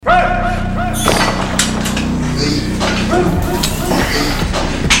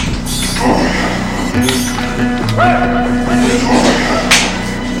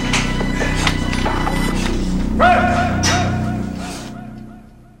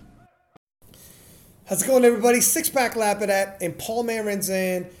How's it going, everybody? Six-Pack Lapidat and Paul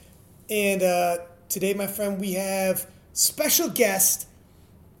Marinzan. And today, my friend, we have special guest.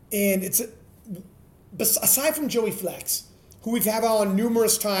 And it's aside from Joey Flex, who we've had on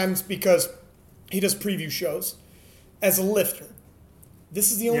numerous times because he does preview shows as a lifter.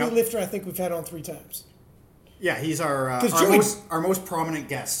 This is the only lifter I think we've had on 3 times. Yeah, he's our most prominent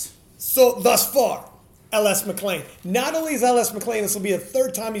guest. So thus far, LS McLean. Not only is LS McLean, this will be the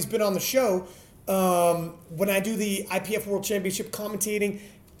 3rd time he's been on the show. When I do the IPF World Championship commentating,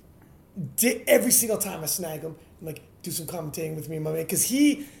 every single time I snag him, I'm like, do some commentating with me, my man. Because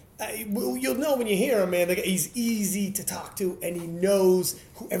you'll know when you hear him, man, like, he's easy to talk to, and he knows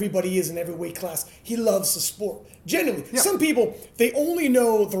who everybody is in every weight class. He loves the sport. Genuinely. Yeah. Some people, they only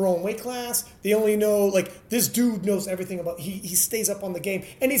know their own weight class. They only know, like, this dude knows everything about, he stays up on the game.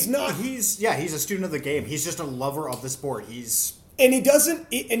 And he's not. He's a student of the game. He's just a lover of the sport. And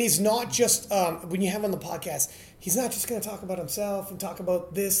he's not just, when you have him on the podcast, he's not just going to talk about himself and talk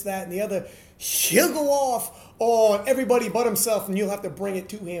about this, that, and the other. He'll go off on everybody but himself, and you'll have to bring it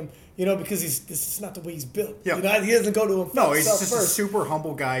to him, because this is not the way he's built. Yeah. He doesn't go to himself. No, he's just first. A super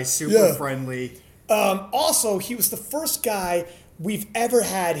humble guy, super friendly. Also, he was the first guy we've ever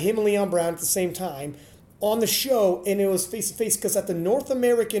had, him and Leon Brown at the same time, on the show, and it was face-to-face, because at the North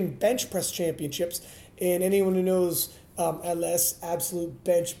American Bench Press Championships, and anyone who knows LS, absolute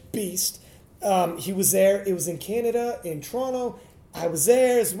bench beast. He was there. It was in Canada, in Toronto. I was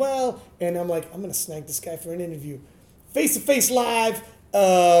there as well. And I'm like, I'm going to snag this guy for an interview. Face-to-face live.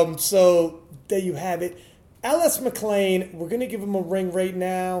 So there you have it. LS McLean, we're going to give him a ring right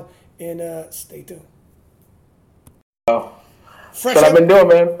now. And stay tuned. That's what I've been doing,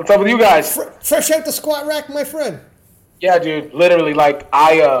 man. What's up with you guys? Fresh out the squat rack, my friend. Yeah, dude. Literally, like,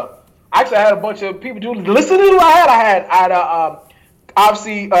 I actually had a bunch of people do listen to who I had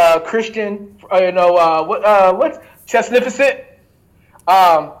obviously Christian, what's Chestnificent.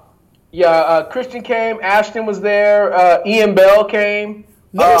 Christian came, Ashton was there, Ian Bell came.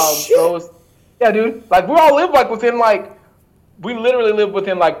 Shit. Yeah, dude. Like, we all live we literally live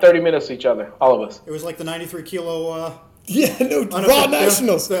within 30 minutes of each other, all of us. It was like the 93 kilo Raw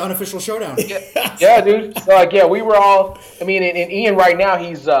Nationals. The unofficial showdown. Yeah, dude. So we were all, and Ian right now,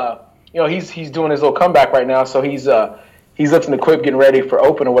 he's he's doing his little comeback right now, so he's lifting the equip, getting ready for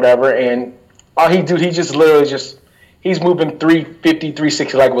open or whatever, and he just literally he's moving 350,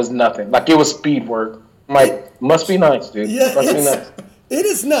 360 like it was nothing. Like it was speed work. I'm like, must be nice, dude. Yeah, must be nice. It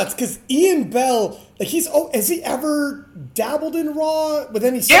is nuts, because Ian Bell, has he ever dabbled in Raw with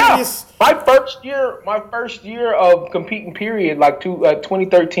any serious? Yeah, my first year of competing period,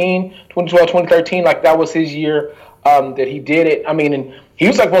 2013, 2012, 2013, that was his year that he did it. And he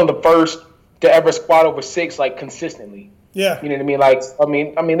was one of the first to ever squat over 6 consistently. Yeah. You know what I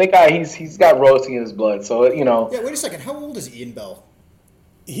mean? That guy, he's got royalty in his blood. So, Yeah, wait a second. How old is Ian Bell?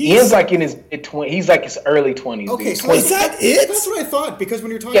 Ian's in his mid-20s. He's his early 20s. Okay, so is that it? That's what I thought, because when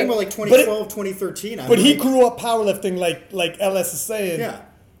you're talking about 2012, 2013. He grew up powerlifting like LS is saying. Yeah.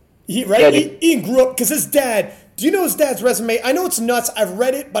 Ian grew up, because his dad, do you know his dad's resume? I know it's nuts. I've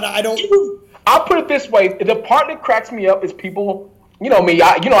read it, but I don't. I'll put it this way. The part that cracks me up is people, me,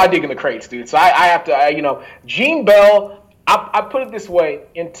 I dig in the crates, dude. So I have to, Gene Bell, I put it this way.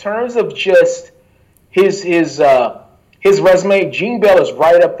 In terms of just his resume, Gene Bell is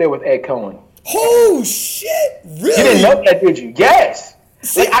right up there with Ed Cohen. Oh, shit. Really? You didn't know that, did you? Yes.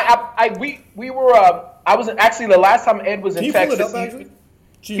 See, we were, I was actually, the last time Ed was in Texas,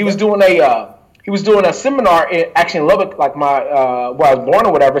 he was doing a seminar in Lubbock, where I was born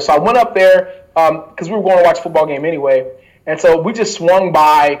or whatever. So I went up there because we were going to watch a football game anyway. And so we just swung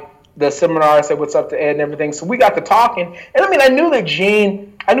by the seminar and said what's up to Ed and everything. So we got to talking. And I knew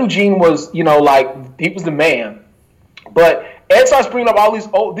Gene was, he was the man. But Ed starts bringing up all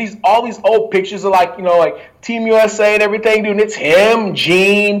these old pictures of Team USA and everything, dude. And it's him,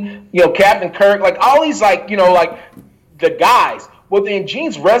 Gene, Captain Kirk, all these the guys. Well, then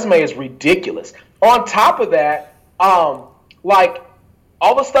Gene's resume is ridiculous. On top of that, all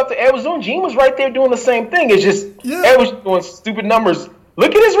the stuff that Ed was doing, Gene was right there doing the same thing. It's just Ed was doing stupid numbers.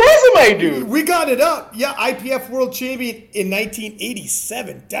 Look at his resume, dude. We got it up. Yeah, IPF World Champion in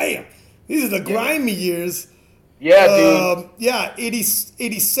 1987. Damn. These are the grimy years. Yeah, dude.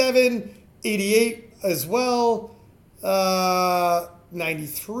 87, 88 as well.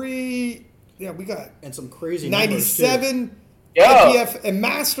 93. Yeah, we got. And some crazy 97. Yeah. IPF and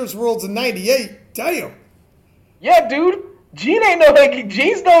Masters Worlds in 98. Damn. Yeah, dude. Gene ain't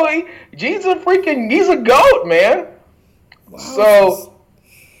Gene's a he's a GOAT, man. Wow. So,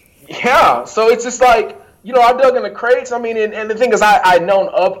 yeah. So it's just I dug in the crates. And the thing is, I'd known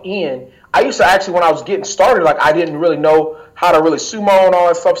of Ian. I used to actually, when I was getting started, like I didn't really know how to really sumo and all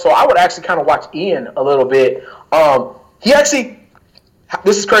that stuff. So I would actually kind of watch Ian a little bit. He actually,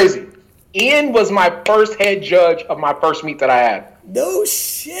 this is crazy. Ian was my first head judge of my first meet that I had. No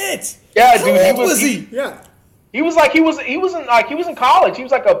shit. Yeah, dude. How old was he? Yeah. He was in college. He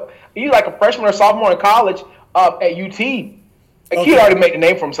was like a freshman or sophomore in college at UT. Like he had already made a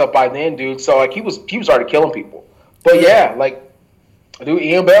name for himself by then, dude. So like he was already killing people. But yeah, like dude,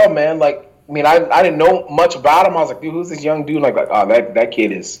 Ian Bell, man. Like I mean, I didn't know much about him. I was like, dude, who's this young dude? Like oh, that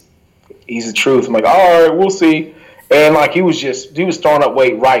kid he's the truth. I'm like, all right, we'll see. And like he was throwing up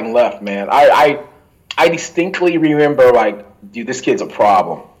weight right and left, man. I distinctly remember like, dude, this kid's a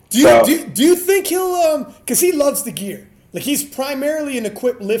problem. Do you think he'll because he loves the gear. Like he's primarily an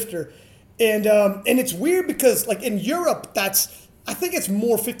equipped lifter. And it's weird because like in Europe I think it's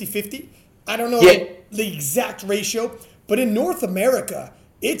more 50-50. I don't know the exact ratio, but in North America,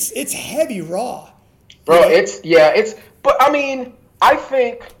 it's heavy raw. Bro, but I mean, I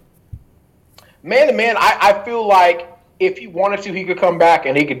think man to man, I feel like if he wanted to, he could come back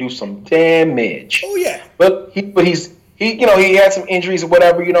and he could do some damage. Oh yeah. But he had some injuries or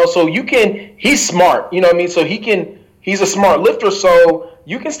whatever, so he's smart, you know what I mean? So he's a smart lifter, so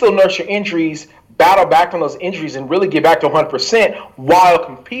you can still nurse your injuries, battle back from those injuries, and really get back to 100% while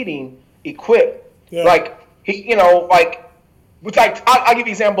competing equipped. Yeah. Like, I'll give you an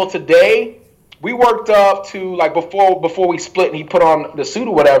example. Today, we worked up to, like, before we split and he put on the suit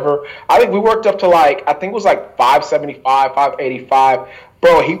or whatever, I think we worked up to, like, I think it was, like, 575, 585.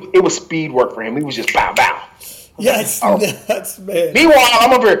 Bro, it was speed work for him. He was just bow, bow. Yeah, it's nuts, man. Meanwhile,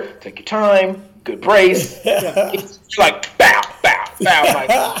 I'm over here, take your time, good brace. It's like, bow, bow, bow. Like,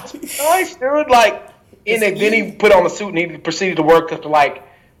 nice, dude. Like, and then he put on the suit and he proceeded to work up to, like,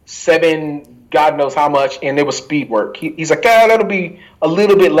 7, God knows how much, and it was speed work. He's like, that'll be a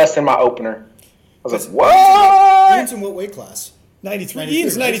little bit less than my opener. I was like, what? Ian's in what weight class? 93.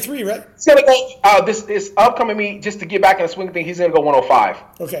 Ian's 93, right? He's going to go, this upcoming meet, just to get back in the swing thing, he's going to go 105.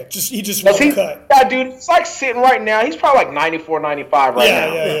 Okay, he just won't cut. Yeah, dude, it's like sitting right now. He's probably like 94, 95 right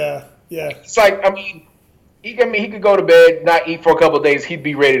now. Yeah. It's like, I mean, he could go to bed, not eat for a couple of days. He'd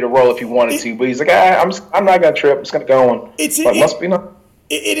be ready to roll if he wanted to. But he's like, I'm not going to trip. I'm just going to go on. Must be not.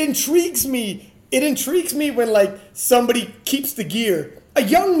 It intrigues me. It intrigues me when, like, somebody keeps the gear. A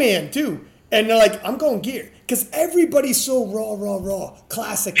young man, too. And they're like, I'm going gear. Because everybody's so raw.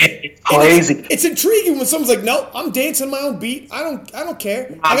 Classic. It's crazy. It's intriguing when someone's like, no, I'm dancing my own beat. I don't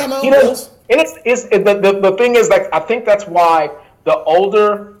care. I got my own rules. And the thing is, like, I think that's why the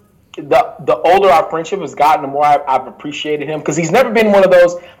older our friendship has gotten, the more I've appreciated him. Because he's never been one of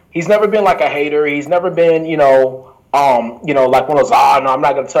those. He's never been like a hater. He's never been, like one of those. No, I'm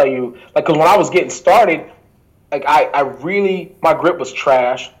not gonna tell you. Like, because when I was getting started, like I really, my grip was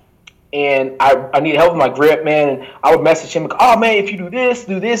trash. And I need help with my grip, man. And I would message him, like, oh, man, if you do this.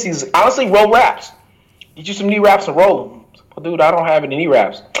 He's like, honestly, roll wraps. Get you some knee wraps and roll them. Well, dude, I don't have any knee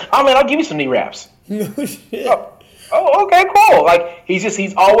wraps. Oh, man, I'll give you some knee wraps. Oh, okay, cool. Like,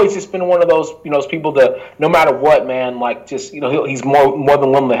 he's always just been one of those, people that no matter what, man, like, just, he's more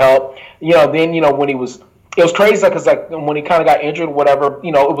than willing to help. Then, when it was crazy because, like, when he kind of got injured or whatever,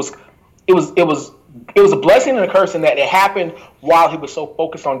 it was a blessing and a curse in that it happened while he was so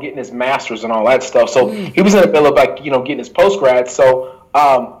focused on getting his master's and all that stuff. So he was in the middle of, like, getting his post-grad. So,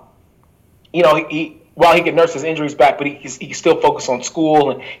 he while he could nurse his injuries back, but he still focused on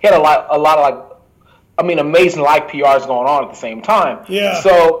school, and he had a lot of, like, amazing life PRs going on at the same time. Yeah.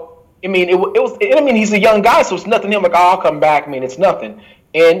 So, he's a young guy, so it's nothing to him. Like, I'll come back. It's nothing.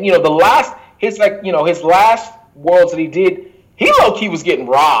 And, his last Worlds that he did, he low-key was getting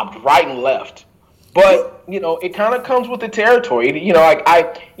robbed right and left. But, it kind of comes with the territory. Me,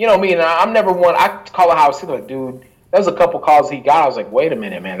 and I'm never one. I call it how I see, like, dude, there was a couple calls he got. I was like, wait a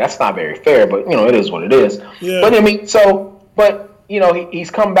minute, man, that's not very fair. But, it is what it is. Yeah. But,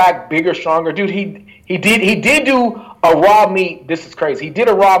 he's come back bigger, stronger. Dude, he did do a raw meet. This is crazy. He did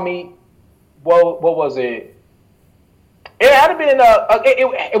a raw meet. What was it? It had been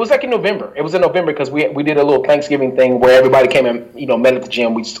it was like in November. It was in November because we did a little Thanksgiving thing where everybody came and met at the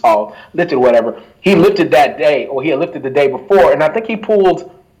gym. We just all lifted or whatever. He lifted that day, or he had lifted the day before, and I think he pulled.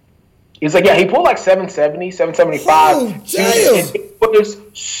 He's like, he pulled like 770, 775. Oh, damn! It was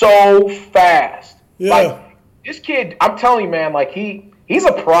so fast. Yeah. Like, this kid, I'm telling you, man, like he's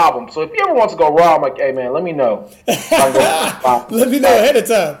a problem. So if he ever wants to go raw, I'm like, hey man, let me know. Let me know ahead of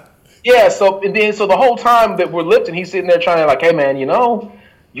time. Yeah, so the whole time that we're lifting, he's sitting there trying to, like, hey man, you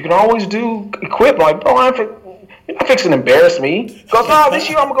can always do equip. I'm like, bro, you're not fixing to embarrass me. He goes, no, this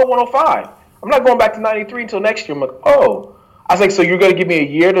year I'm gonna go 105. I'm not going back to 93 until next year. I'm like, oh, I was like, so you're going to give me a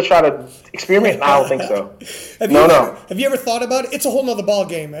year to try to experiment? I don't think so. Have you ever thought about it? It's a whole nother ball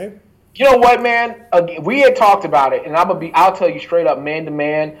game, eh? You know what, man? We had talked about it, and I'll tell you straight up, man to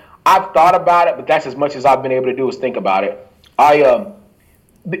man. I've thought about it, but that's as much as I've been able to do is think about it.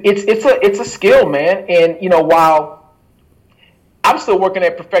 It's a skill, man. And while I'm still working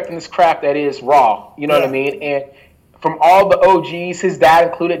at perfecting this craft that is Raw, you know what I mean? And from all the OGs, his dad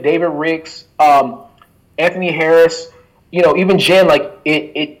included, David Ricks, Anthony Harris, even Jen, like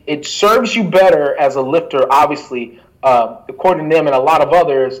it serves you better as a lifter, obviously, according to them and a lot of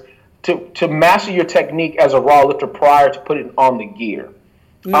others, to master your technique as a Raw lifter prior to putting on the gear.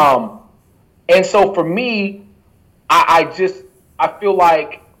 And so for me, I feel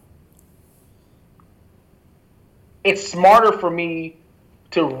like it's smarter for me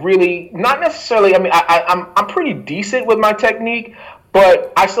to really, not necessarily, I mean, I'm pretty decent with my technique,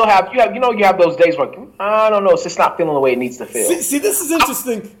 but I still have, you have those days where, I don't know, it's just not feeling the way it needs to feel. See, this is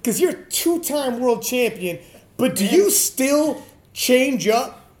interesting, because you're a 2-time world champion, but do you still change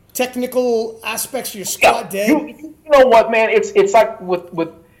up technical aspects of your squat day? You know what, man? It's like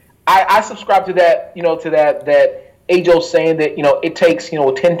with I subscribe to that, that age-old saying that, it takes,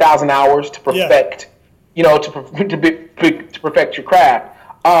 10,000 hours to perfect, to perfect your craft.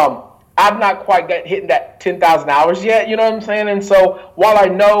 I've not quite hitting that 10,000 hours yet, you know what I'm saying? And so while I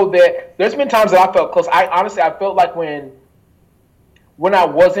know that there's been times that I felt close, I felt like when I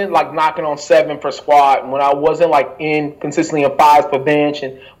wasn't like knocking on 7 for squat, and when I wasn't like in consistently in 5s for bench,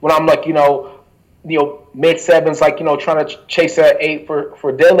 and when I'm like, mid 7s, like, trying to chase that 8 for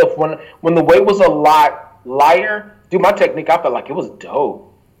deadlift, when the weight was a lot lighter, dude, my technique, I felt like it was dope.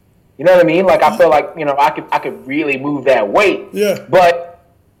 You know what I mean? Like, I felt like, I could really move that weight. Yeah. But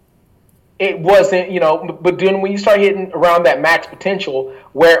it wasn't, but then when you start hitting around that max potential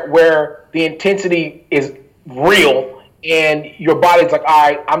where the intensity is real and your body's like, all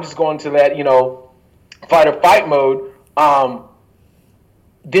right, I'm just going to that, fight or fight mode,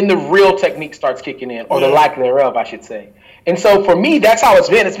 then the real technique starts kicking in, or the lack thereof, I should say. And so for me, that's how it's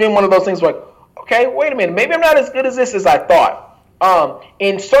been. It's been one of those things where, okay, wait a minute, maybe I'm not as good as this as I thought.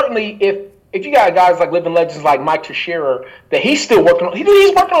 And certainly if you got guys like living legends like Mike Teixeira, that he's still working on,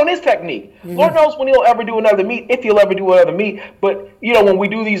 he's working on his technique. Mm-hmm. Lord knows when he'll ever do another meet, if he'll ever do another meet. But, when we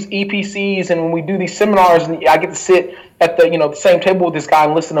do these EPCs and when we do these seminars, and I get to sit at the, the same table with this guy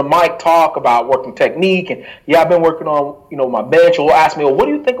and listen to Mike talk about working technique. And I've been working on, my bench. Or he'll ask me, well, what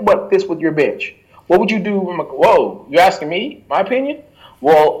do you think about this with your bench? What would you do? I'm like, whoa, you're asking me my opinion?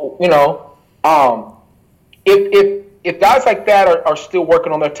 Well, if guys like that are still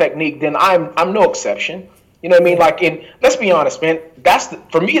working on their technique, then I'm no exception. You know what I mean? Like, let's be honest, man.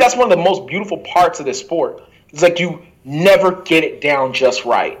 For me, that's one of the most beautiful parts of this sport. It's like you never get it down just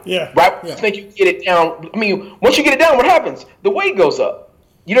right. Yeah. Right? Yeah. I think you get it down. I mean, once you get it down, what happens? The weight goes up.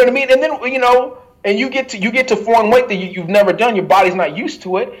 You know what I mean? And then and you get to foreign weight that you've never done. Your body's not used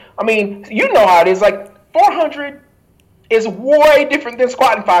to it. I mean, you know how it is. Like 400 is way different than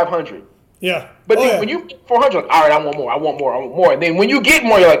squatting 500. Yeah. But when you 400, like, all right, I want more. And then when you get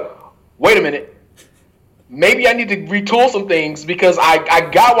more, you're like, wait a minute. Maybe I need to retool some things because I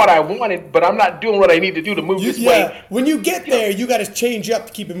got what I wanted, but I'm not doing what I need to do to move this way. When you get there, you got to change up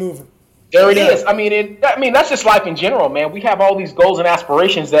to keep it moving. There it is. I mean, that's just life in general, man. We have all these goals and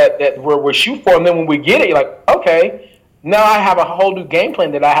aspirations that we're shoot for, and then when we get it, you're like, okay, now I have a whole new game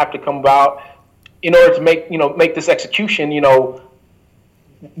plan that I have to come about in order to make this execution,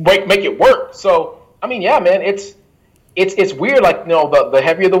 make it work. So, I mean, yeah, man, it's weird. Like, the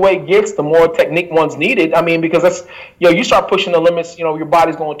heavier the weight gets, the more technique one's needed. I mean, because that's, you start pushing the limits. Your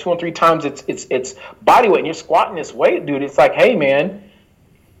body's going 2 and 3 times its body weight, and you're squatting this weight, dude. It's like, hey, man,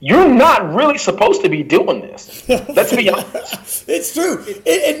 you're not really supposed to be doing this. Let's be honest. It's true.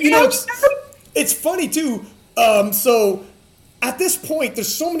 It's funny too. So at this point,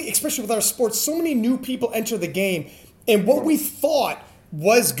 there's so many, especially with our sports, so many new people enter the game, and what we thought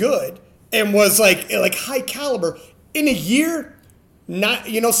was good and was like high caliber, in a year,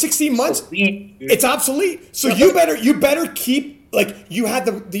 16 months, it's obsolete. So you better keep, like, you had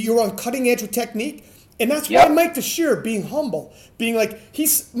you're on cutting edge with technique. And that's why Mike Teixeira, being humble, being like,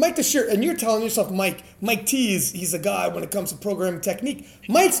 he's Mike Teixeira, and you're telling yourself, Mike T he's a guy when it comes to programming technique.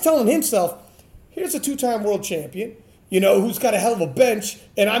 Mike's telling himself, here's a 2-time world champion, who's got a hell of a bench.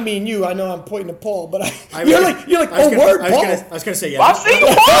 And I mean you, I know I'm pointing to Paul, but you're like, Paul. I was going to say, yeah. I've seen you,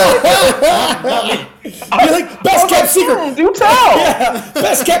 Paul. You're like, best kept secret. Do tell.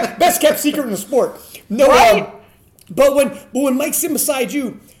 Yeah, best kept secret in the sport. No, right. But when Mike's in beside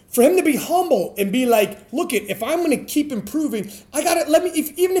you, for him to be humble and be like, look, if I'm going to keep improving, I got to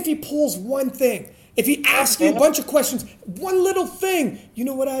even if he pulls one thing, If he asks you a bunch of questions, one little thing, you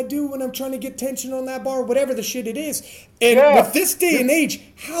know what I do when I'm trying to get tension on that bar, whatever the shit it is. And with this day and age,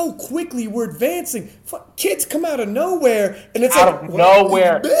 how quickly we're advancing. Kids come out of nowhere, and it's out of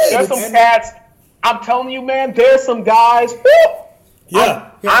nowhere. There's some cats. I'm telling you, man. There's some guys. Woo, yeah.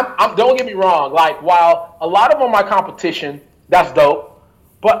 I'm. Don't get me wrong. Like, while a lot of them are competition, that's dope.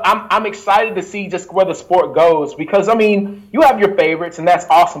 But I'm excited to see just where the sport goes because, I mean, you have your favorites, and that's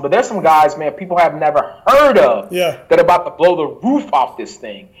awesome. But there's some guys, man, people have never heard of that are about to blow the roof off this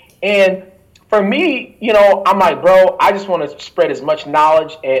thing. And for me, you know, I'm like, bro, I just want to spread as much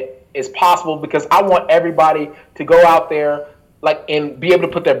knowledge as possible because I want everybody to go out there like and be able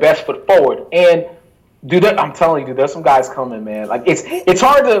to put their best foot forward. And, dude, I'm telling you, dude, there's some guys coming, man. Like, it's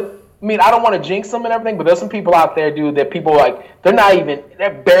hard to – I mean, I don't want to jinx them and everything, but there's some people out there, dude, that people like,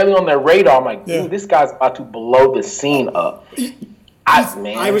 they're barely on their radar. I'm like, dude, this guy's about to blow the scene up.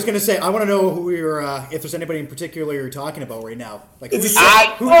 I was going to say, I want to know who if there's anybody in particular you're talking about right now. Like,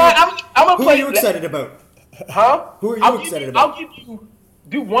 who are you excited about? Huh? Who are you excited about? I'll give you,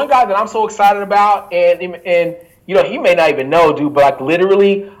 dude, one guy that I'm so excited about, and you know, he may not even know, dude, but like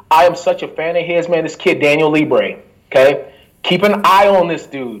literally, I am such a fan of his, man, this kid, Daniel Libre, okay? Keep an eye on this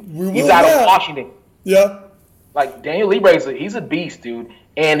dude. He's out of Washington. Yeah. Like, Daniel Libre, he's a beast, dude.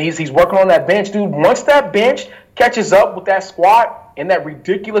 And he's working on that bench, dude. Once that bench catches up with that squat and that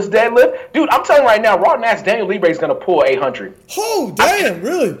ridiculous deadlift, dude, I'm telling you right now, Raw Nash, Daniel Libre is going to pull 800. Oh, damn,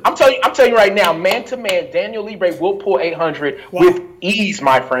 really? I'm telling you right now, man-to-man, Daniel Libre will pull 800 with ease,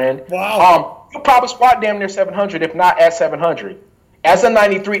 my friend. Wow. He'll probably squat damn near 700, if not at 700. As a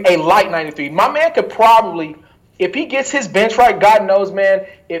 93, a light 93. My man could probably... If he gets his bench right, God knows, man,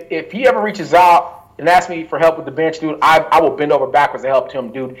 if he ever reaches out and asks me for help with the bench, dude, I will bend over backwards to help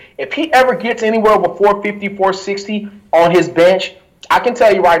him, dude. If he ever gets anywhere over 450, 460 on his bench, I can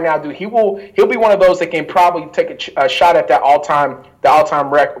tell you right now, dude, he'll be one of those that can probably take a shot at that all-time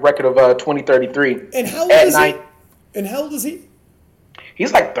record of 2033. And how old is he? And how old is he?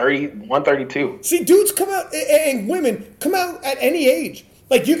 He's like 31, 32. See, dudes come out, and women come out at any age.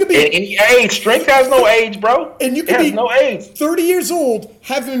 Like, you could be... At any age. Strength has no age, bro. And you could be no age. 30 years old,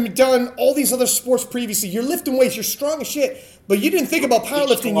 having done all these other sports previously. You're lifting weights. You're strong as shit. But you didn't think about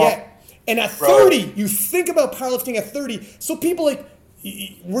powerlifting yet. And at 30, you think about powerlifting at 30. So people like,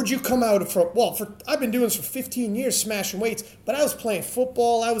 where'd you come out from? Well, I've been doing this for 15 years, smashing weights. But I was playing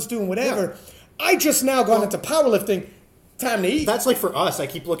football. I was doing whatever. Yeah. I just now gone into powerlifting. Time to eat. That's like for us. I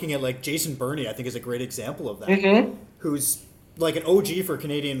keep looking at like Jason Burney, I think is a great example of that. Mm-hmm. Who's... like an OG for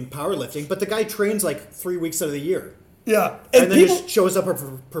Canadian powerlifting, but the guy trains like 3 weeks out of the year. Yeah. And then just shows up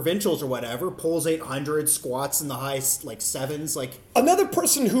for provincials or whatever, pulls 800, squats in the high like sevens. Like another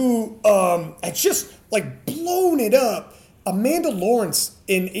person who has just like blown it up, Amanda Lawrence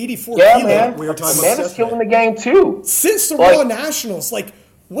in 84 kilo. Yeah, man. We were talking Amanda's killing the game too. Since the Raw Nationals, like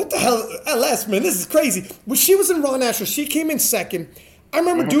what the hell? LS, man, this is crazy. When she was in Raw Nationals, she came in second. I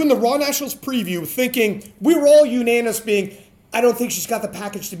remember doing the Raw Nationals preview thinking we were all unanimous being, I don't think she's got the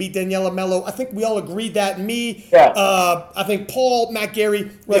package to beat Daniela Mello. I think we all agreed that. I think Paul, Matt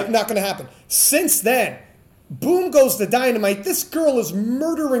Gary, not going to happen. Since then, boom goes the Dynamite. This girl is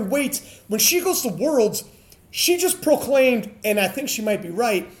murdering weights. When she goes to Worlds, she just proclaimed, and I think she might be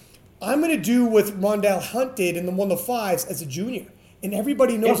right, I'm going to do what Rondell Hunt did in the 105s as a junior. And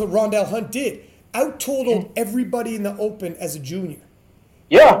everybody knows what Rondell Hunt did. Out-totaled everybody in the Open as a junior.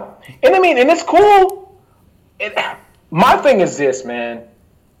 Yeah. And I mean, and it's cool. My thing is this, man.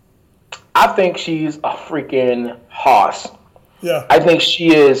 I think she's a freaking hoss. Yeah. I think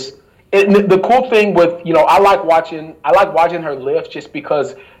she is. The cool thing with, you know, I like watching her lift just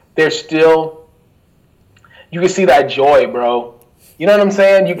because there's still, you can see that joy, bro. You know what I'm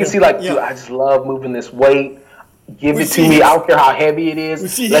saying? You can see like, dude, I just love moving this weight. Give it to me. I don't care how heavy it is.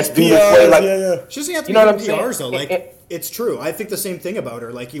 Let's do this weight. Like, she doesn't have to be PRs though. Like, it's true. I think the same thing about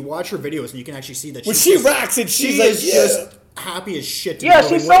her. Like, you watch her videos and you can actually see that when she racks it, she's like, just happy as shit.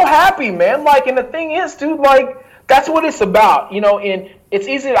 She's so happy, man. Like, and the thing is, dude, like, that's what it's about, you know, and it's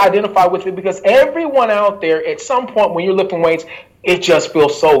easy to identify with it because everyone out there, at some point when you're lifting weights, it just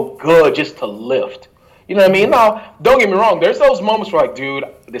feels so good just to lift. You know what I mean? Now, don't get me wrong. There's those moments where, like, dude,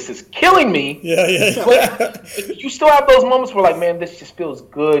 this is killing me. Yeah. But you still have those moments where, like, man, this just feels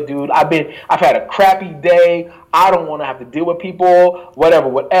good, dude. I've had a crappy day. I don't want to have to deal with people. Whatever.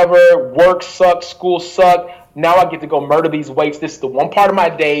 Work sucked. School sucked. Now I get to go murder these weights. This is the one part of my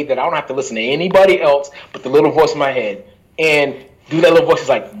day that I don't have to listen to anybody else but the little voice in my head. And do that little voice is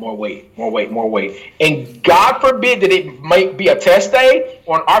like, more weight. And God forbid that it might be a test day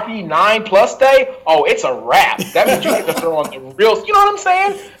or an RPE 9+ day. Oh, it's a wrap. That means you get to throw on the real. You know what I'm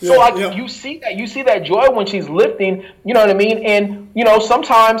saying? So you see that joy when she's lifting. You know what I mean? And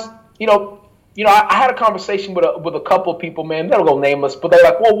sometimes I had a conversation with a couple of people, man. They'll go nameless, but they're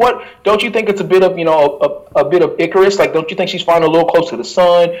like, well, what? Don't you think it's a bit of a bit of Icarus? Like, don't you think she's flying a little close to the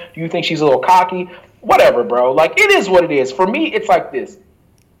sun? Do you think she's a little cocky? Whatever, bro. Like, it is what it is. For me, it's like this.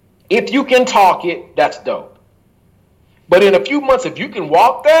 If you can talk it, that's dope. But in a few months, if you can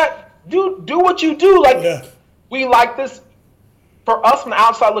walk that, do what you do. Like, we like this. For us from the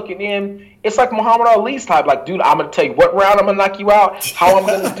outside looking in, it's like Muhammad Ali's type. Like, dude, I'm going to tell you what round I'm going to knock you out, how I'm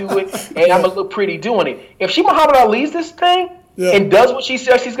going to do it, and I'm going to look pretty doing it. If she Muhammad Ali's this thing and does what she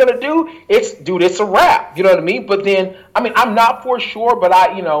says she's going to do, it's a wrap. You know what I mean? But then, I mean, I'm not for sure, but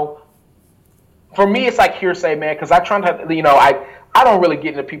for me, it's like hearsay, man, because I try to, I don't really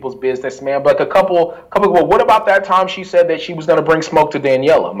get into people's business, man. But a couple, well, what about that time she said that she was going to bring smoke to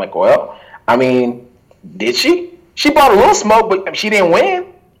Daniela? I'm like, well, I mean, did she? She brought a little smoke, but she didn't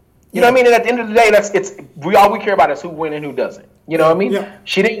win. You know what I mean? And at the end of the day, all we care about is who wins and who doesn't. You know what I mean? Yeah.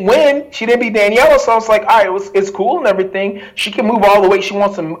 She didn't win. She didn't beat Daniela, so it's like, all right, it's cool and everything. She can move all the way she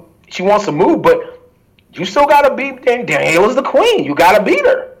wants to move, but you still got to beat Daniela's the queen. You got to beat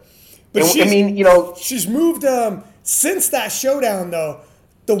her. But she's moved since that showdown though.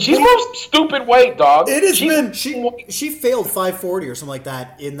 She's moved stupid weight, dog. It has been she failed 540 or something like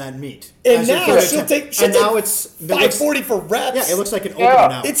that in that meet. And now she'll take now it's 540 for reps. Yeah, it looks like an opener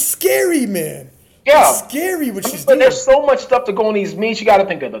now. It's scary, man. Yeah. It's scary what she's doing. But there's so much stuff to go in these meets. You got to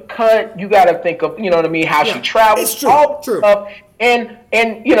think of the cut. You got to think of, you know what I mean, how she travels. It's true. All stuff. And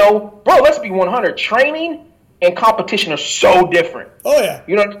bro, let's be 100. Training and competition are so different. Oh, yeah.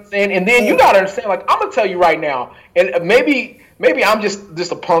 You know what I'm saying? And then you got to understand, like, I'm going to tell you right now, and maybe I'm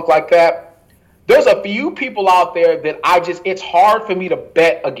just a punk like that. There's a few people out there that it's hard for me to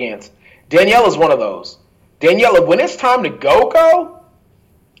bet against. Daniela's one of those. Daniela, when it's time to go,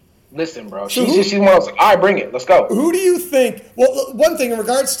 listen, bro. She's one of those, like, all right, bring it. Let's go. Who do you think? Well, one thing in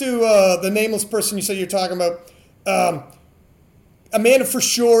regards to the nameless person you said you're talking about, Amanda for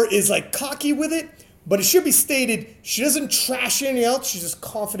sure is like cocky with it. But it should be stated, she doesn't trash anything else. She's just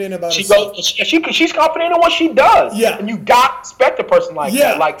confident about herself. She's confident in what she does. Yeah. And you got to respect a person like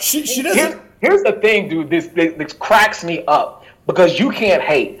that. Like, she doesn't. Here's the thing, dude. This cracks me up because you can't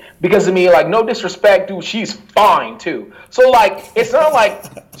hate. Because, I mean, like, no disrespect, dude. She's fine, too. So, like, it's not like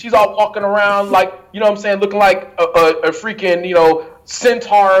she's all walking around, like, you know what I'm saying, looking like a freaking,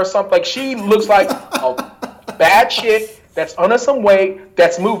 centaur or something. Like, she looks like a bad chick that's under some weight,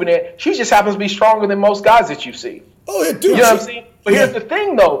 that's moving it. She just happens to be stronger than most guys that you see. Oh, yeah, dude. You know what I'm saying? But here's the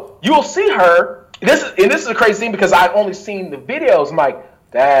thing, though. You'll see her. This is a crazy thing because I've only seen the videos. I'm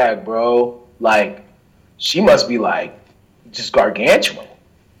like, dang, bro. Like, she must be, like, just gargantuan.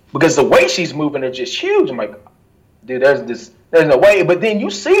 Because the way she's moving are just huge. I'm like, dude, there's no way. But then you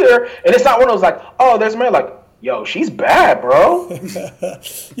see her, and it's not one of those, like, oh, there's man, like, yo, she's bad, bro.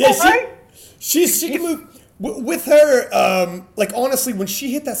 Yeah, she can move. With her, like, honestly, when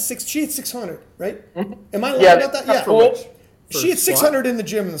she hit she hit 600, right? Mm-hmm. Am I lying about that? Yeah. For she hit 600 in the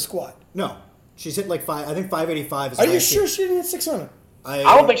gym in the squat. No. She's hit like 585. Are you sure she didn't hit 600? I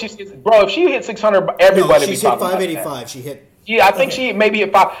don't think she's hit, bro, if she hit 600, everybody she's hit 585. She hit. Yeah, I think she maybe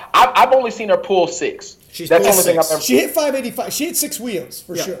hit 5. I've only seen her pull 6. That's the only thing I've ever seen. She hit 585. She hit 6 wheels,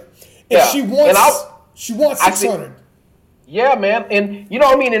 for sure. And she wants 600. Yeah, man. And you know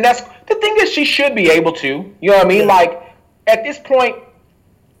what I mean? And that's the thing is she should be able to. You know what I mean? Yeah. Like, at this point,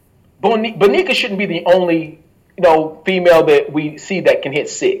 Bonica shouldn't be the only, female that we see that can hit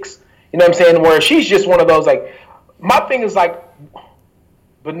 6. You know what I'm saying? Where she's just one of those, like, my thing is like,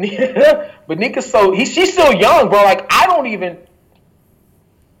 Bonica's she's still young, bro. Like, I don't even,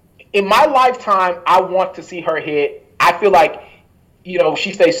 in my lifetime, I want to see her hit. I feel like,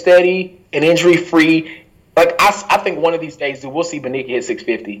 she stays steady and injury free. Like, I think one of these days, dude, we'll see Bonica hit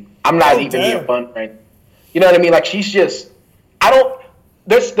 650. I'm not even being fun, right? You know what I mean? Like, she's just,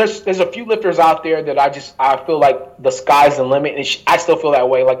 there's a few lifters out there that I feel like the sky's the limit, and I still feel that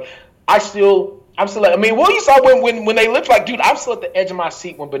way. Like, I'm still like, I mean, well, you saw when they lift, like, dude, I'm still at the edge of my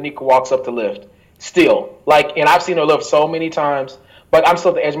seat when Bonica walks up to lift. Still. Like, and I've seen her lift so many times, but I'm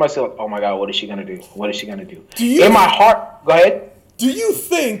still at the edge of my seat, like, oh my God, what is she going to do? What is she going to do? In my heart, go ahead. Do you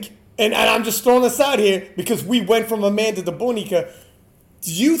think, and I'm just throwing this out here because we went from Amanda to Bonica,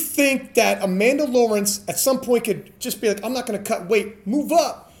 do you think that Amanda Lawrence at some point could just be like, I'm not going to cut weight, move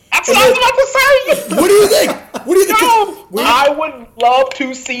up? That's what I was about to say. What do you think? What do you think? No, I would love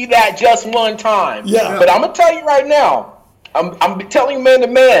to see that just one time. Yeah. But I'm going to tell you right now, I'm telling you, man to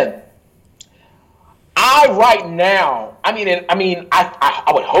man. Right now,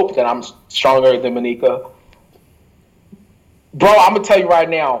 I would hope that I'm stronger than Monica. Bro, I'm gonna tell you right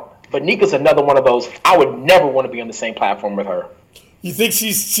now, Monica's another one of those. I would never want to be on the same platform with her. You think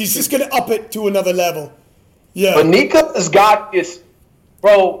she's just gonna up it to another level? Yeah. Monica has got this,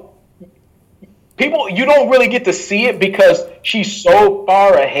 bro. People, you don't really get to see it because she's so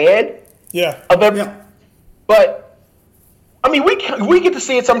far ahead. Yeah. Of everything. Yeah. But I mean, we get to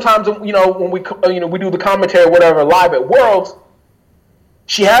see it sometimes. You know, when we do the commentary or whatever live at Worlds.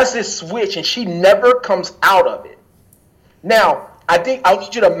 She has this switch and she never comes out of it. Now, I think I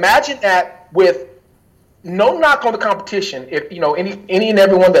need you to imagine that with no knock on the competition. If any and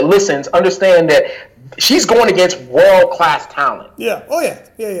everyone that listens understand that she's going against world class talent. Yeah. Oh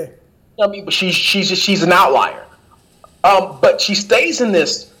yeah. I mean, but she's an outlier. But she stays in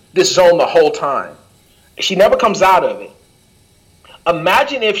this zone the whole time. She never comes out of it.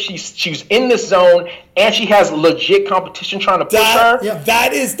 Imagine if she's in this zone and she has legit competition trying to push her. Yeah,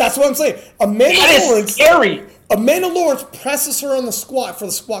 that's what I'm saying. That is scary. Amanda Lawrence presses her on the squat for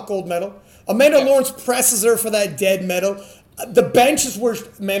the squat gold medal. Amanda Lawrence presses her for that dead medal. The bench is where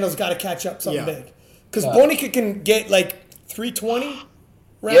Amanda's got to catch up something big. Because Bonica can get like 320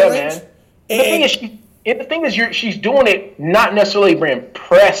 round range. Man. And the thing is, she's doing it not necessarily being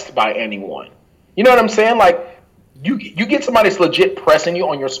pressed by anyone. You know what I'm saying? Like, you get somebody that's legit pressing you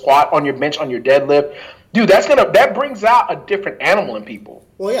on your squat, on your bench, on your deadlift. Dude, that brings out a different animal in people.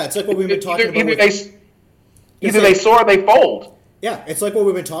 Well, yeah, it's like what we've been talking about. Either they soar or they fold. Yeah, it's like what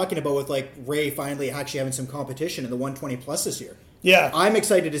we've been talking about with like Ray finally actually having some competition in the 120 plus this year. Yeah. I'm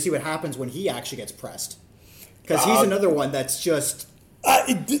excited to see what happens when he actually gets pressed. Because he's another one that's just... what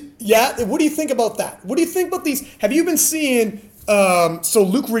do you think about that? What do you think about these? Have you been seeing... so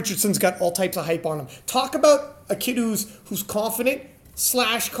Luke Richardson's got all types of hype on him. Talk about a kid who's confident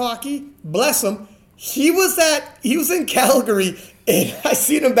 / cocky. Bless him. He was in Calgary, and I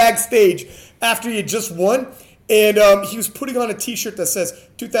seen him backstage after he had just won. And he was putting on a T-shirt that says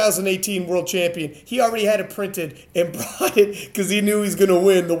 2018 World Champion. He already had it printed and brought it because he knew he was going to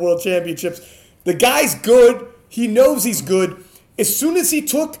win the World Championships. The guy's good. He knows he's good. As soon as he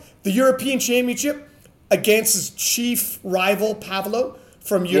took the European Championship against his chief rival, Pavlo,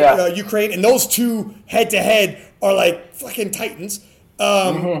 from Ukraine, and those two head-to-head are like fucking titans,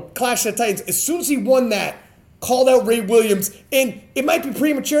 Clash of Titans. As soon as he won that, called out Ray Williams, and it might be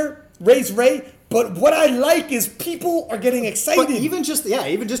premature, Ray's Ray, but what I like is people are getting excited. But even just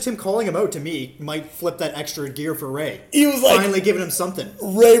him calling him out to me might flip that extra gear for Ray. He was like finally giving him something.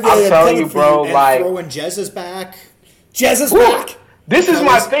 Ray, I'm telling you, bro, and like throwing Jez is back. Back. This is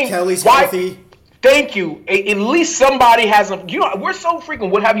my thing. Kelly's healthy. Thank you. At least somebody has a. We're so freaking.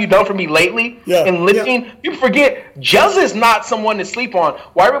 What have you done for me lately? Yeah. In lifting, people forget. Jez is not someone to sleep on.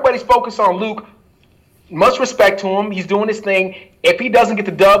 While everybody's focused on Luke, much respect to him. He's doing his thing. If he doesn't get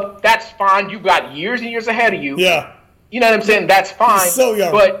the dub, that's fine. You got years and years ahead of you. Yeah. You know what I'm saying? That's fine. He's so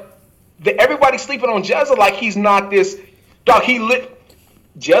young. But everybody's sleeping on Jezza like he's not this. Dog,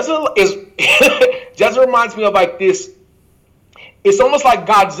 Jezza is. Jezza reminds me of like this. It's almost like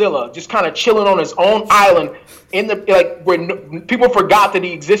Godzilla, just kind of chilling on his own island where people forgot that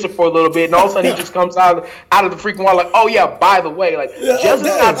he existed for a little bit, and all of a sudden he just comes out of the freaking water like, oh yeah, by the way, like Jezza's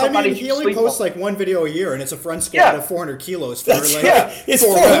not somebody. He only posts like one video a year, and it's a front squat of 400 kilos for it's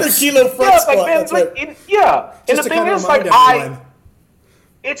 400 kilo front squat. And the thing is, like,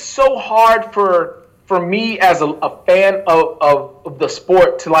 it's so hard for me as a fan of the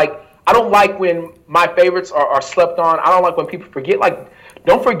sport to like. I don't like when my favorites are slept on. I don't like when people forget. Like,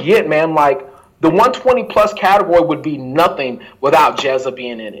 don't forget, man, like, the 120 plus category would be nothing without Jezza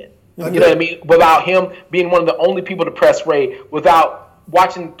being in it. Okay. You know what I mean? Without him being one of the only people to press Ray, without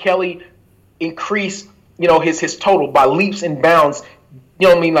watching Kelly increase, his total by leaps and bounds, you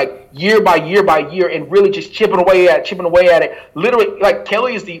know what I mean? Like, year by year by year, and really just chipping away at it. Literally, like,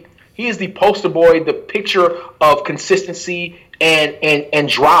 Kelly is the poster boy, the picture of consistency and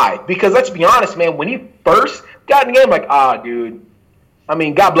drive. Because let's be honest, man, when he first got in the game, like, dude, I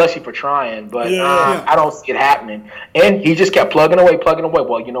mean, God bless you for trying, but I don't see it happening. And he just kept plugging away.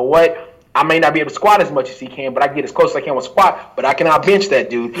 Well, you know what? I may not be able to squat as much as he can, but I get as close as I can with squat, but I can out-bench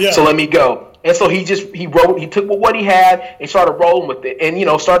that dude. Yeah. So let me go. And so he took what he had and started rolling with it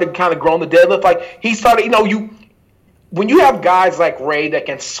and, started kind of growing the deadlift. Like, he started, when you have guys like Ray that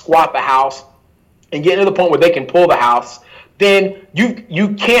can squat the house and get to the point where they can pull the house, then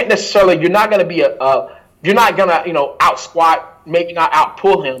you can't necessarily, you're not going to be out squat maybe not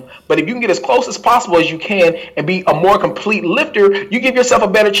outpull him, but if you can get as close as possible as you can and be a more complete lifter, you give yourself a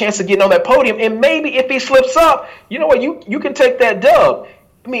better chance of getting on that podium. And maybe if he slips up, you know what, you can take that dub.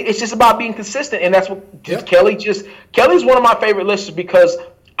 I mean, it's just about being consistent, and that's what Kelly's one of my favorite lifters because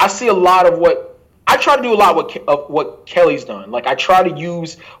I see a lot of what I try to do a lot of what Kelly's done. Like I try to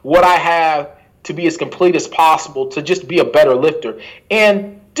use what I have to be as complete as possible to just be a better lifter.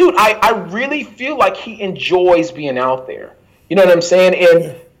 And dude, I really feel like he enjoys being out there. You know what I'm saying?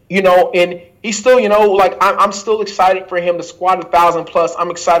 And and he's still, like I'm still excited for him to squat 1,000 plus. I'm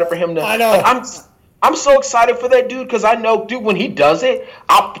excited for him to. I know. Like, I'm so excited for that dude because I know, dude, when he does it,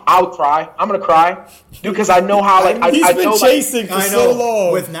 I'll cry. I'm gonna cry, dude, because I know how he's been chasing for so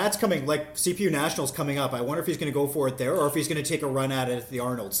long. With Nats coming, like CPU Nationals coming up, I wonder if he's gonna go for it there or if he's gonna take a run at it at the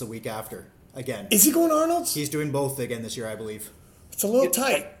Arnold's the week after again. Is he going Arnold's? He's doing both again this year, I believe. It's a little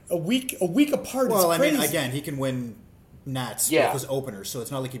tight. A week apart. Well, is crazy. I mean, again, he can win Nats with his openers, so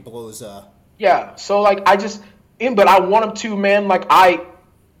it's not like he blows. Yeah, so like but I want him to, man. Like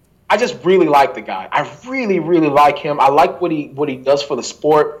I just really like the guy. I really, really like him. I like what he does for the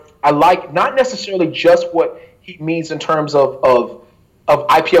sport. I like not necessarily just what he means in terms of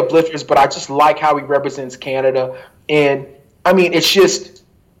IPF lifters, but I just like how he represents Canada. And I mean, it's just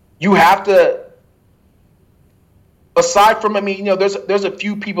you have to. Aside from, there's a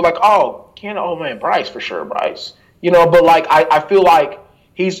few people like, Canada, man, Bryce for sure, Bryce. But like I feel like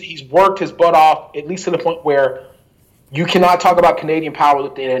he's worked his butt off at least to the point where. You cannot talk about Canadian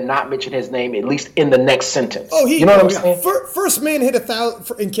powerlifting and not mention his name, at least in the next sentence. You know what I'm saying? First man hit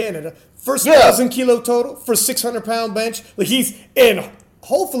 1,000 in Canada. First 1,000 kilo total for 600-pound bench. Like he's in,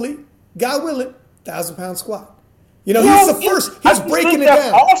 hopefully, God willing, 1,000-pound squat. He's the first. He's breaking it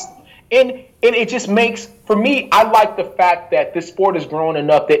down. Awesome. And it just makes, for me, I like the fact that this sport is growing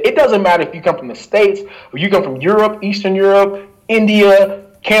enough that it doesn't matter if you come from the States or you come from Europe, Eastern Europe, India,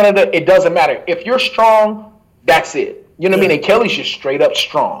 Canada. It doesn't matter. If you're strong, that's it. You know what I mean? And Kelly's just straight up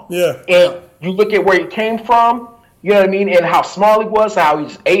strong. Yeah. And you look at where he came from, you know what I mean, and how small he was, how he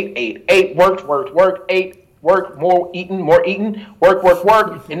just ate, worked, ate, worked, more eaten, work,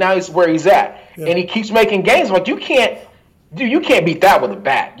 and now he's where he's at. Yeah. And he keeps making gains. Like you can't beat that with a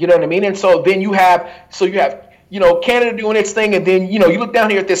bat. You know what I mean? And so then you have Canada doing its thing, and then you look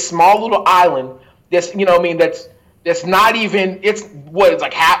down here at this small little island that's that's not even it's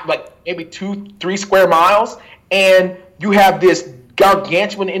like half, like maybe 2-3 square miles, and you have this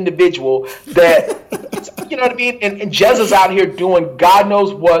gargantuan individual that, you know what I mean? And Jezza's out here doing God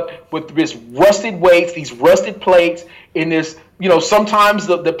knows what with this rusted weights, these rusted plates, in this, sometimes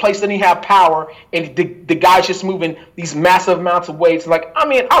the place doesn't even have power, and the guy's just moving these massive amounts of weights. Like,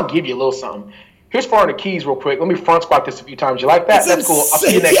 I'll give you a little something. Here's 400 keys real quick. Let me front squat this a few times. You like that? That's cool. I'll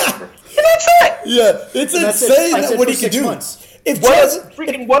see you next year. And that's it. Yeah, it's insane what he can do.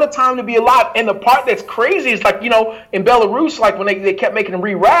 What a time to be alive. And the part that's crazy is like, in Belarus, like when they kept making him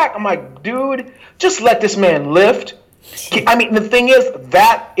re-rack, I'm like, dude, just let this man lift. The thing is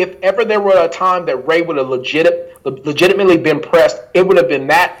that if ever there were a time that Ray would have legitimately been pressed, it would have been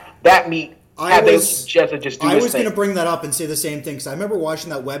that meet. I was going to bring that up and say the same thing because I remember watching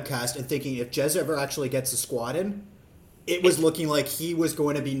that webcast and thinking if Jez ever actually gets a squat in, it was looking like he was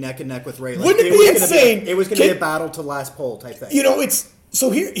going to be neck and neck with Ray. Like, wouldn't it be insane? It was going to be a battle to last pole type thing. It's so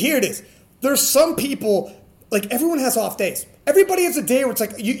here it is. There's some people, like everyone has off days. Everybody has a day where it's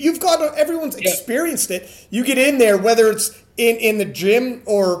like you've got everyone's experienced it. You get in there, whether it's in the gym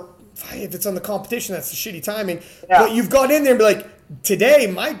or if it's on the competition, that's the shitty timing. Yeah. But you've got in there and be like, today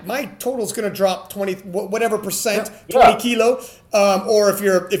my total's going to drop 20 whatever percent, 20 kilo, or if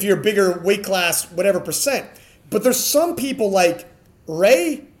you're a bigger weight class, whatever percent. But there's some people like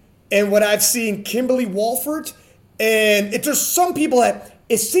Ray and what I've seen Kimberly Walford, and there's some people that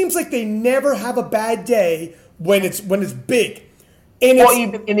it seems like they never have a bad day when it's big. And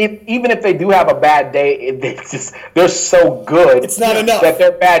even if they do have a bad day, they're so good. It's not enough that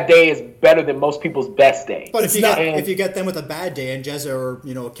their bad day is better than most people's best day. But if you get them with a bad day, and Jezza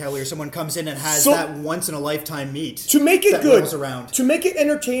or Kelly or someone comes in and has that once in a lifetime meet to make it good, to make it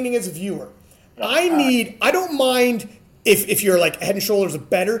entertaining as a viewer, I don't mind if you're like Head and Shoulders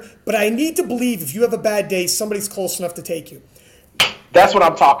better, but I need to believe if you have a bad day, somebody's close enough to take you. That's what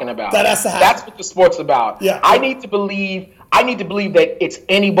I'm talking about. That has to happen. That's what the sport's about. Yeah. I need to believe that it's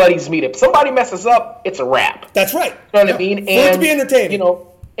anybody's meet. If somebody messes up, it's a wrap. That's right. You know what I mean? And, for it to be entertaining.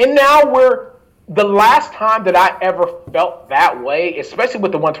 And now the last time that I ever felt that way, especially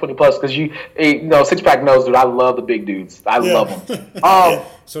with the 120 plus, because Six Pack knows, dude, I love the big dudes. I love them.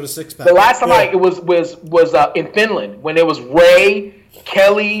 So does Six Pack. The last time it was in Finland when it was Ray,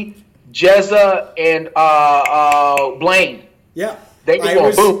 Kelly, Jezza, and Blaine. Yeah. They were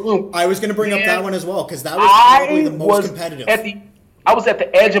going boom, boom. I was going to bring up that one as well because that was probably the most competitive. I was at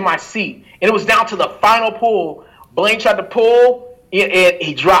the edge of my seat, and it was down to the final pull. Blaine tried to pull, and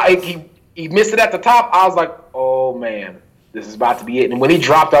he dropped. He missed it at the top. I was like, "Oh man, this is about to be it." And when he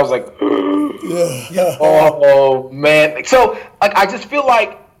dropped, I was like, "Oh man!" So, like, I just feel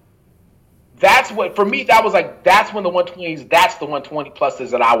like that's what for me. That was like that's when the 120s. That's the 120 pluses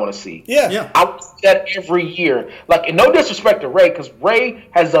that I want to see. Yeah. I want to see that every year. Like, and no disrespect to Ray, because Ray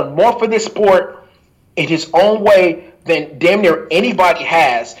has done more for this sport in his own way than damn near anybody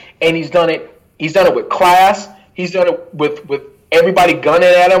has, and he's done it. He's done it with class. He's done it with everybody gunning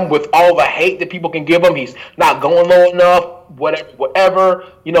at him, with all the hate that people can give him. He's not going low enough. Whatever.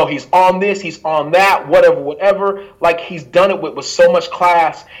 You know, he's on this. He's on that. Whatever. Like, he's done it with so much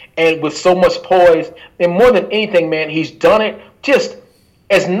class and with so much poise. And more than anything, man, he's done it just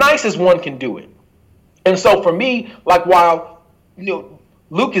as nice as one can do it. And so for me, like, while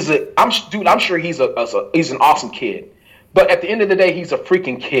Luke is I'm sure he's an awesome kid. But at the end of the day, he's a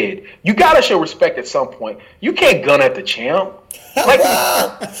freaking kid. You got to show respect at some point. You can't gun at the champ. Like,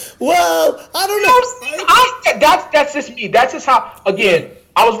 well, I don't know. That's just me. That's just how, again,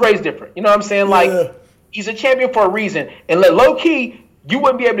 I was raised different. You know what I'm saying? Like, he's a champion for a reason. And low key, you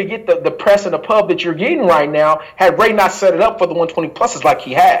wouldn't be able to get the press and the pub that you're getting right now had Ray not set it up for the 120 pluses like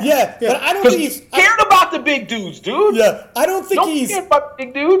he had. Yeah. But I don't think he's cared about the big dudes, dude. Yeah, I don't think he's cared about the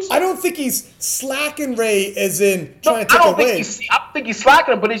big dudes. I don't think he's slacking Ray as in trying to take away. I don't think he's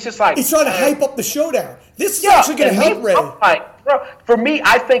slacking him, but it's just like he's trying to hype up the showdown. This is actually going to help Ray. Like, bro, for me,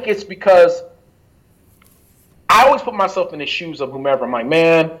 I think it's because I always put myself in the shoes of whomever. I'm like,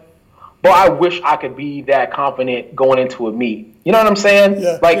 man, but I wish I could be that confident going into a meet. You know what I'm saying?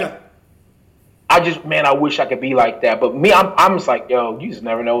 Yeah. I wish I could be like that. But me, I'm just like, yo, you just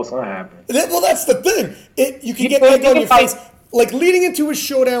never know what's gonna happen. Well, that's the thing. You can get egg on your face. Like leading into his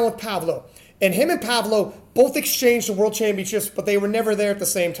showdown with Pavlo, and him and Pavlo both exchanged the world championships, but they were never there at the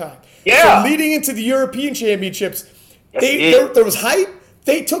same time. Yeah. So leading into the European championships, there was hype.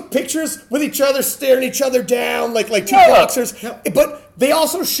 They took pictures with each other, staring each other down like two boxers. Yeah. But they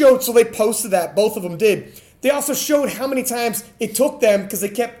also showed, so they posted that, both of them did. They also showed how many times it took them because they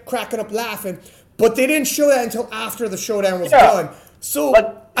kept cracking up laughing. But they didn't show that until after the showdown was done. So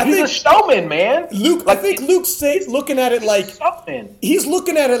he's a showman, man. I think Luke's looking at it like he's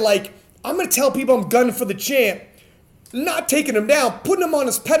looking at it like I'm going to tell people I'm gunning for the champ, not taking him down, putting him on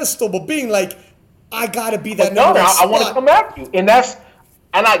his pedestal, but being like, I got to be that number. I want to come after you, and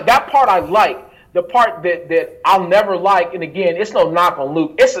that part I like. The part that I'll never like, and again, it's no knock on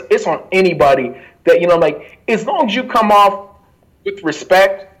Luke. It's on anybody that, like, as long as you come off with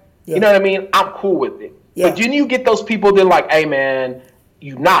respect, you know what I mean? I'm cool with it. Yeah. But then you get those people that are like, hey, man,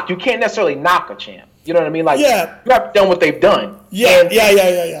 you can't necessarily knock a champ. You know what I mean? Like, you have done what they've done. Yeah.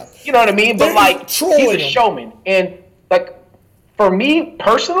 You know what I mean? But, like, he's a showman. And, like, for me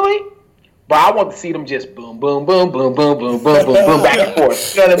personally, but I want to see them just boom, boom, boom, boom, boom, boom, boom, boom, boom, back and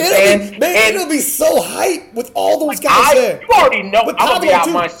forth. You know what I'm saying? It'll be so hype with all those guys there. You already know I'm going to be out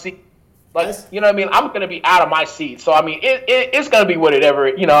of my seat. Like, you know what I mean? I'm going to be out of my seat. So, I mean, it's going to be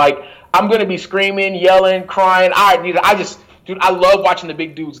whatever. Like, I'm going to be screaming, yelling, crying. I love watching the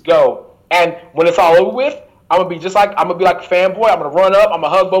big dudes go. And when it's all over with, I'm going to be like a fanboy. I'm going to run up. I'm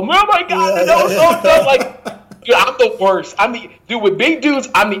going to hug both. Oh, my God. Like, dude, I'm the worst. With big dudes,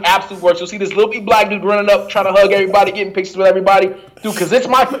 I'm the absolute worst. You'll see this little big black dude running up, trying to hug everybody, getting pictures with everybody. Dude, because it's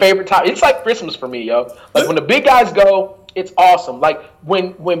my favorite time. It's like Christmas for me, yo. Like, when the big guys go, it's awesome. Like,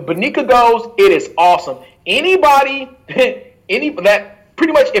 when Bonica goes, it is awesome. Anybody that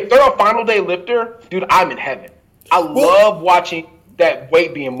pretty much, if they're a final day lifter, dude, I'm in heaven. I love watching that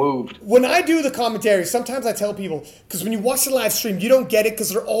weight being moved. When I do the commentary, sometimes I tell people, because when you watch the live stream, you don't get it because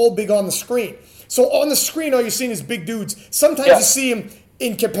they're all big on the screen. So on the screen, all you're seeing is big dudes. Sometimes you see them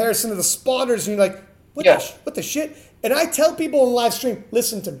in comparison to the spotters, and you're like, what the shit? And I tell people on live stream,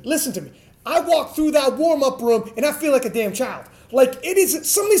 listen to me. I walk through that warm-up room, and I feel like a damn child. Like, it is.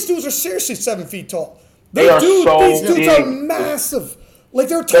 Some of these dudes are seriously 7 feet tall. These dudes are massive. Like,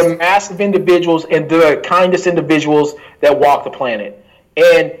 they're massive individuals, and they're the kindest individuals that walk the planet.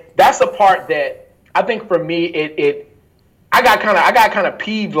 And that's the part that I think for me, I got kind of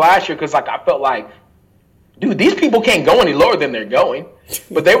peeved last year because, like, I felt like, dude, these people can't go any lower than they're going.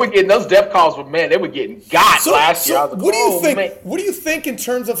 But they were getting those death calls, but man, they were getting got last year. I was like, what do you think? Man. What do you think in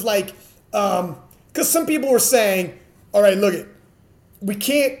terms of, like, because some people were saying, all right, look, we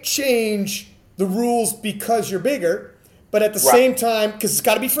can't change the rules because you're bigger, but at the same time, because it's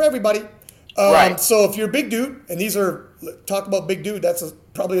got to be for everybody. So if you're a big dude, and these are, talk about big dude, that's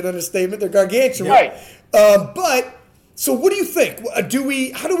probably an understatement. They're gargantuan. Right. But So what do you think? How do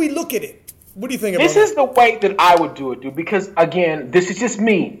we look at it? What do you think about this? This is the way that I would do it, dude. Because again, this is just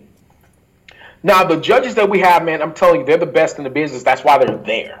me. Now the judges that we have, man, I'm telling you, they're the best in the business. That's why they're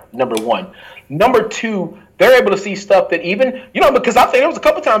there. Number one. Number two, they're able to see stuff that even, because I think there was a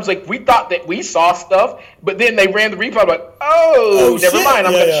couple times like we thought that we saw stuff, but then they ran the replay like, never mind,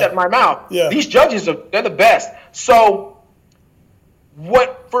 I'm going to shut my mouth. Yeah. These judges they're the best. So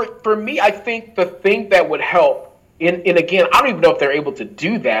what for me, I think the thing that would help. And again, I don't even know if they're able to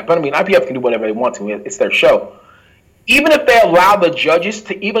do that, but I mean, IPF can do whatever they want to. It's their show. Even if they allow the judges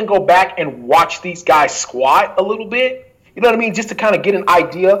to even go back and watch these guys squat a little bit, you know what I mean? Just to kind of get an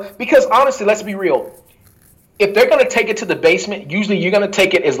idea. Because honestly, let's be real. If they're going to take it to the basement, usually you're going to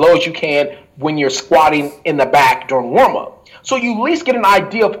take it as low as you can when you're squatting in the back during warm-up. So you at least get an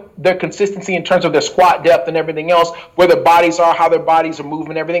idea of their consistency in terms of their squat depth and everything else, where their bodies are, how their bodies are moving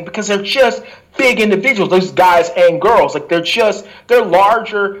and everything, because they're just big individuals, those guys and girls. Like they're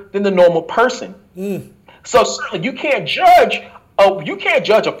larger than the normal person. So certainly you can't judge a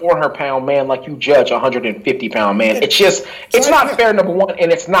 400-pound man like you judge a 150-pound man. It's not fair, number one,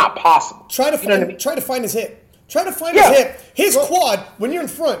 and it's not possible. Try to find his hip. Try to find his hip. His quad, when you're in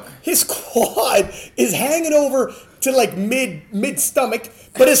front, his quad is hanging over to like mid stomach,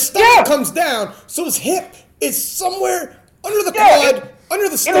 but his stomach comes down, so his hip is somewhere under the quad, under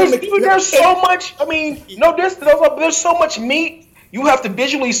the stomach. There's so much. I mean, there's so much meat you have to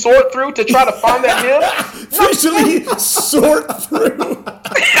visually sort through to try to find that hip. Visually sort through.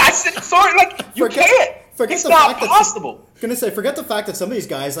 I said sort you can't. It's not possible. I'm gonna say, forget the fact that some of these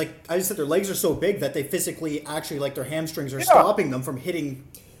guys, like I just said, their legs are so big that they physically actually, like their hamstrings are stopping them from hitting.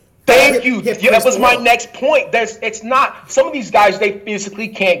 Thank you. That was my next point. It's not. Some of these guys, they physically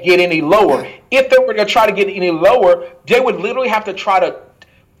can't get any lower. If they were to try to get any lower, they would literally have to try to,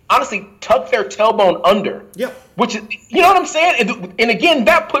 honestly, tuck their tailbone under. Yeah. Which is, you know what I'm saying? And again,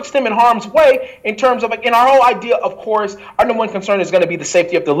 that puts them in harm's way in terms of, in our whole idea, of course, our number one concern is going to be the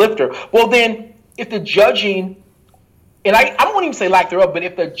safety of the lifter. Well, then, if the judging, and I won't even say lack thereof, but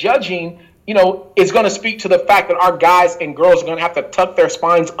if the judging, is going to speak to the fact that our guys and girls are going to have to tuck their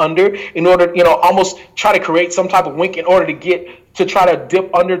spines under in order, almost try to create some type of wink in order to try to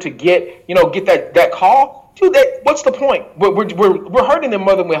dip under to get that call. Dude, what's the point? We're hurting them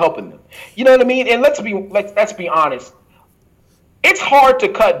more than we're helping them. You know what I mean? And let's be honest. It's hard to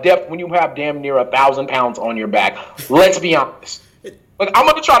cut depth when you have damn near 1,000 pounds on your back. Let's be honest. Like, I'm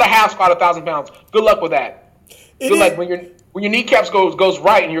going to try to half squat 1,000 pounds. Good luck with that. Good luck when your kneecaps goes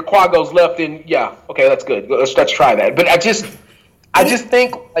right and your quad goes left. Then okay, that's good. Let's try that. But I just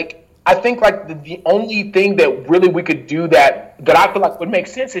think the only thing that really we could do that I feel like would make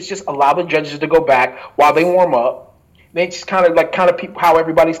sense is just allow the judges to go back while they warm up. They just kind of how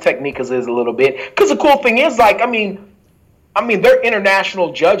everybody's technique is a little bit. Because the cool thing is, I mean, they're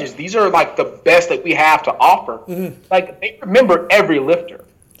international judges. These are like the best that we have to offer. Mm-hmm. Like, they remember every lifter.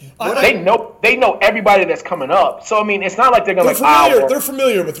 They know everybody that's coming up. So I mean, it's not like they're gonna they're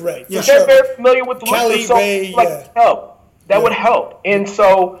familiar with Ray. Yeah, they're very familiar with the lifter. So Ray, help. That would help. And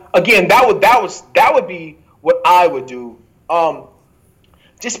so again, that would be what I would do.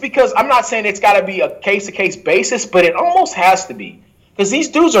 Just because I'm not saying it's got to be a case to case basis, but it almost has to be. Because these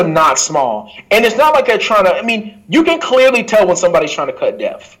dudes are not small. And it's not like they're trying to, I mean, you can clearly tell when somebody's trying to cut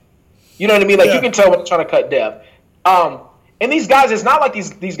depth. You know what I mean? Like, you can tell when they're trying to cut depth. And these guys, it's not like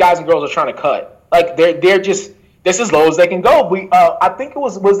these guys and girls are trying to cut. Like, they're just, this as low as they can go. I think it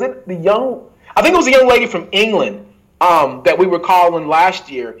was a young lady from England that we were calling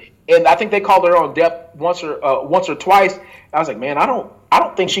last year. And I think they called her on depth once or twice. I was like, man, I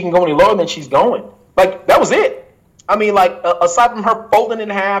don't think she can go any lower than she's going. Like, that was it. I mean, like, aside from her folding in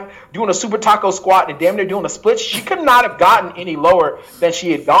half, doing a super taco squat, and damn near doing a split, she could not have gotten any lower than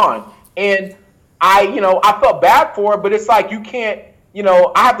she had gone. And I felt bad for her, but it's like, you can't,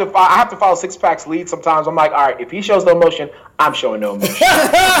 I have to follow Six Pack's lead sometimes. I'm like, all right, if he shows no emotion, I'm showing no emotion.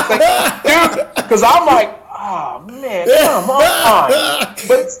 Because I'm like, oh man, come on.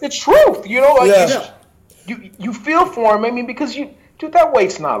 But it's the truth, you feel for him. I mean, because dude, that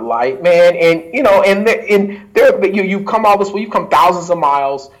weight's not light, man. And you come all this way, you've come thousands of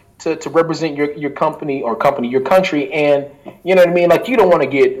miles to represent your company, your country, and you know what I mean. Like, you don't want to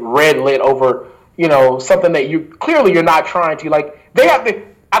get red lit over something that you're not trying to. Like, they have to.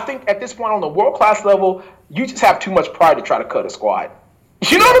 I think at this point on the world class level, you just have too much pride to try to cut a squat.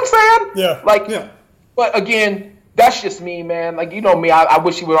 You know what I'm saying? Yeah. Like, yeah. But again, that's just me, man. Like, me, I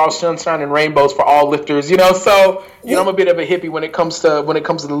wish you were all sunshine and rainbows for all lifters, So, I'm a bit of a hippie when it comes to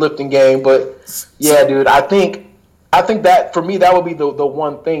the lifting game. But yeah, dude, I think that for me, that would be the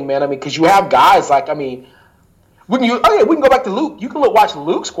one thing, man. I mean, because you have guys like, I mean, we can go back to Luke. You can watch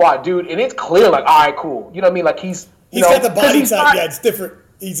Luke's squat, dude, and it's clear, like, all right, cool. You know what I mean? Like, he's got the body type. Yeah, it's different.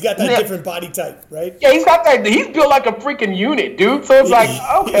 He's got that different body type, right? Yeah, he's got that. He's built like a freaking unit, dude. So it's like,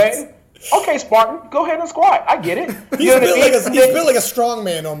 okay, Spartan, go ahead and squat. I get it. He's built like a strong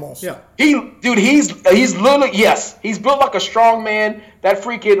man almost. Yeah. He's literally, yes, he's built like a strong man. That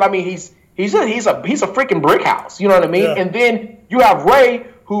freaking, I mean, he's a freaking brick house. You know what I mean? Yeah. And then you have Ray,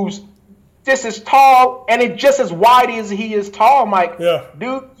 who's just as tall and it's just as wide as he is tall. I'm like,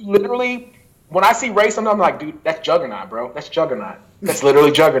 dude, literally, when I see Ray, sometimes I'm like, dude, that's Juggernaut, bro. That's Juggernaut. That's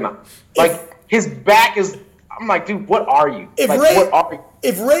literally Juggernaut. Like, his back is, I'm like, dude, what are you? If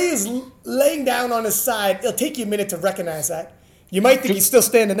Ray is laying down on his side, it'll take you a minute to recognize that. You might think he's still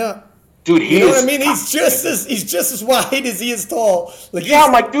standing up. Dude, you know what I mean? He's just as wide as he is tall. Like, yeah,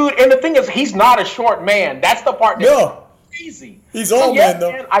 I'm like, dude, and the thing is, he's not a short man. That's the part that's crazy. He's all man,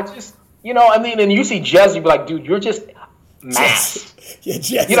 though. Man, I just, I mean, and you see Jez, you be like, dude, you're just mass.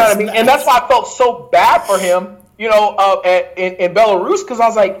 Jez, you know what I mean? Mass. And that's why I felt so bad for him, in Belarus, because I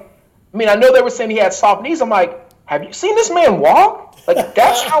was like, I mean, I know they were saying he had soft knees. I'm like, have you seen this man walk? Like,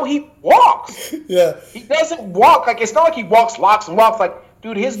 that's how he walks. Yeah. He doesn't walk. Like, it's not like he walks locks and walks. Like,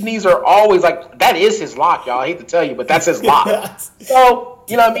 dude, his knees are always like, that is his lock, y'all. I hate to tell you, but that's his lock. So,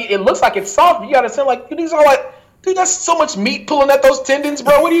 you know what I mean? It looks like it's soft, but you got to say, like, dude, these are like, dude, that's so much meat pulling at those tendons,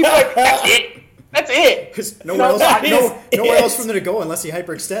 bro. What do you like? That's it. That's it. Because nowhere else for them to go unless he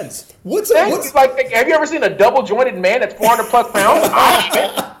hyperextends. What's like? Have you ever seen a double jointed man that's 400 plus pounds?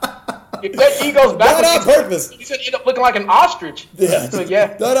 If that knee goes back, not on purpose. He's gonna end up looking like an ostrich. Yeah, so,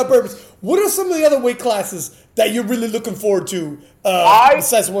 not on purpose. What are some of the other weight classes that you're really looking forward to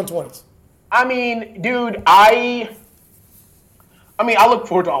besides 120s? I mean, dude, I look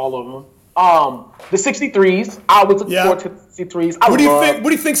forward to all of them. The 63s, I always look forward to the 63s. What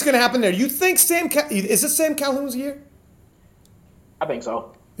do you think's going to happen there? You think is it Sam Calhoun's year? I think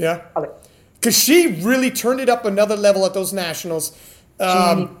so. Yeah, because she really turned it up another level at those nationals.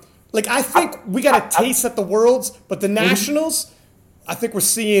 I think we got a taste at the Worlds, but the Nationals, I think we're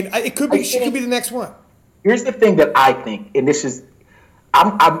seeing. She could be the next one. Here's the thing that I think, and this is,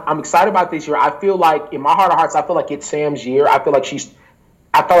 I'm excited about this year. I feel like, in my heart of hearts, I feel like it's Sam's year. I feel like she's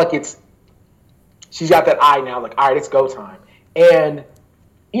got that eye now. Like, all right, it's go time. And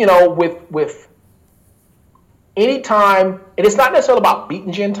with any time, and it's not necessarily about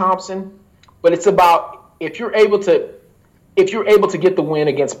beating Jen Thompson, but it's about if you're able to get the win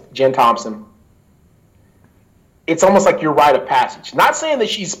against Jen Thompson, it's almost like your rite of passage. Not saying that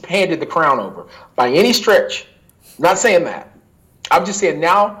she's handed the crown over by any stretch. Not saying that. I'm just saying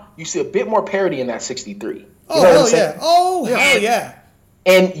now you see a bit more parity in that 63. Oh, hell yeah. Oh, hell yeah.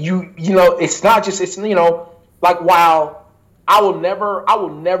 And it's not just, like, while I will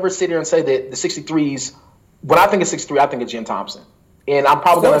never sit here and say that the 63s, when I think of 63, I think of Jen Thompson. And I'm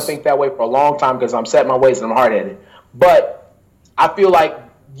probably going to think that way for a long time because I'm set in my ways and I'm hard-headed. But I feel like,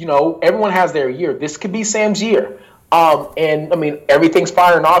 everyone has their year. This could be Sam's year. And, I mean, everything's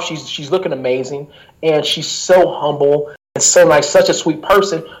firing off. She's looking amazing. And she's so humble and so nice, such a sweet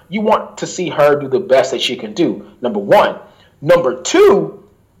person. You want to see her do the best that she can do, number one. Number two,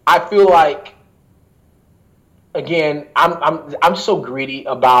 I feel like, again, I'm so greedy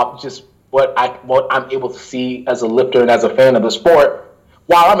about just what I'm able to see as a lifter and as a fan of the sport.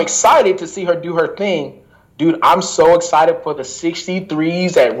 While I'm excited to see her do her thing, dude, I'm so excited for the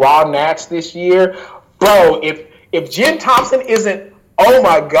 63s at Raw Nats this year. Bro, if Jen Thompson isn't, oh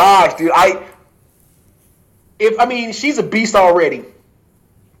my gosh, dude, she's a beast already.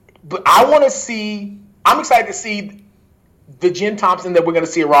 But I'm excited to see the Jen Thompson that we're going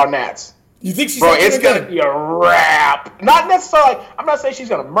to see at Raw Nats. You think she's it's going to be a wrap. Not necessarily, I'm not saying she's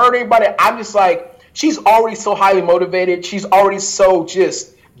going to murder anybody. I'm just like, she's already so highly motivated. She's already so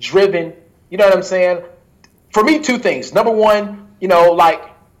just driven. You know what I'm saying? For me, two things. Number one, if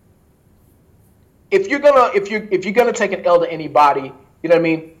you're gonna take an L to anybody, you know what I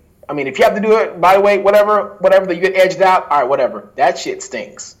mean? I mean, if you have to do it, by the way, whatever that you get edged out, all right, whatever. That shit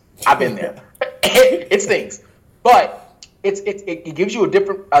stinks. I've been there. It stinks, but it gives you a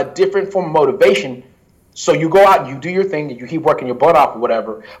different form of motivation. So you go out and you do your thing, you keep working your butt off or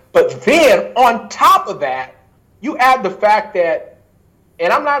whatever. But then on top of that, you add the fact that.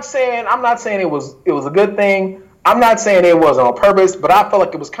 And I'm not saying it was a good thing. I'm not saying it wasn't on purpose, but I felt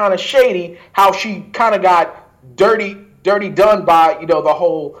like it was kind of shady how she kind of got dirty done by the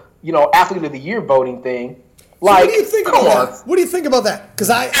whole athlete of the year voting thing. Like, what do you think about that? What do you think about that? Because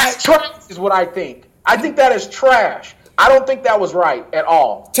trash is what I think. I think that is trash. I don't think that was right at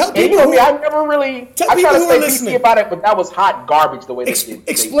all. Tell people who I never really. I try to stay PC about it, but that was hot garbage the way they did.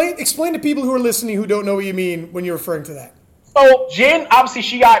 Explain to people who are listening who don't know what you mean when you're referring to that. So Jen, obviously,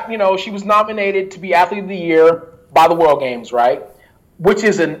 she got she was nominated to be Athlete of the Year by the World Games, right? Which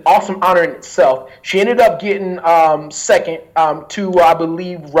is an awesome honor in itself. She ended up getting second to I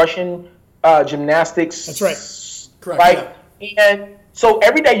believe Russian gymnastics. That's right. Correct. Right, yeah. And so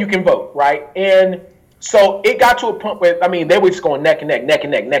every day you can vote, right? And so it got to a point where, they were just going neck and neck,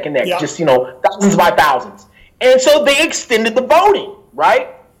 yeah. Just, thousands by thousands. And so they extended the voting, right?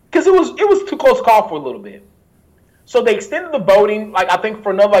 Because it was too close call for a little bit. So they extended the voting, I think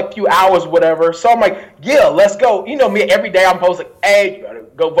for another few hours, whatever. So I'm like, yeah, let's go. Me, every day I'm posting, hey, you gotta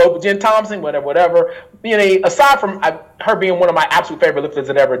go vote for Jen Thompson, whatever. Aside from her being one of my absolute favorite lifters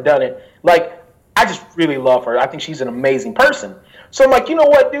that ever done it, I just really love her. I think she's an amazing person. So I'm like, you know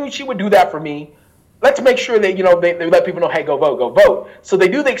what, dude, she would do that for me. Let's make sure that, they let people know, hey, go vote. So they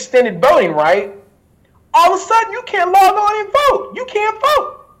do the extended voting, right? All of a sudden, you can't log on and vote. You can't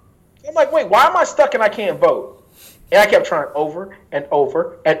vote. I'm like, wait, why am I stuck and I can't vote? And I kept trying over and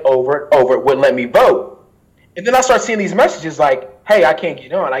over and over and over. It wouldn't let me vote. And then I started seeing these messages like, hey, I can't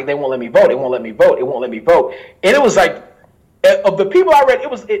get on. They won't let me vote. It won't let me vote. It won't let me vote. And it was of the people I read,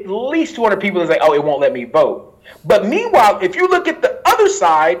 it was at least 200 people that say, oh, it won't let me vote. But meanwhile, if you look at the other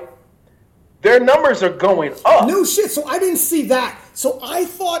side, their numbers are going up. No shit. So I didn't see that. So I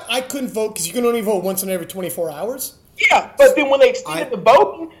thought I couldn't vote because you can only vote once in every 24 hours. Yeah, but then when they extended the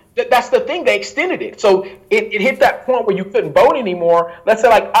voting, that's the thing. They extended it. So it hit that point where you couldn't vote anymore. Let's say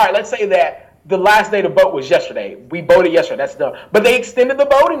all right, let's say that the last day to vote was yesterday. We voted yesterday. That's done. But they extended the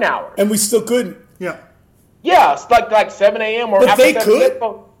voting hour. And we still couldn't. Yeah. Yeah, it's like 7 a.m. or but after they could?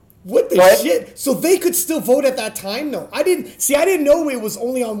 What the shit? So they could still vote at that time? No, I didn't know it was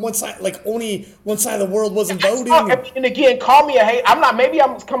only on one side. Only one side of the world wasn't voting. And again, call me a hater. Maybe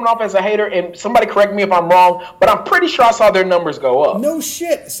I'm coming off as a hater, and somebody correct me if I'm wrong. But I'm pretty sure I saw their numbers go up. No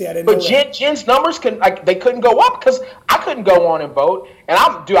shit. See, I didn't know that. But Jen's numbers they couldn't go up because I couldn't go on and vote. And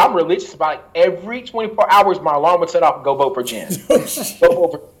I'm religious about it. Every 24 hours, my alarm would set off and go vote for Jen.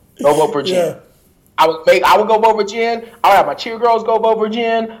 Go vote for Jen. Yeah. I would go vote for Jen. I would have my cheer girls go vote for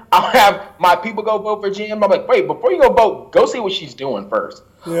Jen. I would have my people go vote for Jen. I'm like, wait, before you go vote, go see what she's doing first.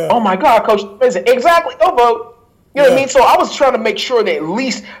 Yeah. Oh my God, Coach, exactly, go vote. You know what I mean? So I was trying to make sure that at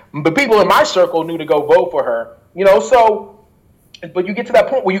least the people in my circle knew to go vote for her. But you get to that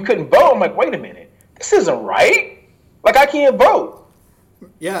point where you couldn't vote. I'm like, wait a minute, this isn't right. I can't vote.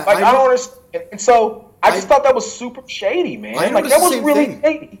 Yeah, I don't understand. And so I just thought that was super shady, man. That was really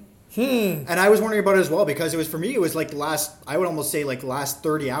shady. And I was wondering about it as well because for me, it was I would almost say last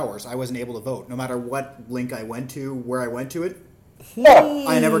 30 hours, I wasn't able to vote. No matter what link I went to, where I went to it,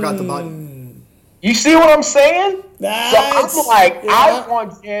 I never got the button. You see what I'm saying? So I'm like, I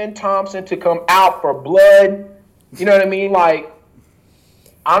want Jen Thompson to come out for blood. You know what I mean?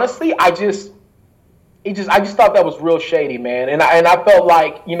 Honestly, I just thought that was real shady, man. And I felt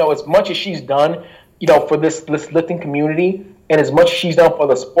like, as much as she's done, for this lifting community, and as much as she's done for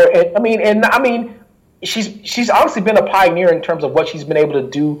the sport, she's honestly been a pioneer in terms of what she's been able to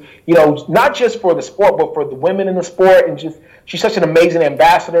do. Not just for the sport, but for the women in the sport, and she's such an amazing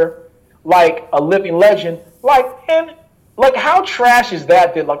ambassador, a living legend. How trash is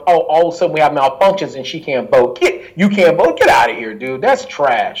that? All of a sudden we have malfunctions and she can't vote. You can't vote. Get out of here, dude. That's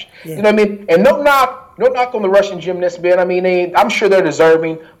trash. Yeah. You know what I mean? And no knock on the Russian gymnasts, man. I'm sure they're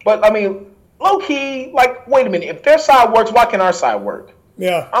deserving, but low key, wait a minute. If their side works, why can't our side work?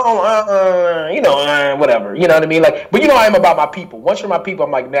 Yeah. Whatever. You know what I mean? But I am about my people. Once you're my people,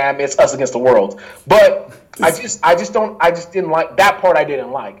 I'm like, nah, it's us against the world. But I just didn't like that part. I didn't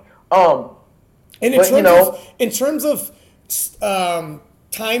like. And in terms of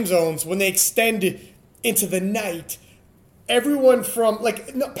time zones, when they extend into the night, everyone from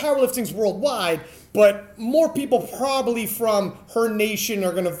powerlifting's worldwide, but more people probably from Her Nation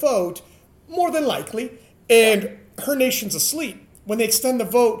are going to vote. More than likely, and Her Nation's asleep. When they extend the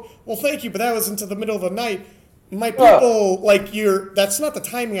vote, well, thank you, but that was into the middle of the night. My people, that's not the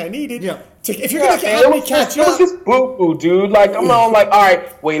timing I needed. Yeah. If you're going to have me catch up. It was just boo-boo, dude. I'm all all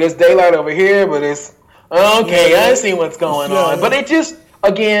right, wait, there's daylight over here, but it's, okay, I see what's going on. But it just,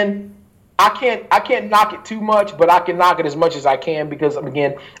 again, I can't knock it too much, but I can knock it as much as I can because,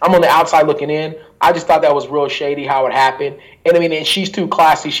 again, I'm on the outside looking in. I just thought that was real shady how it happened. And, and she's too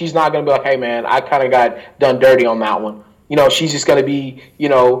classy. She's not going to be like, hey, man, I kind of got done dirty on that one. She's just going to be,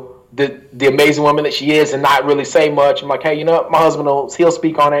 the amazing woman that she is and not really say much. I'm like, hey, my husband he'll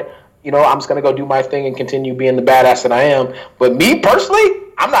speak on it. I'm just gonna go do my thing and continue being the badass that I am. But me personally,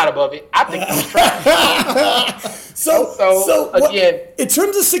 I'm not above it. I think he's trash. So again, in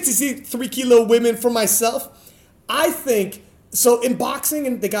terms of 63 kilo women, for myself, I think so. In boxing,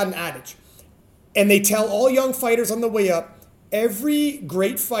 and they got an adage, and they tell all young fighters on the way up, every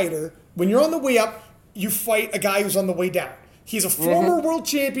great fighter, when you're on the way up, you fight a guy who's on the way down. He's a former world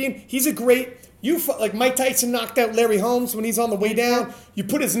champion. He's a great. Like Mike Tyson knocked out Larry Holmes when he's on the way down. You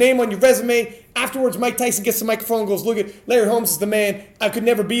put his name on your resume. Afterwards, Mike Tyson gets the microphone and goes, "Look at Larry Holmes is the man. I could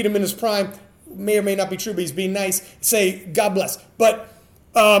never beat him in his prime." May or may not be true, but he's being nice. Say, God bless. But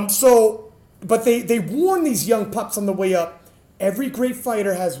they warn these young pups on the way up. Every great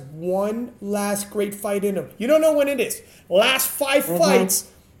fighter has one last great fight in him. You don't know when it is. Last 5 fights,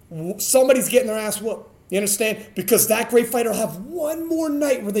 somebody's getting their ass whooped. You understand? Because that great fighter will have one more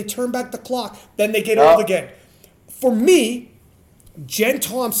night where they turn back the clock, then they get old again. For me, Jen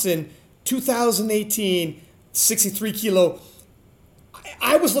Thompson, 2018, 63 kilo.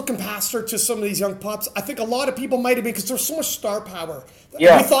 I was looking past her to some of these young pups. I think a lot of people might have been because there's so much star power.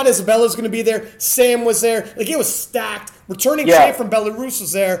 Yeah. We thought Isabella was going to be there. Sam was there. Like, it was stacked. Returning champ from Belarus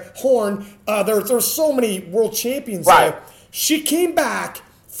was there. Horn. There were so many world champions there. She came back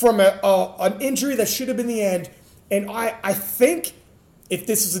from an injury that should have been the end. And I think if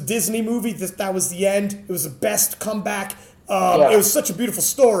this was a Disney movie, that was the end. It was the best comeback. It was such a beautiful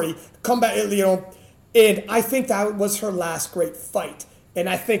story. Comeback, and I think that was her last great fight. And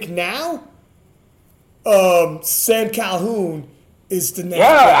I think now, Sam Calhoun is the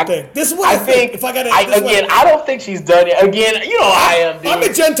next thing. This is what I think. If I got I don't think she's done it. Again, I am. Dude. I'm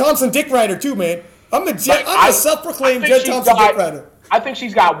a Jen Thompson dick rider too, man. I'm a self-proclaimed Jen Thompson dick rider. I think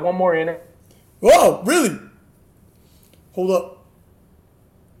she's got one more in her. Whoa, really? Hold up.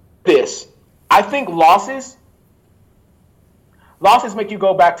 I think losses make you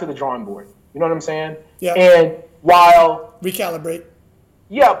go back to the drawing board. You know what I'm saying? Yeah. And while recalibrate.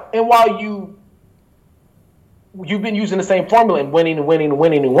 Yeah, and while you've been using the same formula and winning and winning and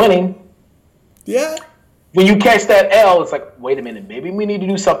winning and winning. Yeah. When you catch that L, it's like, wait a minute, maybe we need to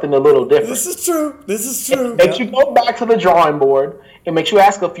do something a little different. This is true. It makes you go back to the drawing board. It makes you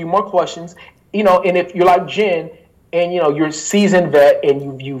ask a few more questions. And if you're like Jen and you're a seasoned vet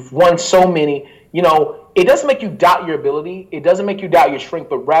and you've won so many, it doesn't make you doubt your ability. It doesn't make you doubt your strength,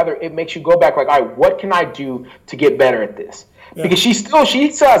 but rather it makes you go back like, all right, what can I do to get better at this? Yeah. Because she still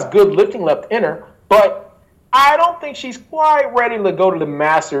has good lifting left in her, but I don't think she's quite ready to go to the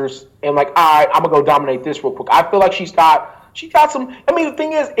Masters and like, all right, I'm gonna go dominate this real quick. I feel like she's got some. I mean, the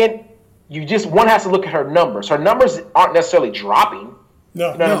thing is, and one has to look at her numbers. Her numbers aren't necessarily dropping.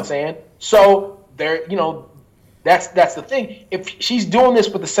 No, you know what I'm saying? So there, that's the thing. If she's doing this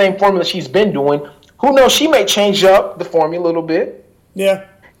with the same formula she's been doing, who knows? She may change up the formula a little bit. Yeah,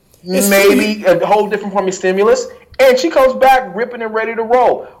 maybe a whole different form of stimulus. And she comes back ripping and ready to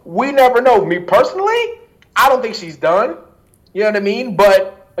roll. We never know. Me personally, I don't think she's done. You know what I mean?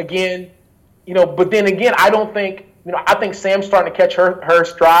 But again, I don't think, I think Sam's starting to catch her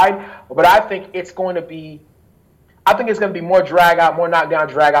stride. But I think it's going to be more drag out, more knockdown,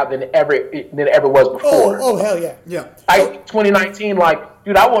 drag out than it ever was before. Oh, hell yeah. Yeah. Like 2019,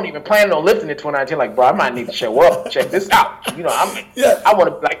 dude, I wasn't even planning on lifting in 2019. Like, bro, I might need to show up. Check this out. I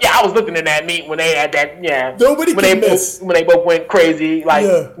want to, I was lifting in that meet when they had that, Nobody can miss. When they both went crazy. You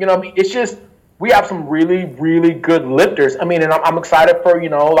know what I mean? It's just, we have some really, really good lifters. I mean, and I'm excited for,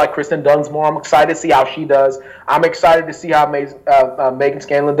 like Kristen Dunsmore. I'm excited to see how she does. I'm excited to see how Megan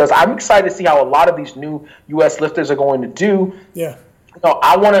Scanlon does. I'm excited to see how a lot of these new U.S. lifters are going to do. Yeah.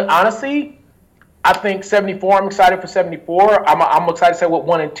 I want to, honestly, I think 74. I'm excited for 74. I'm excited to see what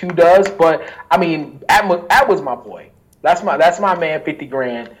 1 and 2 does. But I mean, Atwood's my boy. That's my man. 50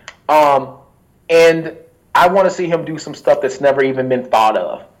 grand. And I want to see him do some stuff that's never even been thought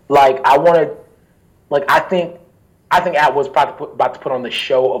of. I think Atwood's about to put on the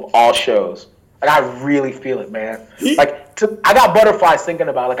show of all shows. I really feel it, man. I got butterflies thinking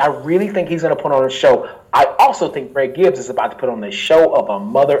about it. I really think he's going to put on a show. I also think Greg Gibbs is about to put on the show of a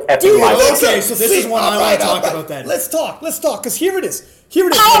mother effing life. Okay, so this is one I want to talk about then. Let's talk, because here it is.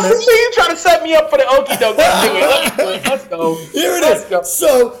 Oh, you trying to set me up for the okie doke. Let's go. Here it is.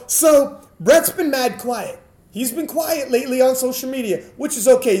 So Brett's been mad quiet. He's been quiet lately on social media, which is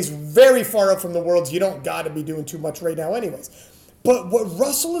okay. He's very far up from the worlds. You don't got to be doing too much right now anyways. But what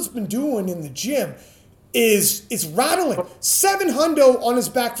Russell has been doing in the gym is rattling. 7 hundo on his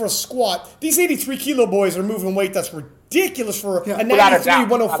back for a squat. These 83 kilo boys are moving weight that's ridiculous for a 93,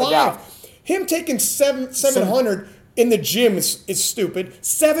 105. Him taking 700 in the gym is stupid.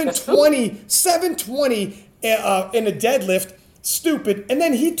 720 in a deadlift. stupid. And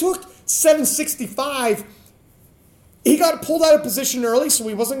then he took 765. He got pulled out of position early, so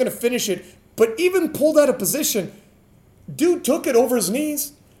he wasn't going to finish it. But even pulled out of position, dude took it over his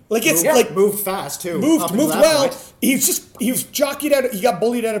knees. Like it's like moved fast too. Moved well. Point. He was jockeyed out. He got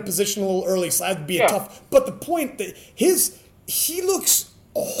bullied out of position a little early, so that'd be a tough. But the point that he looks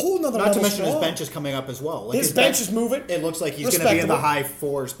a whole nother level. Not to mention strong. his bench is coming up as well. Like his bench is moving. It looks like he's going to be in the high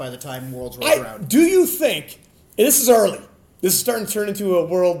 4s by the time Worlds rolls around. Do you think? And this is early. This is starting to turn into a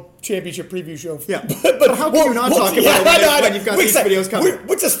World Championship preview show. Yeah, but how can you not talk about it when you've got these videos coming?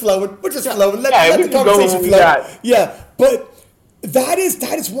 We're just flowing. We're just flowing. Let the conversation flow. Yeah, but that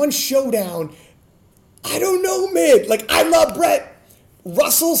is one showdown. I don't know, man. Like, I love Brett.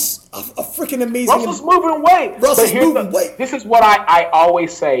 Russell's a freaking amazing. Russell's moving weight. Russell's moving weight. This is what I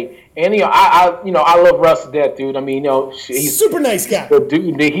always say. And I love Russ to death, dude. I mean, he's super nice guy.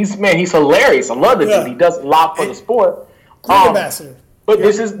 Dude, he's hilarious. I love the dude. He does a lot for the sport. Great ambassador. But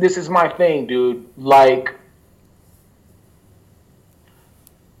this is my thing, dude. Like,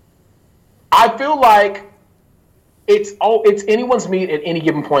 I feel like it's anyone's meat at any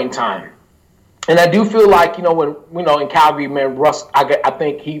given point in time. And I do feel like, when in Calgary, man, Russ, I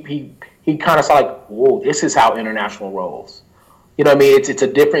think he kind of saw like, whoa, this is how international rolls. You know what I mean? It's a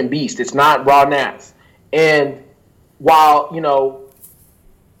different beast. It's not raw nats. And while,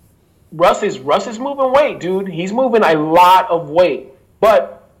 Russ is moving weight, dude. He's moving a lot of weight.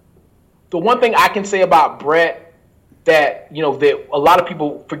 But the one thing I can say about Brett that a lot of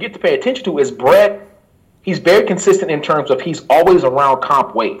people forget to pay attention to is Brett. He's very consistent in terms of he's always around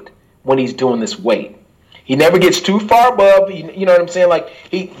comp weight when he's doing this weight. He never gets too far above. You know what I'm saying? Like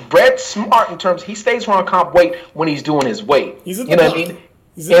Brett's smart in terms he stays around comp weight when he's doing his weight. You know what I mean?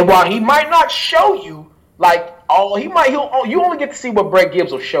 And while he might not show you like you only get to see what Brett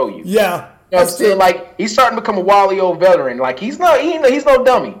Gibbs will show you. Yeah. You know what I'm saying? Like he's starting to become a wily old veteran. Like he's no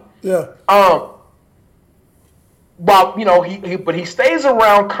dummy. Yeah. Well, but he stays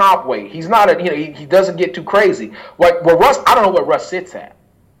around comp weight. He's not he doesn't get too crazy. Like Russ, I don't know where Russ sits at.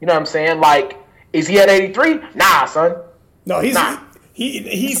 You know what I'm saying? Like, is he at 83? Nah, son. No, he's in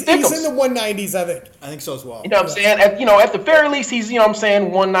the 190s, I think. I think so as well. You know what I'm saying? At the very least, he's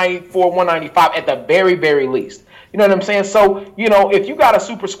 194, 195 at the very, very least. You know what I'm saying? So, if you got a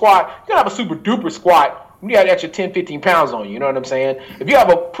super squat, you gotta have a super duper squat. You got an extra 10, 15 pounds on you. You know what I'm saying? If you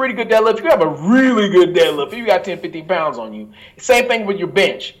have a pretty good deadlift, you have a really good deadlift. You got 10, 15 pounds on you. Same thing with your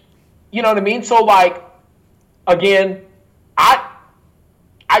bench. You know what I mean? So, like, again, I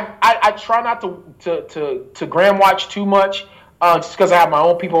try not to gram watch too much just because I have my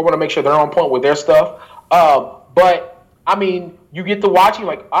own people. I want to make sure they're on point with their stuff. But, I mean, you get to watch, you're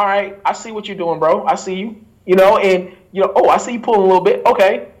like, all right, I see what you're doing, bro. I see you. I see you pulling a little bit.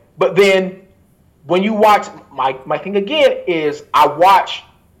 Okay. But then when you watch, my thing again is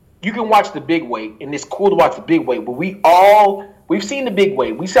you can watch the big weight, and it's cool to watch the big weight, but we've seen the big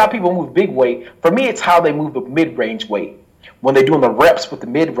weight. We see how people move big weight. For me, it's how they move the mid-range weight. When they're doing the reps with the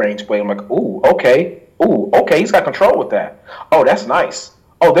mid-range weight, I'm like, ooh, okay, he's got control with that. Oh, that's nice.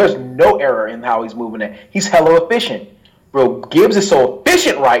 Oh, there's no error in how he's moving it. He's hella efficient. Bro, Gibbs is so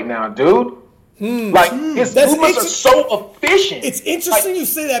efficient right now, dude. His movements are so efficient. It's interesting you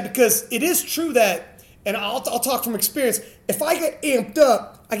say that because it is true that, and I'll talk from experience, if I get amped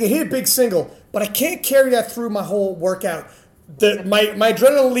up, I can hit a big single, but I can't carry that through my whole workout. My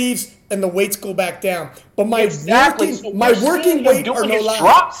adrenaline leaves and the weights go back down. But my working weight are no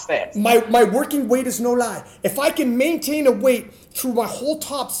lie. My working weight is no lie. If I can maintain a weight through my whole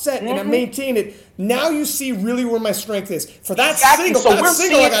top set and I maintain it, now you see really where my strength is. For that single,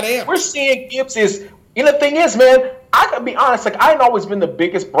 I got amped. We're seeing Gibbs is, the thing is, man, I gotta be honest, like I ain't always been the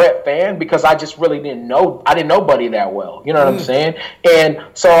biggest Brett fan because I just really didn't know Buddy that well. You know what I'm saying? And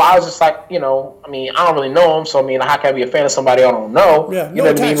so I was just like, I don't really know him, so how can I be a fan of somebody I don't know? Yeah, you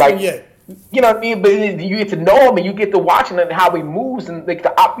know what I mean? Like, you know what I mean? But you get to know him and you get to watching and how he moves and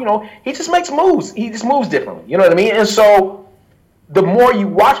he just makes moves. He just moves differently. You know what I mean? And so the more you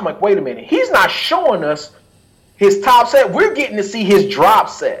watch him, like, wait a minute, he's not showing us his top set. We're getting to see his drop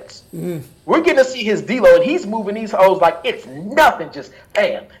sets. Mm-hmm. We're getting to see his D-load, and he's moving these hoes like it's nothing. Just,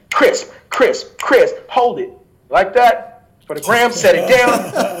 bam, crisp, hold it. Like that. For the gram, set it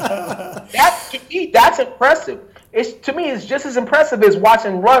down. That's impressive. To me, it's just as impressive as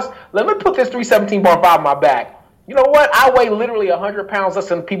watching Russ. Let me put this 317.5 on my back. You know what? I weigh literally 100 pounds less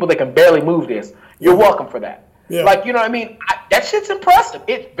than people that can barely move this. You're welcome for that. Yeah. Like, you know what I mean? That shit's impressive.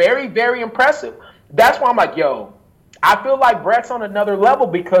 It's very, very impressive. That's why I'm like, yo, I feel like Brett's on another level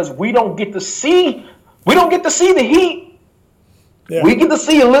because we don't get to see the heat. Yeah. We get to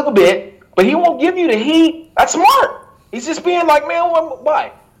see a little bit, but he won't give you the heat. That's smart. He's just being like, man,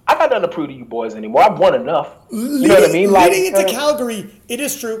 why? I got nothing to prove to you boys anymore. I've won enough. You know what I mean? Leading into Calgary, it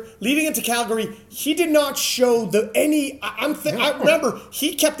is true. Leading into Calgary, he did not show I remember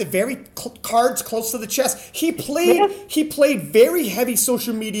he kept it very cards close to the chest. He played very heavy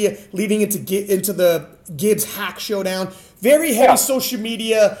social media leading into the Gibbs hack showdown. Very heavy social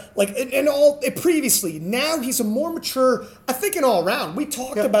media, and all previously. Now he's a more mature. I think in all around. We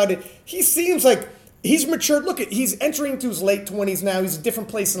talked about it. He seems like he's matured. Look, he's entering into his late 20s now. He's a different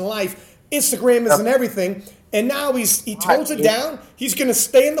place in life. Instagram isn't everything. And now he tones it down. He's going to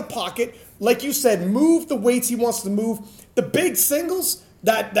stay in the pocket. Like you said, move the weights he wants to move. The big singles,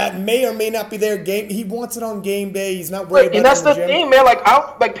 that may or may not be their game. He wants it on game day. He's not worried about it. And that's the thing, man.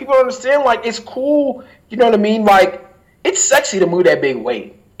 People don't understand. It's cool. You know what I mean? It's sexy to move that big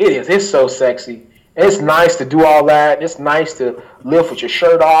weight. It is. It's so sexy. It's nice to do all that. It's nice to lift with your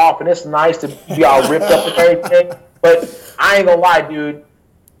shirt off, and it's nice to be all ripped up and everything. But I ain't gonna lie, dude.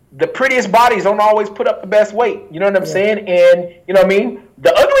 The prettiest bodies don't always put up the best weight. You know what I'm saying? And you know what I mean?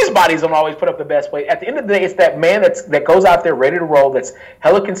 The ugliest bodies don't always put up the best weight. At the end of the day, it's that man that goes out there ready to roll, that's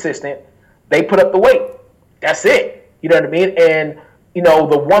hella consistent. They put up the weight. That's it. You know what I mean? And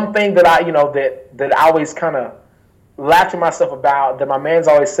the one thing that that I always kind of laugh to myself about, that my man's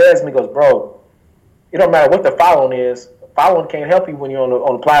always says to me, goes, bro, it don't matter what the following is. Following can't help you when you're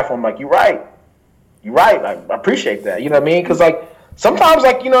on the platform. You're right. I appreciate that. You know what I mean? Because sometimes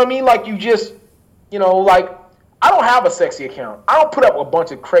you know what I mean. You just I don't have a sexy account. I don't put up a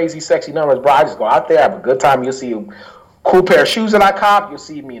bunch of crazy sexy numbers, bro. I just go out there, have a good time. You'll see a cool pair of shoes that I cop. You'll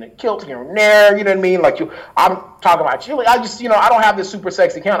see me in a kilt here and there. You know what I mean? I'm talking about you. I just I don't have this super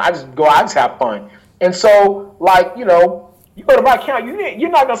sexy account. I just have fun. And so, you go to my account,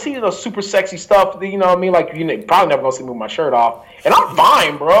 you're not going to see those super sexy stuff, you know what I mean? You're probably never going to see me with my shirt off. And I'm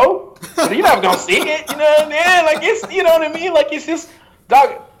fine, bro. But you're never going to see it, you know what I mean? It's, you know what I mean? It's just,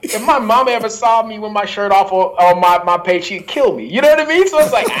 dog, if my mom ever saw me with my shirt off on my page, she'd kill me. You know what I mean? So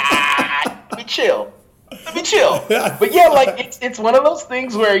it's let me chill. But yeah, it's one of those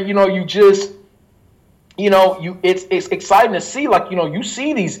things where, you just, it's exciting to see, you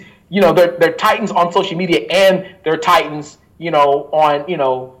see these, they're titans on social media, and they're titans,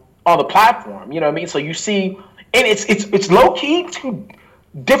 on the platform. You know what I mean? So you see, and it's low key to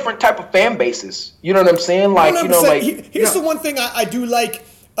different type of fan bases. You know what I'm saying? Here's the one thing I do like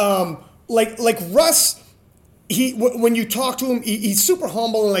Russ. When you talk to him, he's super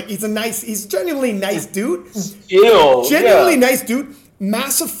humble and he's genuinely nice dude. Genuinely nice dude.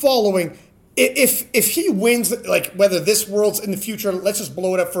 Massive following. If he wins, whether this world's in the future, let's just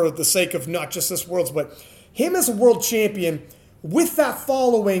blow it up for the sake of not just this world's, but him as a world champion with that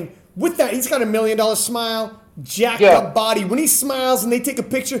following, he's got $1 million smile, jacked up body. When he smiles and they take a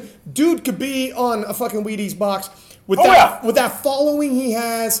picture, dude could be on a fucking Wheaties box with that following he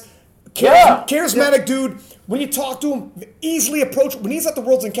has. Charismatic dude. When you talk to him, easily approachable. When he's at the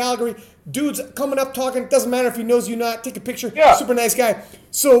Worlds in Calgary, dude's coming up talking. Doesn't matter if he knows you not. Take a picture. Super nice guy.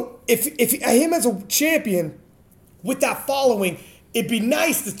 So if him as a champion with that following, it'd be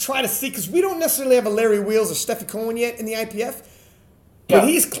nice to try to see, because we don't necessarily have a Larry Wheels or Steffi Cohen yet in the IPF, but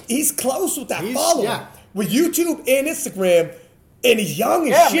he's close with that following with YouTube and Instagram. And he's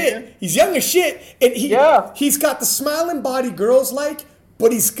young as shit. Man. He's young as shit, and he's got the smiling body girls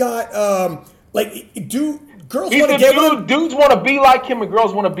but he's got girls want to get with him. Dudes want to be like him, and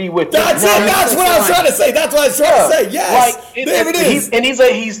girls want to be with him. That's it. That's what I was trying to say. That's what I was trying to say. Yes. There it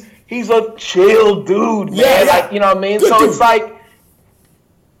is. He's a chill dude, man. Yeah. You know what I mean? Good so dude. It's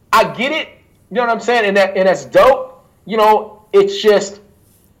I get it. You know what I'm saying? And that's dope. It's just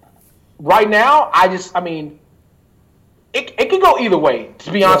right now. It could go either way.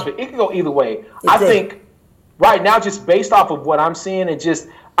 To be honest with you, it could go either way. I think right now, just based off of what I'm seeing, it just.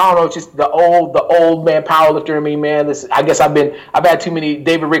 I don't know, it's just the old man powerlifter in me, man. I guess I've had too many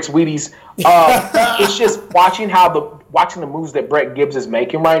David Ricks Wheaties. It's just watching the moves that Brett Gibbs is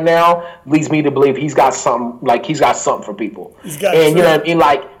making right now leads me to believe he's got something for people. You know what I mean?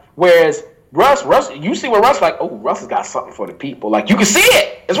 Whereas Russ, you see where Russ Russ has got something for the people. You can see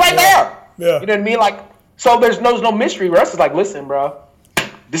it. It's right there. Yeah. You know what I mean? So there's no mystery. Russ is listen, bro,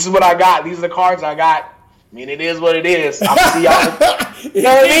 this is what I got. These are the cards I got. It is what it is. I'm gonna see y'all. You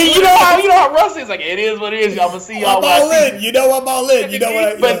know what I mean? You know how Russ is. It is what it is. I'm gonna see y'all. I'm all in. You know I'm all in. You know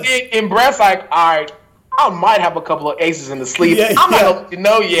what? But in Brett's all right, I might have a couple of aces in the sleeve. I'm not gonna let you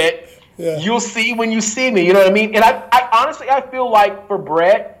know yet. Yeah. You'll see when you see me. You know what I mean? And I honestly feel like for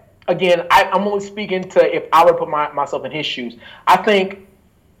Brett, again, I'm only speaking to if I were to put myself in his shoes. I think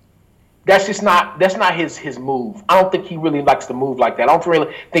that's not his move. I don't think he really likes to move like that. I don't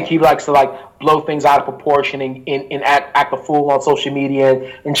really think he likes to like blow things out of proportion and act a fool on social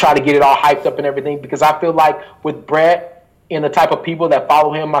media and try to get it all hyped up and everything. Because I feel like with Brett and the type of people that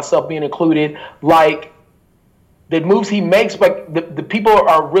follow him, myself being included, like the moves he makes, like the people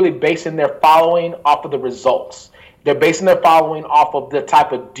are really basing their following off of the results. They're basing their following off of the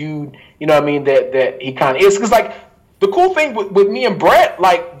type of dude, you know what I mean, that he kind of is. Because like the cool thing with me and Brett,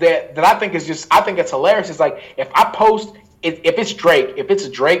 like that I think it's hilarious is like if I post if it's Drake,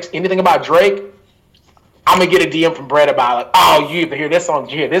 anything about Drake, I'm gonna get a DM from Brett about like, oh, you hear this song?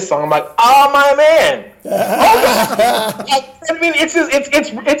 Did you hear this song? I'm like, oh my man. I mean,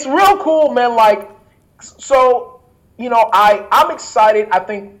 it's real cool, man. Like, so you know, I'm excited. I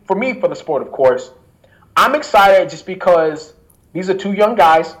think for me, for the sport, of course, I'm excited just because these are two young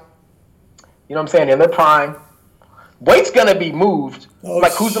guys. You know what I'm saying? In their prime. Weight's going to be moved.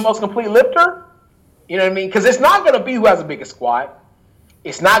 Like, who's the most complete lifter? You know what I mean? Because it's not going to be who has the biggest squat.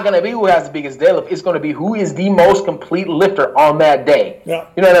 It's not going to be who has the biggest deadlift. It's going to be who is the most complete lifter on that day. Yeah.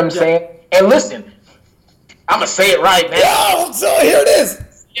 You know what I'm saying? And listen, I'm going to say it right now. Yeah, so here it is.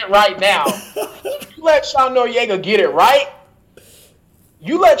 Say it right now. You let Sean Noriega get it right.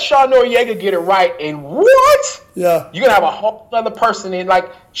 You let Sean Noriega get it right, and what? Yeah. You're going to have a whole other person in.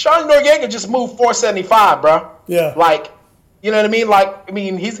 Like, Sean Noriega just moved 475, bro. Yeah. Like, you know what I mean? Like, I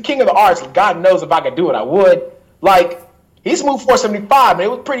mean, he's the king of the arts. God knows if I could do it, I would. Like, he's moved 475, and it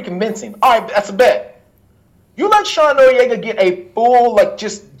was pretty convincing. All right, that's a bet. You let Sean Noriega get a full, like,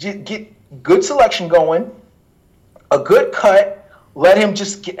 just get good selection going, a good cut, let him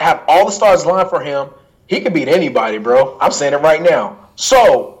just have all the stars lined for him. He could beat anybody, bro. I'm saying it right now.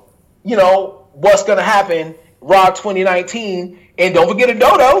 So, you know, what's going to happen, Raw 2019, and don't forget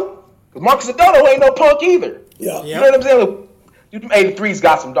Adodo, because Marcus Adodo ain't no punk either. Yeah. You know what I'm saying? Dude, 83's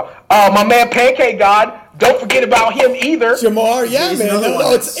got some dog. My man Pancake God, don't forget about him either. Jamar, yeah, man.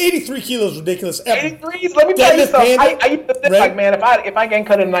 No, it's 83 kilos, ridiculous. 83s, let me tell you something. I used to think, like, man, if I can't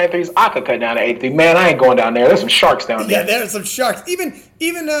cut in 93s, I could cut down to 83. Man, I ain't going down there. There's some sharks down there. Yeah, there's some sharks. Even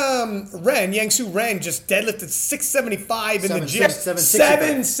Ren, Yangsu Ren, just deadlifted 675 in the gym.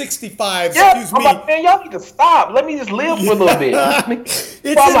 765. Yeah, excuse me. Like, man, y'all need to stop. Let me just live for a little bit.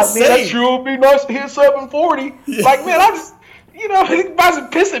 It's I'm like, man, that insane. sure would be nice to hit 740. Yeah. Like, man, I just, you know, it was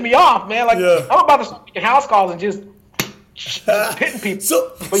pissing me off, man. Like, I'm about to start making house calls and just hitting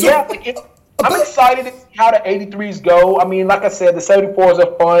people. I'm excited to see how the 83s go. I mean, like I said, the 74s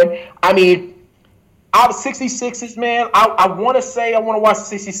are fun. I mean, out of 66s, man, I want to say I want to watch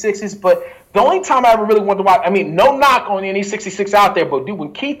the 66s, but the only time I ever really wanted to watch, I mean, no knock on any 66 out there, but dude,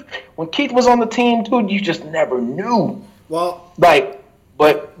 when Keith was on the team, dude, you just never knew. Well, like,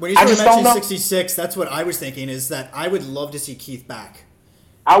 but when you mentioned 66, that's what I was thinking, is that I would love to see Keith back.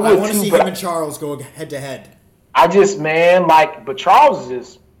 I want to see him and Charles go head to head. I just, man, like, but Charles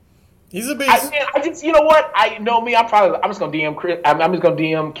is. He's a beast. I just, you know what? I know me. I'm just gonna DM Chris. I'm just gonna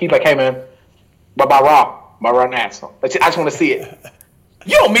DM Keith like, hey man, by Raw National. I just want to see it.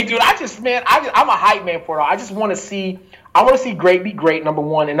 You know me, dude. I'm a hype man for it all. I just want to see. I want to see great be great, number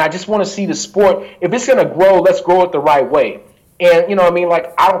one, and I just want to see the sport. If it's gonna grow, let's grow it the right way. And you know what I mean?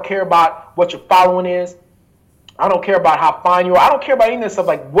 Like, I don't care about what your following is. I don't care about how fine you are. I don't care about any of this stuff.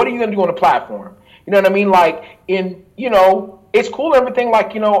 Like, what are you gonna do on the platform? You know what I mean? Like, it's cool and everything.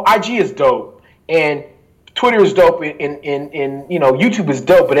 Like, IG is dope and Twitter is dope and YouTube is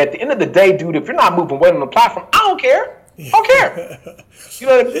dope. But at the end of the day, dude, if you're not moving weight on the platform, I don't care. I don't care. You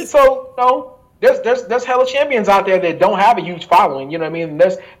know what I mean? So, there's hella champions out there that don't have a huge following. You know what I mean?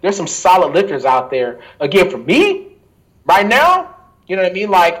 There's some solid lifters out there. Again, for me, right now, you know what I mean?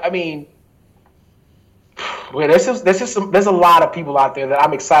 Like, I mean, well, there's a lot of people out there that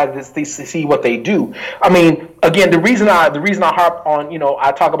I'm excited to see what they do. I mean, again, the reason I harp on,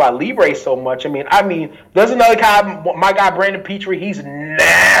 I talk about Libre so much. I mean, there's another guy, my guy Brandon Petrie. He's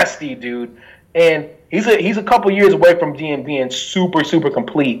nasty, dude, and he's a couple years away from being super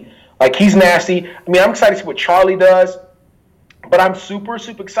complete. Like, he's nasty. I mean, I'm excited to see what Charlie does, but I'm super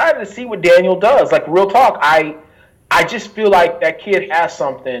excited to see what Daniel does. Like, real talk, I just feel like that kid has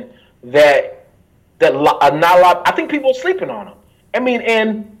something that not a lot. I think people are sleeping on him. I mean,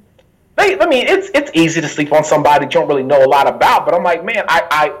 it's easy to sleep on somebody you don't really know a lot about. But I'm like, man,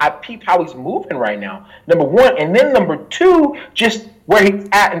 I peep how he's moving right now. Number one, and then number two, just where he's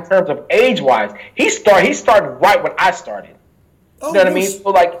at in terms of age wise. He started right when I started. You know what I mean? So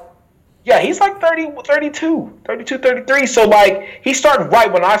like, yeah, he's like 32, 33. So like, he started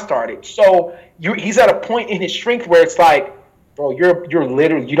right when I started. So he's at a point in his strength where it's like, bro, you're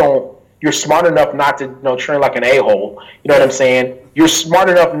literally, you're smart enough not to train like an a-hole. You know what I'm saying? You're smart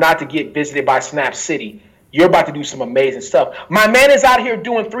enough not to get visited by Snap City. You're about to do some amazing stuff. My man is out here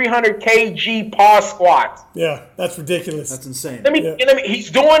doing 300 kg pause squats. Yeah, that's ridiculous. That's insane.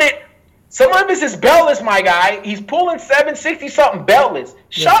 He's doing it. Some of this is beltless, my guy. He's pulling 760 something beltless.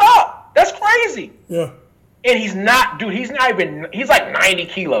 Shut up. That's crazy. Yeah. And he's not like 90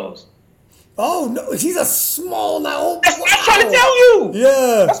 kilos. Oh, no, he's a small now. That's what I'm trying to tell you.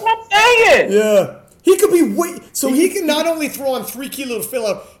 Yeah. That's what I'm saying. Yeah. He could be he can not only throw on 3 kilo to fill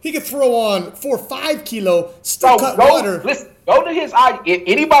out, he could throw on 4 or 5 kilo, still cut water. Listen, go to his IG. If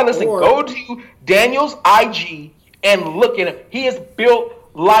anybody listening, go to Daniel's IG and look at him. He is built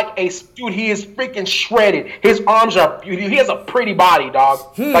like a dude. He is freaking shredded. His arms are beautiful. He has a pretty body,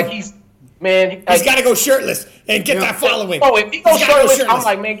 dog. Like he's got to go shirtless and get that following. Oh, if he goes shirtless, I'm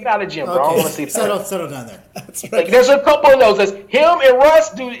like, man, get out of the gym, bro. I want to see that. Settle down there. That's right. Like, there's a couple of those. There's him and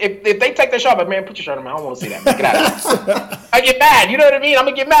Russ, dude. If they take their shot, but man, put your shirt on, man. I don't want to see that. Man. Get out of there. I get mad. You know what I mean? I'm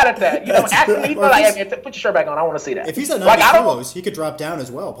gonna get mad at that. You know, after me, like, hey, put your shirt back on. I want to see that. If he's at 90 kilos, he could drop down as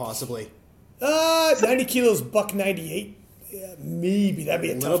well, possibly. 90 kilos, $198. Yeah, maybe that'd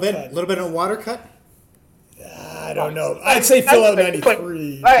be a little bit in a water cut. I don't know. I'd say fill out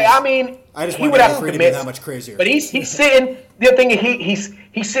 93. Hey, I mean, I just want 93 to be that much crazier. But he's sitting. The thing is,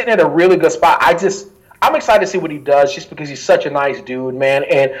 he's sitting at a really good spot. I'm excited to see what he does, just because he's such a nice dude, man.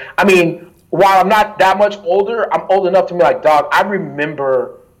 And I mean, while I'm not that much older, I'm old enough to be like, dog. I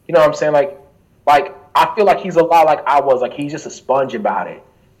remember, you know what I'm saying? Like I feel like he's a lot like I was. Like he's just a sponge about it.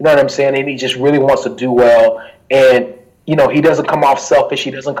 You know what I'm saying? And he just really wants to do well. And you know, he doesn't come off selfish.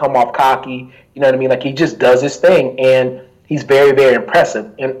 He doesn't come off cocky. You know what I mean? Like he just does his thing, and he's very, very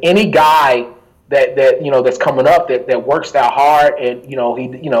impressive. And any guy that you know that's coming up that works that hard, and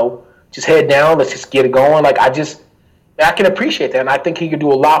he just head down, let's just get it going. Like I can appreciate that, and I think he could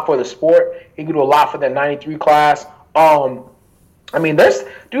do a lot for the sport. He could do a lot for that 93 class. I mean, there's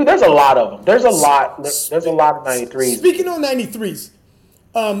a lot of them. There's a lot of 93s. Speaking of 93s,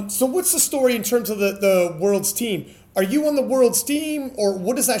 so what's the story in terms of the World's team? Are you on the World's team, or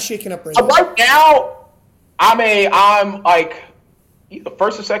what is that shaking up right now? Right now, I'm like the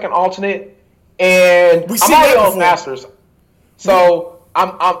first or second alternate, and I'm already on Masters, so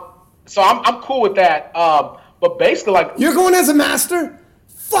I'm cool with that. But basically, like you're going as a master.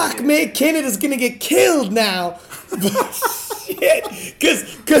 Fuck, man, Canada's gonna get killed now. Shit,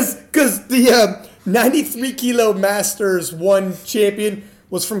 because the 93 kilo Masters 1 champion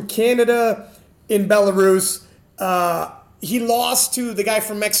was from Canada in Belarus. He lost to the guy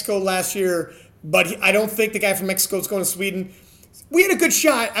from Mexico last year, but I don't think the guy from Mexico is going to Sweden. We had a good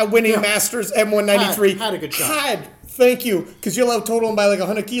shot at winning Masters M193. Had a good shot. Thank you, because you'll out-total him by like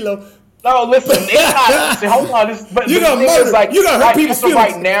 100 kilo. No, listen, it's not. Hold on. You got murdered. Like, you got hurt people's feelings.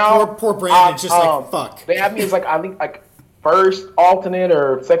 Right now, poor Brandon's just like, fuck. They have me as I think first alternate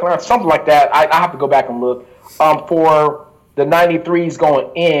or second round, something like that. I have to go back and look for the 93s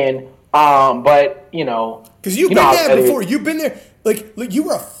going in. But you know, because you've been there before. You've been there. Like you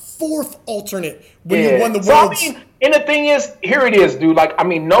were a 4th alternate when you won the Worlds. So, I mean, and the thing is, here it is, dude. Like, I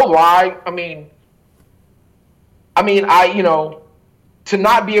mean, no lie. I mean, to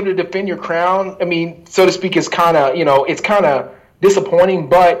not be able to defend your crown, I mean, so to speak, is kind of, it's kind of disappointing.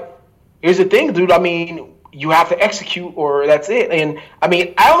 But here's the thing, dude. I mean, you have to execute, or that's it. And I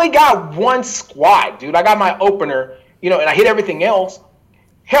mean, I only got 1 squat, dude. I got my opener, and I hit everything else.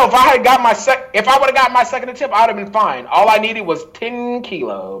 Hell, if I would have got my second attempt, I would have been fine. All I needed was 10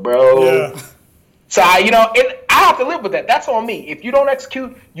 kilo, bro. Yeah. So and I have to live with that. That's on me. If you don't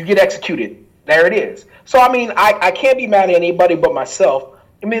execute, you get executed. There it is. So I mean, I can't be mad at anybody but myself.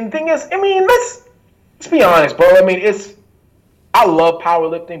 I mean, the thing is, let's be honest, bro. I mean, I love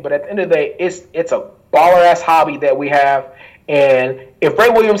powerlifting, but at the end of the day, it's a baller ass hobby that we have. And if Ray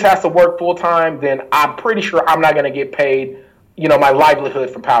Williams has to work full time, then I'm pretty sure I'm not going to get paid, my livelihood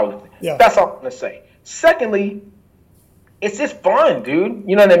from powerlifting. Yeah. That's all I'm going to say. Secondly, it's just fun, dude.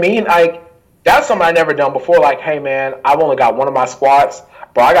 You know what I mean? Like, that's something I never done before. Like, hey, man, I've only got one of my squats,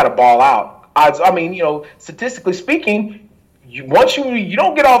 but I got to ball out. I mean, statistically speaking, once you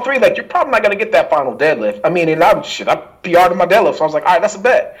don't get all 3, like, you're probably not going to get that final deadlift. I mean, and I PR'd in my deadlift, so I was like, all right, that's a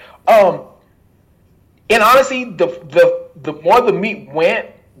bet. And honestly, the more the meet went,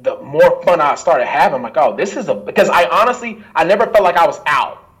 the more fun I started having. I'm like, oh, this is because I never felt like I was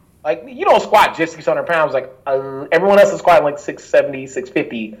out. Like, you don't squat just 600 pounds. Like, everyone else is squatting like 670,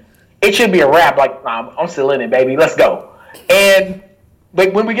 650. It should be a wrap. Like, nah, I'm still in it, baby. Let's go. And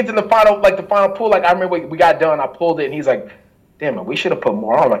like when we get to the final pull, like I remember we got done, I pulled it, and he's like, damn it, we should have put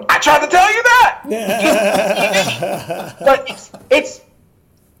more on. I'm like, I tried to tell you that. But it's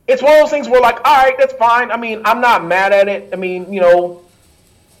it's one of those things where like, all right, that's fine. I mean, I'm not mad at it. I mean,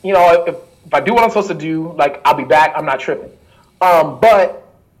 if I do what I'm supposed to do, like I'll be back. I'm not tripping. But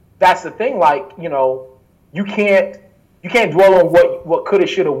that's the thing. Like, you can't dwell on what coulda,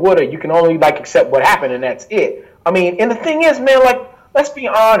 shoulda, woulda. You can only like accept what happened, and that's it. I mean, and the thing is, man, like let's be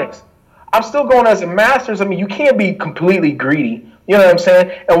honest. I'm still going as a Masters. I mean, you can't be completely greedy. You know what I'm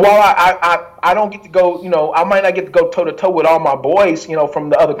saying? And while I don't get to go, I might not get to go toe to toe with all my boys, from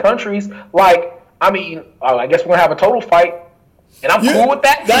the other countries. Like, I mean, I guess we're gonna have a total fight. And I'm cool with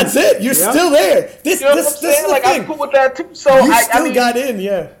that too. That's it. You're still there. This is the like, thing. I'm cool with that too. So you still got in,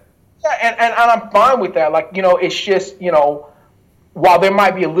 yeah. Yeah, and I'm fine with that. Like, it's just, while there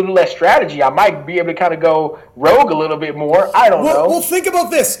might be a little less strategy, I might be able to kind of go rogue a little bit more. I don't know. Well, think about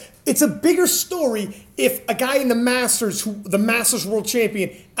this. It's a bigger story if a guy in the Masters, the Masters World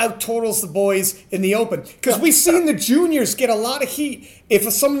Champion, out-totals the boys in the Open. Because we've seen the juniors get a lot of heat. If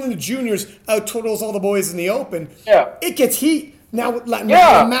someone in the juniors out-totals all the boys in the Open, it gets heat. Now the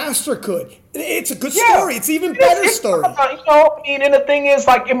Master could. It's a good story. It's even better story. And the thing is,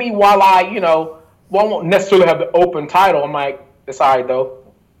 like, while I won't necessarily have the Open title, I'm like, it's all right, though.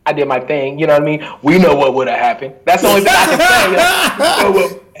 I did my thing. You know what I mean? We know what would have happened. That's the only thing I can say. We know what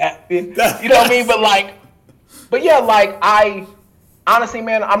would have happened. You know what I mean? But yeah, like, I honestly,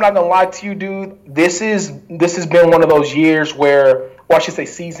 man, I'm not going to lie to you, dude. This has been one of those years where, or I should say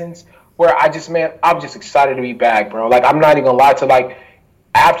seasons, where I'm just excited to be back, bro. Like, I'm not even going to lie to, like,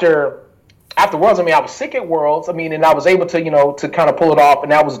 after Worlds, I was sick at Worlds. And I was able to, to kind of pull it off,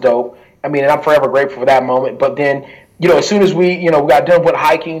 and that was dope. And I'm forever grateful for that moment. But then, as soon as we got done with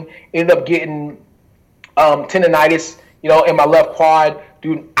hiking, ended up getting tendonitis, in my left quad.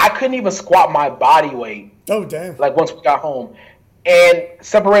 Dude, I couldn't even squat my body weight. Oh, damn. Like, once we got home. And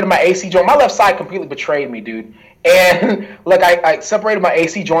separated my AC joint. My left side completely betrayed me, dude. And, like, I separated my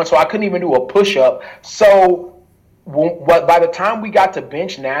AC joint, so I couldn't even do a push-up. So, by the time we got to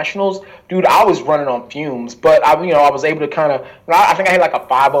bench nationals, dude, I was running on fumes. But I was able to kind of, I think I had like a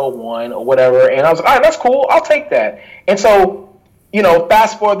 501 or whatever, and I was like, all right, that's cool, I'll take that. And so,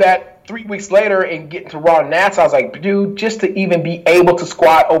 fast forward that 3 weeks later and getting to Raw Nats, I was like, dude, just to even be able to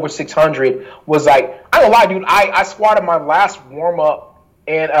squat over 600 was like, I don't lie, dude, I squatted my last warm up.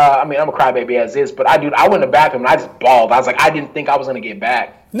 And I'm a crybaby as is, but I went in the bathroom and I just bawled. I was like, I didn't think I was gonna get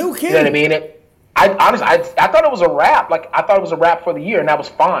back. No kidding. You know what I mean? I thought it was a wrap. Like, I thought it was a wrap for the year, and that was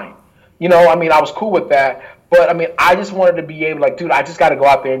fine. I was cool with that. But, I just wanted to be able, like, dude, I just got to go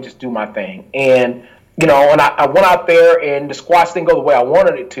out there and just do my thing. And, and I went out there, and the squats didn't go the way I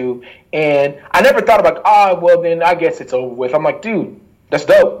wanted it to. And I never thought about, well, then I guess it's over with. I'm like, dude, that's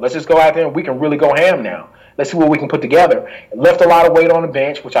dope. Let's just go out there, and we can really go ham now. Let's see what we can put together. Left a lot of weight on the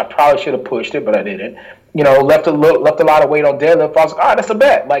bench, which I probably should have pushed it, but I didn't. Left a lot of weight on deadlift. I was like, all right, that's a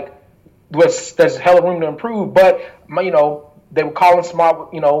bet. Like, there's hella room to improve, but they were calling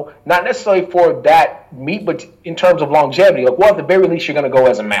smart, not necessarily for that meet, but in terms of longevity. Like, well, at the very least, you're going to go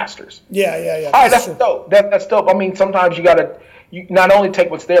as a Masters. Yeah. All right, that's dope. That's dope. Sometimes you not only take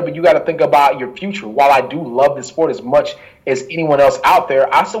what's there, but you got to think about your future. While I do love this sport as much as anyone else out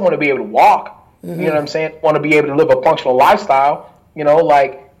there, I still want to be able to walk. Mm-hmm. You know what I'm saying? Want to be able to live a functional lifestyle. Until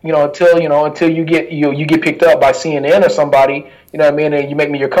you get picked up by CNN or somebody. You know what I mean? And you make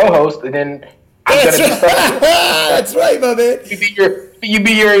me your co-host, and then I'm gonna be That's right, my man. You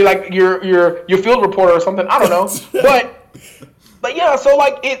be your field reporter or something. I don't know, but yeah. So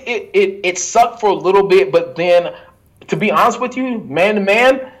like it sucked for a little bit, but then to be honest with you, man to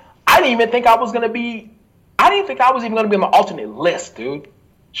man, I didn't even think I was even gonna be on the alternate list, dude.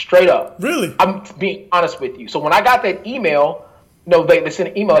 Straight up. Really? I'm being honest with you. So when I got that email, they sent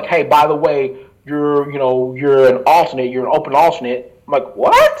an email like, hey, by the way, you're an alternate, you're an open alternate. I'm like,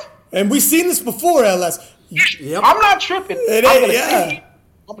 what? And we've seen this before, LS. Yep. I'm not tripping. I'm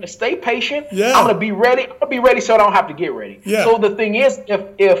gonna stay patient. Yeah. I'm gonna be ready. I'm gonna be ready so I don't have to get ready. Yeah. So the thing is,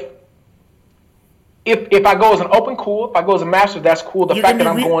 if I go as an open, cool. If I go as a master, that's cool. The fact that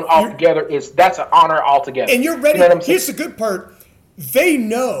I'm going all together that's an honor altogether. And you're ready. Here's the good part. They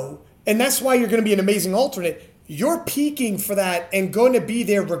know, and that's why you're going to be an amazing alternate. You're peaking for that and going to be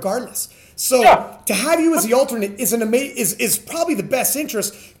there regardless. So to have you as the alternate is probably the best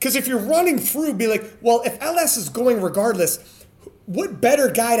interest, because if you're running through, be like, well, if LS is going regardless, what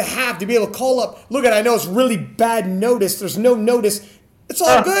better guy to have to be able to call up? Look, I know it's really bad notice. There's no notice. It's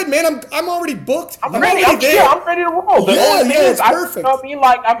all good, man. I'm already booked. I'm ready. I'm ready to roll. The only thing is, perfect.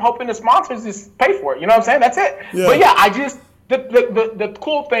 I'm hoping the sponsors just pay for it. You know what I'm saying? That's it. Yeah. But yeah, I just the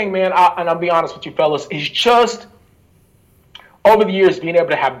cool thing, man, and I'll be honest with you, fellas, is just over the years, being able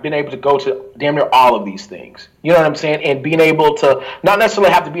to go to damn near all of these things. You know what I'm saying? And being able to not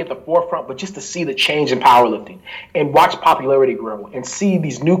necessarily have to be at the forefront, but just to see the change in powerlifting and watch popularity grow and see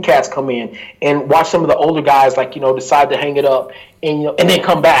these new cats come in and watch some of the older guys decide to hang it up and and then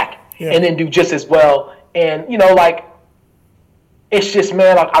come back and then do just as well. And it's just,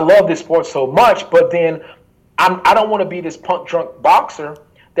 man, I love this sport so much, but then I don't want to be this punk drunk boxer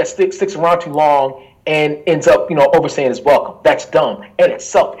that sticks around too long and ends up, overstaying his welcome. That's dumb and it's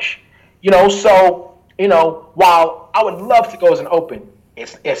selfish, So, while I would love to go as an open,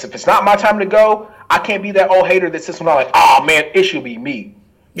 if it's not my time to go, I can't be that old hater that sits around like, oh man, it should be me.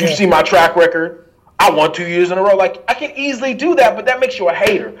 You see my track record? I won 2 years in a row. Like, I can easily do that, but that makes you a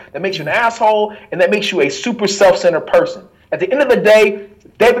hater. That makes you an asshole, and that makes you a super self-centered person. At the end of the day,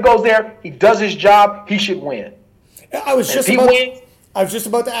 David goes there. He does his job. He should win. I was just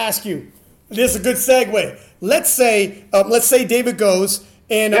about to ask you. This is a good segue. Let's say David goes,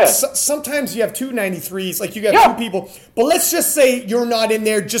 and sometimes you have two 93s, like you got two people. But let's just say you're not in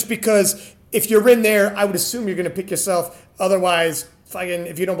there just because if you're in there, I would assume you're going to pick yourself. Otherwise,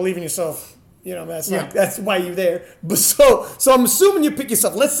 if you don't believe in yourself, that's why you're there. But so I'm assuming you pick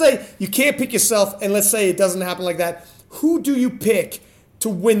yourself. Let's say you can't pick yourself, and let's say it doesn't happen like that. Who do you pick to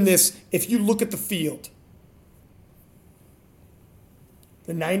win this if you look at the field?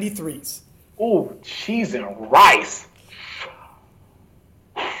 The 93s. Oh, cheese and rice.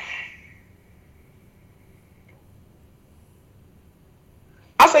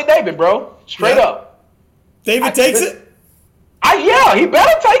 I say David, bro. Straight up. David takes it? He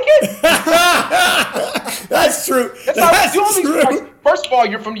better take it. That's true. That's true. First of all,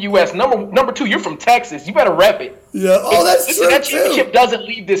 you're from the U.S. Number two, you're from Texas. You better rep it. Yeah. Oh, that's true. That championship doesn't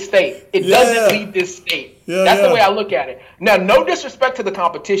leave this state. It doesn't leave this state. Yeah, that's the way I look at it. Now, no disrespect to the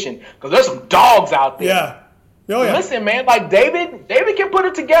competition, because there's some dogs out there. Yeah. Oh, yeah. Listen, man, like David can put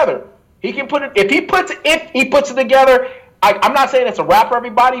it together. He can put it if he puts it together. I'm not saying it's a wrap for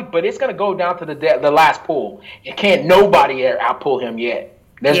everybody, but it's going to go down to the last pull. And can't nobody outpull him yet.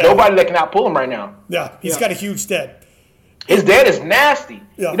 There's nobody that can outpull him right now. Yeah, he's got a huge dead. His dead is nasty.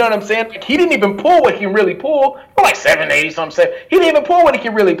 Yeah. You know what I'm saying? Like, he didn't even pull what he can really pull. Like 780 something. He didn't even pull what he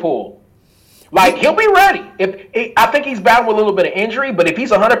can really pull. Like, he'll be ready. I think he's battling with a little bit of injury, but if he's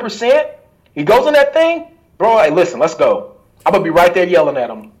 100%, he goes in that thing, bro, hey, listen, let's go. I'm going to be right there yelling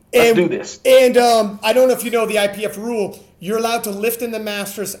at him. Let's do this. And I don't know if you know the IPF rule. You're allowed to lift in the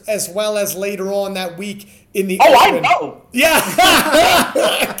Masters as well as later on that week in the Open. I know. Yeah.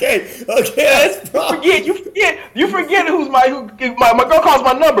 Okay. That's You forget who's my girl calls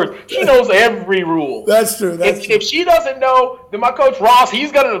my numbers. She knows every rule. That's true. If she doesn't know, then my coach Ross,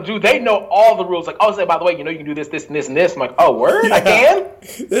 he's gonna do. They know all the rules. Like, say by the way, you can do this, this, and this, and this. I'm like, oh, word, yeah. I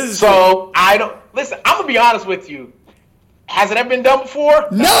can. So I don't listen. I'm gonna be honest with you. Has it ever been done before?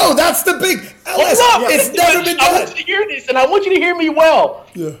 No, that's the big. It's never been done. I want you to hear this, and I want you to hear me well.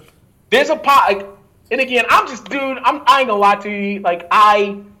 Yeah. There's a pot, and again, I ain't gonna lie to you. Like,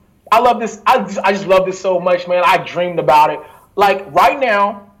 I love this. I just love this so much, man. I dreamed about it. Like right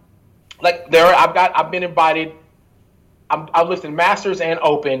now, I've been invited. I've listed Masters and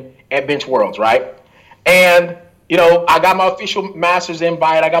Open at Bench Worlds, right? And I got my official Masters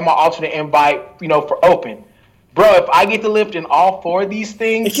invite. I got my alternate invite, for Open. Bro, if I get to lift in all four of these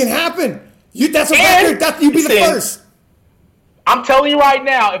things... It can happen. That's a record. You'd be the first. I'm telling you right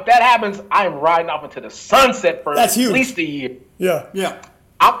now, if that happens, I'm riding off into the sunset for at least a year. Yeah.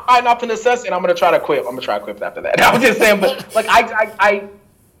 I'm riding off into the sunset, and I'm going to try to quit. I'm going to try to quit after that. I'm just saying, but, I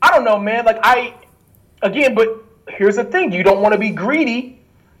don't know, man. But here's the thing. You don't want to be greedy.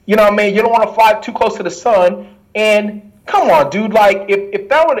 You know what I mean? You don't want to fly too close to the sun. And, come on, dude. Like, if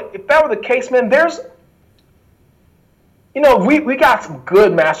that were the case, man, there's... we got some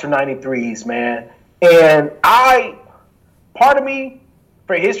good Master 93s, man. And part of me,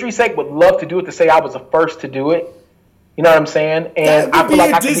 for history's sake, would love to do it to say I was the first to do it. You know what I'm saying? And that would be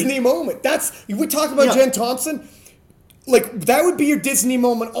your Disney moment. We talk about Jen Thompson. Like, that would be your Disney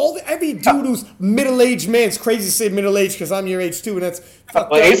moment. Every dude who's middle-aged man, it's crazy to say middle-aged because I'm your age too, and that's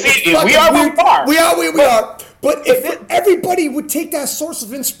we are where we are. We are. But if everybody would take that source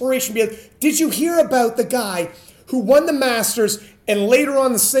of inspiration, did you hear about the guy who won the Masters and later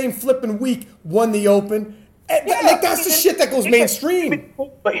on the same flipping week won the Open? That's the shit that goes mainstream.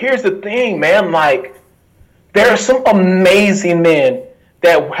 But here's the thing, man. Like, there are some amazing men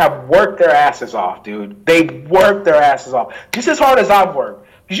that have worked their asses off, dude. They've worked their asses off. Just as hard as I've worked.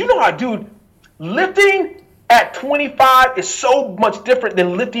 Because you know how, dude, lifting at 25 is so much different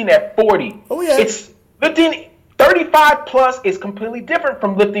than lifting at 40. Oh, yeah. It's lifting 35 plus is completely different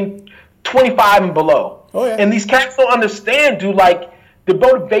from lifting 25 and below. Oh, yeah. And these cats don't understand, dude, like, the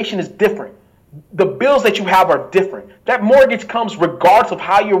motivation is different. The bills that you have are different. That mortgage comes regardless of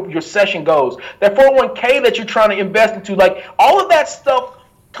how your session goes. That 401k that you're trying to invest into, like, all of that stuff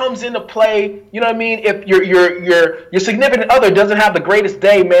comes into play. You know what I mean? If your significant other doesn't have the greatest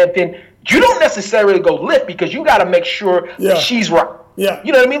day, man, then you don't necessarily go lift because you got to make sure that she's right. Yeah.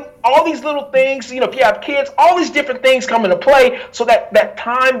 You know what I mean? All these little things, you know, if you have kids, all these different things come into play so that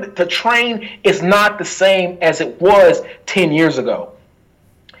time to train is not the same as it was 10 years ago.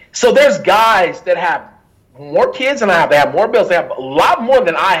 So there's guys that have more kids than I have. They have more bills. They have a lot more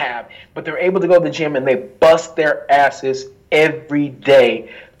than I have, but they're able to go to the gym and they bust their asses every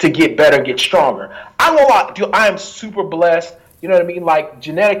day to get better and get stronger. I'm a lot, dude, I am super blessed. You know what I mean? Like,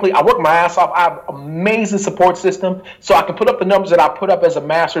 genetically, I work my ass off. I have an amazing support system, so I can put up the numbers that I put up as a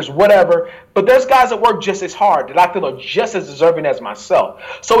master's, whatever. But there's guys that work just as hard that I feel are just as deserving as myself.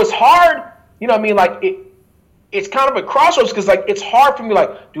 So it's hard, you know what I mean? Like, it's kind of a crossroads because, like, it's hard for me,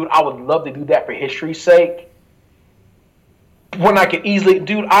 like, dude, I would love to do that for history's sake. When I could easily,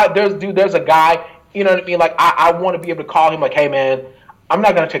 there's a guy, you know what I mean? Like, I want to be able to call him, like, hey, man, I'm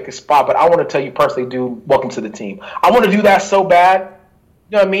not going to take this spot, but I want to tell you personally, dude, welcome to the team. I want to do that so bad.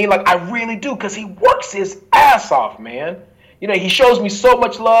 You know what I mean? Like, I really do because he works his ass off, man. You know, he shows me so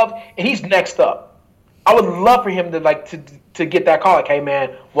much love, and he's next up. I would love for him to, like, to get that call, like, hey,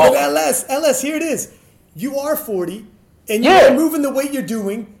 man, welcome. But LS, here it is. You are 40, and you're moving the way you're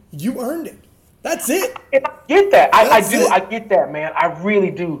doing. You earned it. That's it. And I get that. I do. I get that, man. I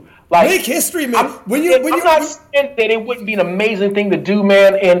really do. Like, make history, man. I'm not saying that it wouldn't be an amazing thing to do,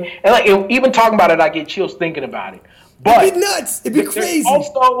 man. And like, even talking about it, I get chills thinking about it. But it'd be nuts. It'd be crazy.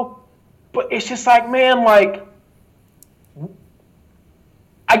 Also, but it's just like, man, like,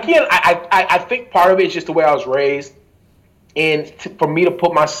 again, I think part of it is just the way I was raised. And for me to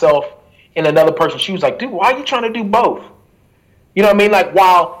put myself in another person's shoes, like, dude, why are you trying to do both? You know what I mean? Like,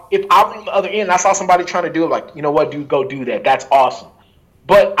 while if I was on the other end and I saw somebody trying to do it, like, you know what, dude, go do that. That's awesome.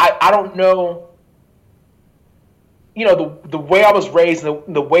 But I don't know, you know, the way I was raised,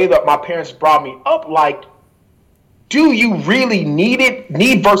 the way that my parents brought me up, like, do you really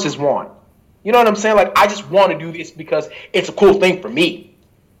need versus want? You know what I'm saying? Like, I just want to do this because it's a cool thing for me.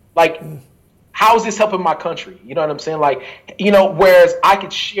 Like, how is this helping my country? You know what I'm saying? Like, you know, whereas I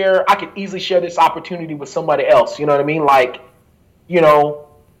could easily share this opportunity with somebody else. You know what I mean? Like, you know,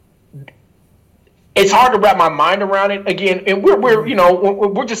 it's hard to wrap my mind around it again. And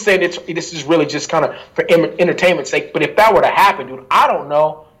we're just saying this is really just kind of for entertainment's sake. But if that were to happen, dude, I don't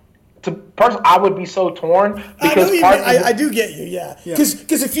know. I would be so torn because I do get you, yeah.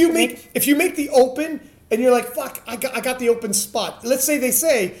 Because if you make the Open and you're like, fuck, I got the Open spot. Let's say they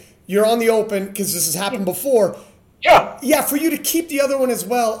say you're on the Open because this has happened before. Yeah. For you to keep the other one as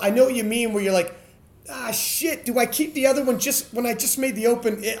well, I know what you mean. Where you're like, shit, do I keep the other one just when I just made the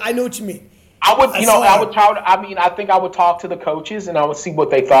Open? I know what you mean. I think I would talk to the coaches and I would see what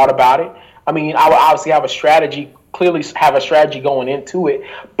they thought about it. I mean, I would obviously clearly have a strategy going into it.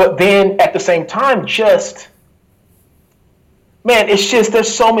 But then at the same time, it's just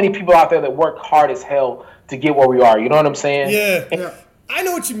there's so many people out there that work hard as hell to get where we are. You know what I'm saying? Yeah. I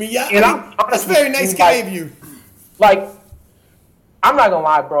know what you mean. Yeah, that's very nice guy of you. Like, I'm not gonna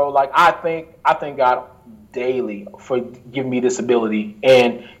lie, bro. Like, I thank God daily for giving me this ability.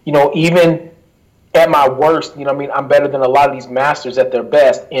 And, you know, even at my worst, you know what I mean, I'm better than a lot of these masters at their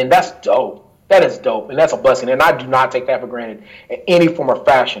best. And that's dope. That is dope. And that's a blessing. And I do not take that for granted in any form or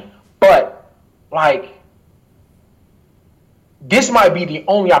fashion. But, like, this might be the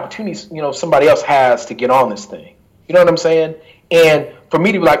only opportunity, you know, somebody else has to get on this thing. You know what I'm saying? And for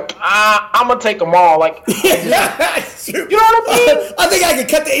me to be like, I'm gonna take them all, like, you know what I mean? I think I could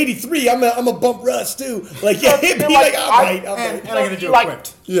cut to 83. I'm a bump Russ too. Like, yeah, be like, all right. And I'm gonna do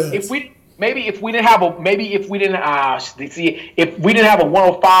equipped. Yeah. If we didn't have a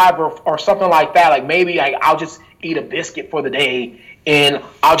 105 or something like that, like maybe I'll just eat a biscuit for the day and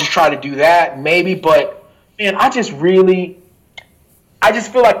I'll just try to do that, maybe. But man, I just feel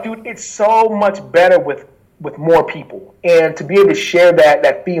like, dude, it's so much better with more people and to be able to share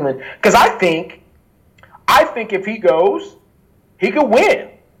that feeling. Because I think if he goes, he could win.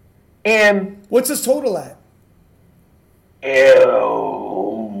 And what's his total at?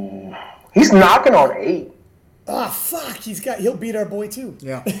 He's knocking on 8. Fuck! He'll beat our boy too.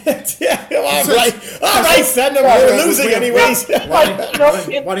 Yeah. All right, send him. We're losing anyways. Why do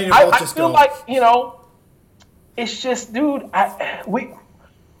you both just go? I feel like, you know, it's just, dude,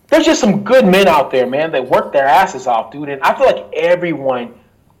 there's just some good men out there, man, that work their asses off, dude. And I feel like everyone,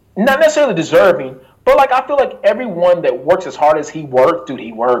 not necessarily deserving, But like I feel like everyone that works as hard as he works, dude.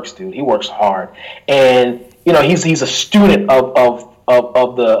 He works hard, and he's a student of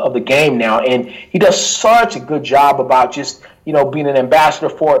the game now, and he does such a good job about just being an ambassador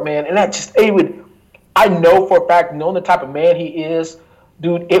for it, man. And that just I know for a fact, knowing the type of man he is,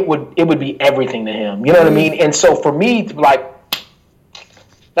 dude, it would be everything to him. You know what I mean? And so for me to be like,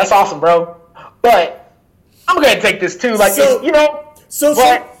 that's awesome, bro. But I'm gonna take this too, like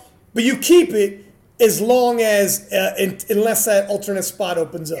but you keep it as long as unless that alternate spot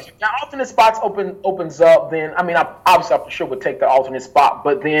opens up. Now, alternate spots opens up, then I obviously I for sure would take the alternate spot,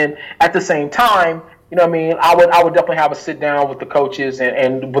 but then at the same time, I would definitely have a sit down with the coaches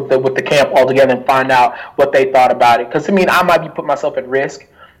and with the camp all together and find out what they thought about it. Because I might be putting myself at risk.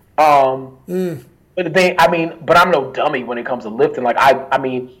 But I'm no dummy when it comes to lifting. Like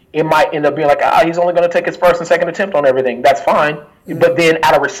it might end up being like, he's only going to take his first and second attempt on everything. That's fine. But then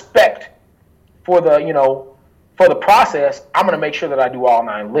out of respect for the process, I'm going to make sure that I do all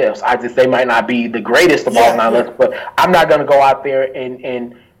 9 lifts. They might not be the greatest of all 9 lifts, but I'm not going to go out there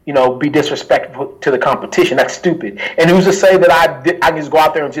and be disrespectful to the competition. That's stupid. And who's to say that I can just go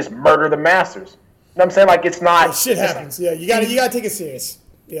out there and just murder the masters? You know what I'm saying? Like, it's not. Shit happens. Yeah, you got to take it serious.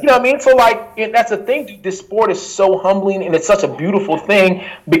 Yeah. You know what I mean? So, like, that's the thing, dude. This sport is so humbling, and it's such a beautiful thing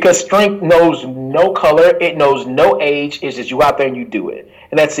because strength knows no color. It knows no age. It's just you out there and you do it.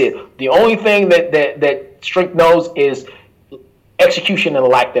 And that's it. The only thing that strength knows is execution and the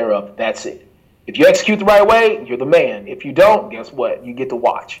lack thereof. That's it. If you execute the right way, you're the man. If you don't, guess what? You get to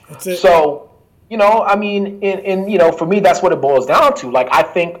watch. That's it. So, for me, that's what it boils down to. Like, I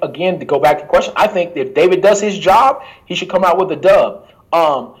think, again, to go back to the question, I think if David does his job, he should come out with a dub.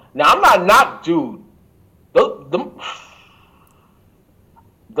 Now I'm not dude. Those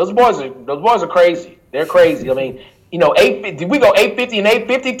boys are crazy. They're crazy. 850. Did we go 850 and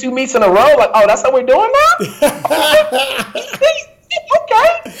 850 2 meets in a row? Like, oh, that's how we're doing now?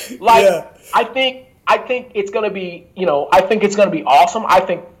 Okay. Like, yeah. I think it's gonna be, I think it's gonna be awesome. I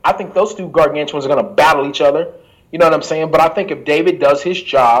think those two gargantuans are gonna battle each other. You know what I'm saying? But I think if David does his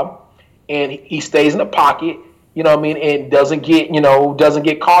job and he stays in the pocket, and doesn't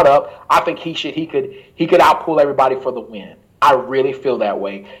get caught up, I think he could outpull everybody for the win. I really feel that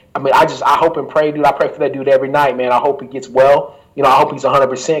way. I hope and pray, dude. I pray for that dude every night, man. I hope he gets well. I hope he's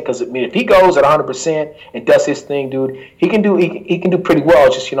 100% because if he goes at 100% and does his thing, dude, he can do pretty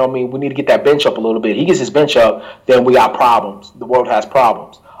well. Just we need to get that bench up a little bit. He gets his bench up, then we got problems. The world has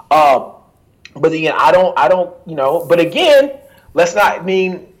problems. But again, I don't. But again, let's not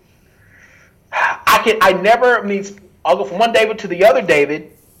I'll go from one David to the other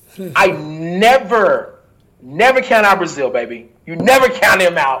David. I never count out Brazil, baby. You never count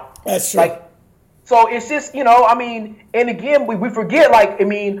him out. That's true. So it's just, and again, we forget, my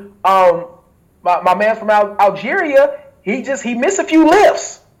man from Algeria, he missed a few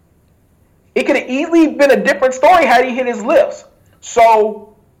lifts. It could have easily been a different story had he hit his lifts.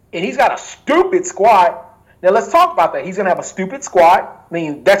 So, and he's got a stupid squat. Now let's talk about that. He's going to have a stupid squat.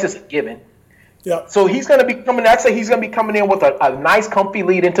 That's just a given. Yeah. So he's going to be coming. I'd say he's going to be coming in with a nice, comfy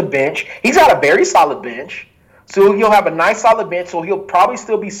lead into bench. He's got a very solid bench, so he'll have a nice, solid bench. So he'll probably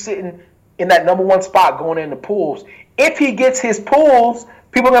still be sitting in that number 1 spot going into pools. If he gets his pools,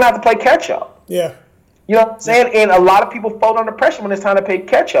 people are going to have to play catch up. Yeah. You know what I'm saying? And a lot of people fold under pressure when it's time to play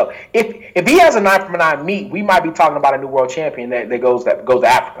catch up. If he has a 9 from 9 meet, we might be talking about a new world champion that goes to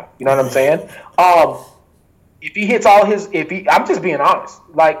Africa. You know what I'm saying? If he hits all I'm just being honest.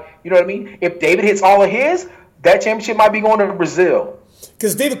 You know what I mean? If David hits all of his, that championship might be going to Brazil.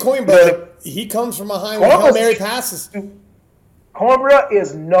 Because David Coimbra, he comes from behind with Hail Mary passes. Coimbra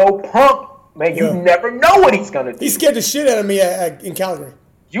is no punk, man. You never know what he's going to do. He scared the shit out of me in Calgary.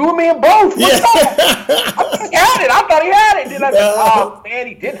 You and me and both. Yeah. I thought he had it. Then I said, oh, man,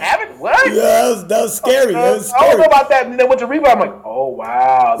 he didn't have it? What? Yeah, that was scary. I don't know about that. And then went to rebound. I'm like, oh,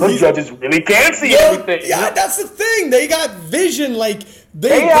 wow. Those judges really can see everything. Yeah, that's the thing. They got vision.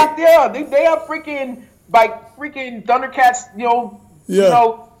 They have freaking Thundercats,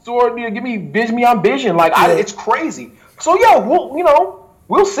 sword, give me vision beyond vision. It's crazy. So,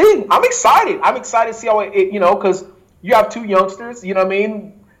 we'll see. I'm excited. To see how it because you have 2 youngsters, you know what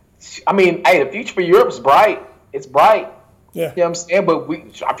I mean? Hey, the future for Europe is bright. It's bright. Yeah. You know what I'm saying?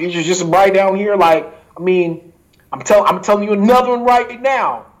 But our future's just bright down here. I'm telling you another one right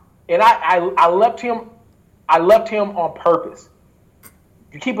now. And I left him on purpose.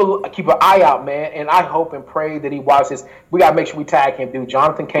 You keep an eye out, man, and I hope and pray that he watches. We gotta make sure we tag him, dude.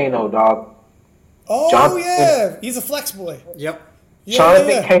 Jonathan Kano, dog. Oh yeah, he's a flex boy. Yep.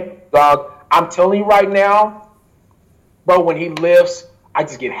 Jonathan Kano, dog. I'm telling you right now, bro. When he lifts, I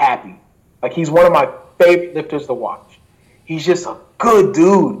just get happy. Like, he's one of my favorite lifters to watch. He's just a good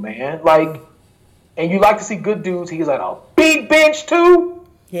dude, man. Like, and you like to see good dudes. He's like a big bench too.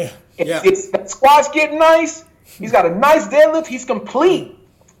 Yeah. That squat's getting nice. He's got a nice deadlift. He's complete.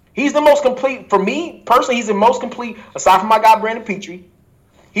 He's the most complete, for me personally. He's the most complete, aside from my guy Brandon Petrie.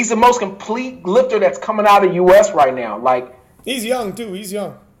 He's the most complete lifter that's coming out of U.S. right now. Like, he's young too. He's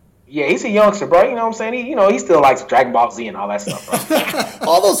young. Yeah, he's a youngster, bro. You know what I'm saying? He still likes Dragon Ball Z and all that stuff, bro.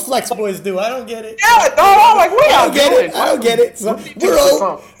 All those flex boys do. I don't get it. Yeah, no, I'm like, I don't get it. So, we're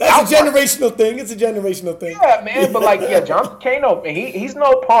old. That's a generational thing. It's a generational thing. Yeah, man. But like, John Kano, man, he's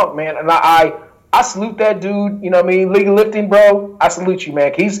no punk, man. And I salute that dude. You know what I mean? League lifting, bro. I salute you,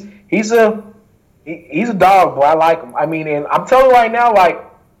 man. He's a dog, boy. I like him. I mean, and I'm telling you right now, like,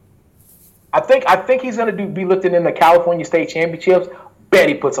 I think he's gonna be lifting in the California State Championships. I bet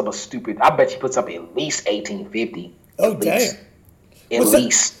he puts up at least 1850. Oh, damn. At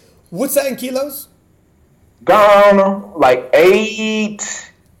least. What's that in kilos? Gone like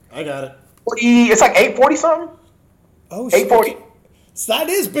 8. I got it. 40, it's like 840 something. Oh, shit. 840. So that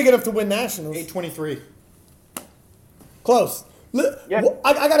is big enough to win nationals. 823. Close. Yeah.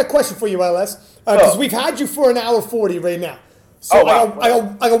 I got a question for you, LS, because we've had you for an hour 40 right now. So wow.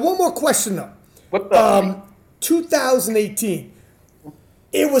 I got one more question though. What the? 2018.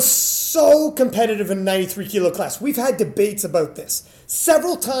 It was so competitive in the 93 kilo class. We've had debates about this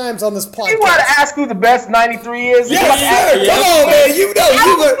several times on this podcast. You want to ask who the best 93 is? Yes, sir. Come on, man. You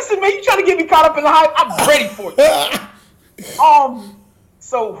know. Listen, man, you trying to get me caught up in the hype? I'm ready for you.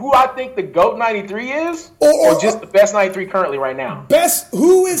 So who I think the GOAT 93 is, or just the best 93 currently right now?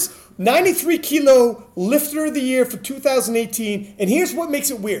 Who is 93 kilo lifter of the year for 2018? And here's what makes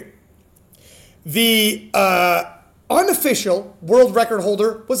it weird. The unofficial world record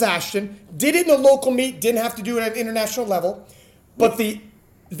holder was Ashton. Did it in a local meet, didn't have to do it at an international level. But the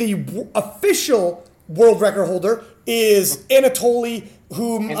official world record holder is Anatoly,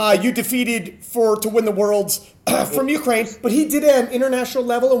 whom you defeated to win the Worlds from Ukraine. But he did it at an international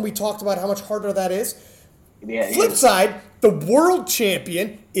level, and we talked about how much harder that is. Yeah, Flip side, the world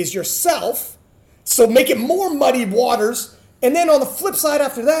champion is yourself, so make it more muddy waters. And then on the flip side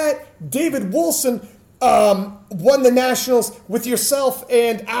after that, David Wilson won the nationals with yourself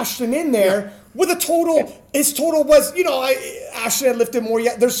and Ashton in there with a total. His total was, Ashton had lifted more.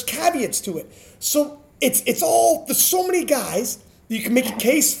 Yeah, there's caveats to it. So it's all, there's so many guys that you can make a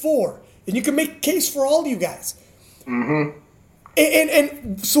case for, and you can make a case for all of you guys. Mm-hmm.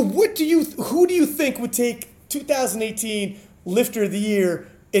 And so who do you think would take 2018 lifter of the year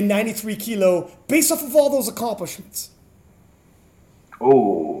in 93 kilo based off of all those accomplishments?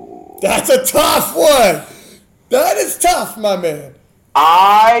 Oh, that's a tough one. That is tough, my man.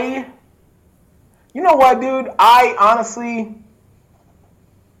 You know what, dude? I honestly,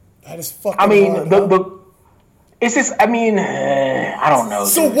 that is fucking. I mean, hard, it's just. I mean, I don't know.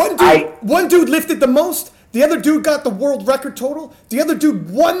 So dude. one dude lifted the most. The other dude got the world record total. The other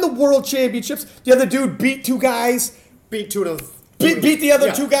dude won the world championships. The other dude beat two guys. Beat the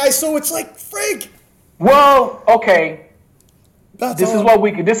other two guys. So it's like frig. Well, okay. This is how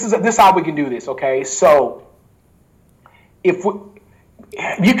we can do this. Okay, so if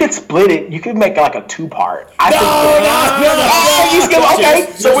you could split it, you could make like a 2-part. Okay,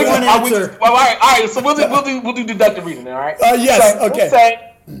 so we can. All right. So we'll do deductive reasoning. All right. Yes. So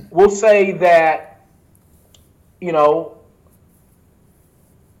okay. We'll say that.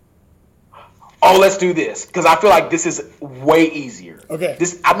 Let's do this because I feel like this is way easier. Okay.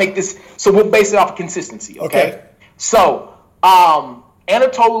 So we'll base it off of consistency. Okay. So,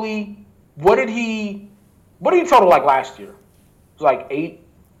 Anatoly, what did he total like last year? It was like 8.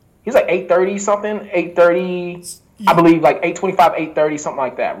 He's like 830 something, 830. I believe like 825, 830, something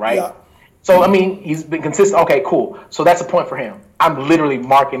like that, right? Yeah. So I mean, he's been consistent. Okay, cool. So that's a point for him. I'm literally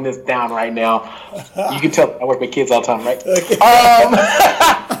marking this down right now. You can tell I work with kids all the time, right? Okay. All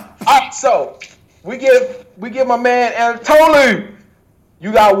right. So we give my man Anatoly.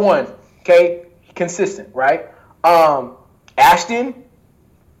 You got one. Okay, consistent, right? Ashton's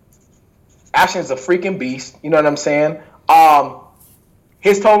a freaking beast. You know what I'm saying?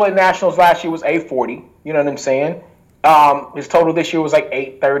 His total at nationals last year was 840. You know what I'm saying? His total this year was like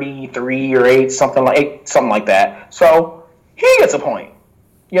 833 or 8 something like that. So he gets a point.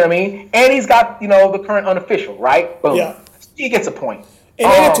 You know what I mean? And he's got the current unofficial, right? Boom. Yeah. He gets a point.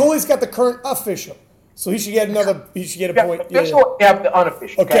 And Anatoly's got the current official, so he should get a point. Official, yeah. Have the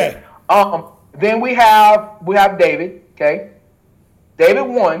unofficial. Okay. Then we have David. Okay. David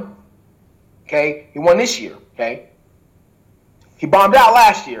won. Okay. He won this year. Okay. He bombed out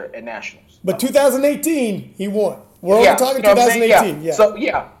last year at nationals. But 2018, he won. We're only talking 2018.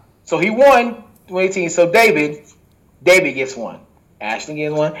 Yeah. So he won 2018. So David gets one. Ashton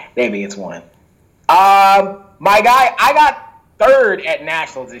gets one. David gets one. My guy, I got third at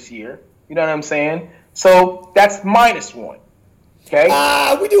nationals this year. You know what I'm saying? So that's -1. Okay.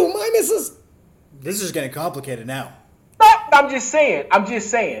 We do minuses. This is getting complicated now. No, I'm just saying.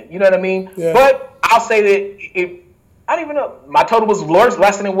 You know what I mean? Yeah. But I'll say that I don't even know. My total was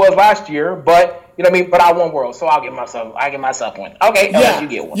less than it was last year, but you know what I mean. But I won world, so I give myself one. Okay, yeah, you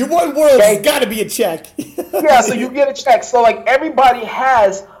get one. You won world. Okay. It's got to be a check. Yeah, so you get a check. So like everybody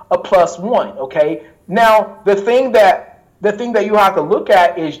has a +1. Okay. Now the thing that you have to look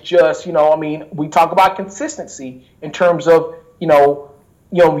at is just we talk about consistency in terms of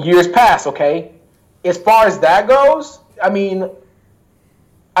years past. Okay, as far as that goes, I mean,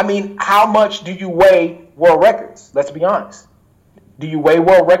 how much do you weigh world records? Let's be honest. Do you weigh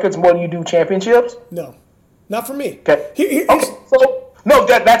world records more than you do championships? No, not for me. Okay. So no,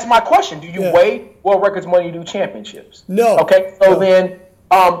 that's my question. Do you weigh world records more than you do championships? No. Okay. So then,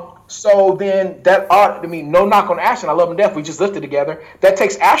 that no knock on Ashton. I love him to death. We just lifted together. That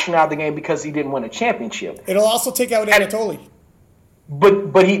takes Ashton out of the game because he didn't win a championship. It'll also take out Anatoly.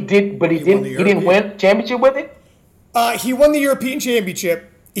 But he didn't win a championship with it. He won the European Championship.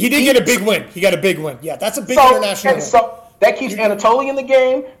 He did get a big win. He got a big win. Yeah, that's a big international win. So that keeps Anatoly in the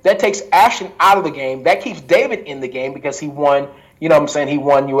game. That takes Ashton out of the game. That keeps David in the game because he won. You know what I'm saying? He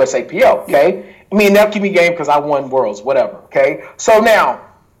won USAPL. Okay. I mean, that'll keep me game because I won Worlds. Whatever. Okay. So now,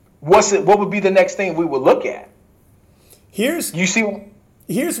 what would be the next thing we would look at? You see what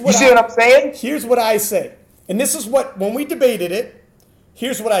I'm saying? Here's what I say, and this is what when we debated it.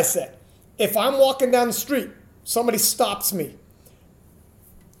 Here's what I said. If I'm walking down the street, somebody stops me.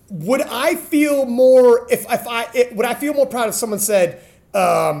 Would I feel more would I feel more proud if someone said,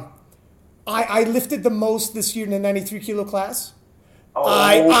 I lifted the most this year in the 93 kilo class? Oh.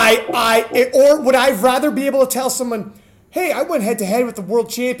 Or would I rather be able to tell someone, hey, I went head to head with the world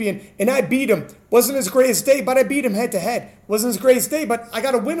champion and I beat him. Wasn't his greatest day, but I beat him head to head. Wasn't his greatest day, but I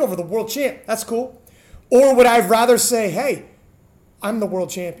got a win over the world champ. That's cool. Or would I rather say, hey, I'm the world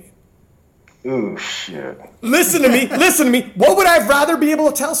champion? Ooh, shit. Listen to me. What would I rather be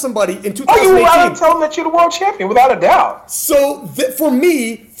able to tell somebody in 2018? Oh, you would rather tell them that you're the world champion, without a doubt. So for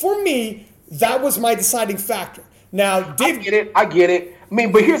me, that was my deciding factor. Now, Dave, I get it. I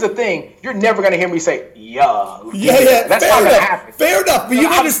mean, but here's the thing: you're never gonna hear me say, "Yeah." That's not gonna happen. Fair enough, but you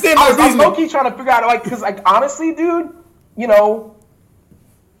understand my reasoning. I'm low-key trying to figure out, because honestly, dude,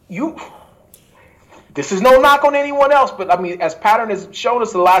 this is no knock on anyone else, but I mean, as Pattern has shown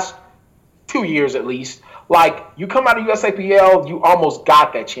us the last 2 years at least, you come out of USAPL, you almost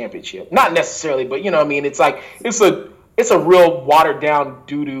got that championship. Not necessarily, but it's like it's a real watered down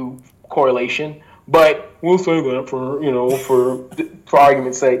doo-doo correlation. But we'll say that for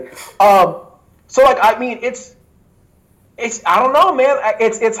argument's sake. It's I don't know, man.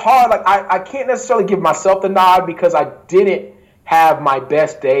 It's hard. I can't necessarily give myself the nod because I didn't have my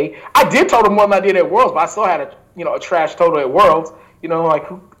best day. I did total more than I did at Worlds, but I still had a trash total at Worlds. Who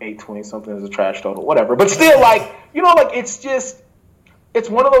 820 something is a trash total, whatever. But still, it's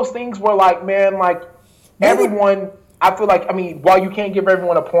one of those things where everyone. I feel while you can't give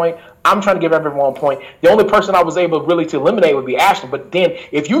everyone a point, I'm trying to give everyone a point. The only person I was able really to eliminate would be Ashton. But then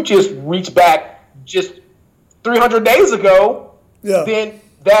if you just reach back just 300 days ago, then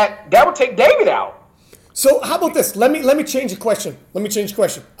that would take David out. So how about this? Let me change the question.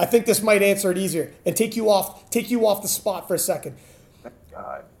 I think this might answer it easier and take you off the spot for a second.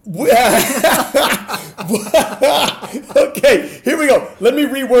 God. Okay, here we go. Let me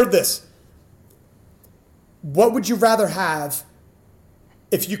reword this. What would you rather have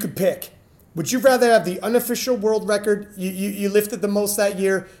if you could pick? Would you rather have the unofficial world record you lifted the most that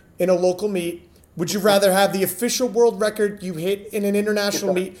year in a local meet? Would you rather have the official world record you hit in an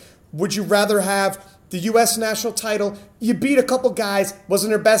international meet? Would you rather have the U.S. national title? You beat a couple guys,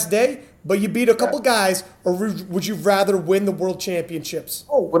 wasn't their best day, but you beat a couple guys, or would you rather win the world championships?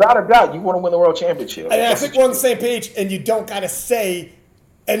 Oh, without a doubt, you want to win the world championship. And I think we're on the same page, and you don't got to say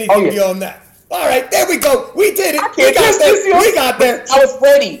anything beyond that. All right, there we go. We did it. We got there. I was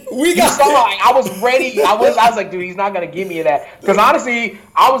ready. I was ready. I was like, dude, he's not gonna give me that. Because honestly,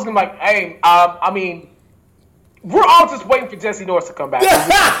 I was gonna be like, hey, we're all just waiting for Jesse Norris to come back.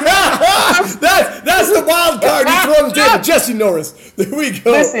 That's the wild card. You throw the table, Jesse Norris. There we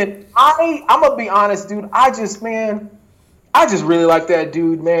go. Listen, I'm gonna be honest, dude. I just really like that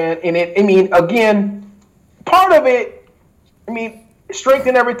dude, man. And again, part of it, strength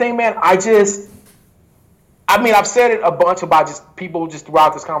and everything, man. I've said it a bunch about just people just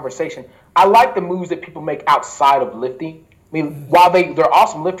throughout this conversation. I like the moves that people make outside of lifting. I mean, while they're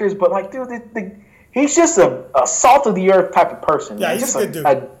awesome lifters, but like, dude, he's just a salt of the earth type of person. Yeah, man. he's just a good dude.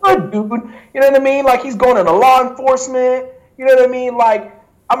 A good dude. You know what I mean? Like, he's going into law enforcement. You know what I mean? Like,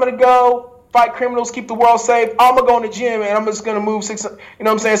 I'm gonna go fight criminals, keep the world safe. I'm gonna go in the gym and I'm just gonna move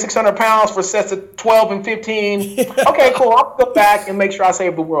 600 pounds for sets of 12 and 15. Okay, cool. I'll go back and make sure I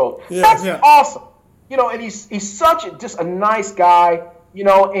save the world. Yeah. That's awesome. You know, and he's such just a nice guy. You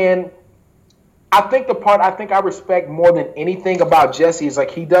know, and I think the part I respect more than anything about Jesse is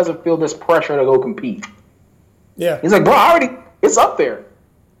like he doesn't feel this pressure to go compete. Yeah. He's like, bro, it's up there.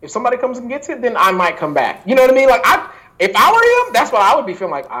 If somebody comes and gets it, then I might come back. You know what I mean? Like, if I were him, that's what I would be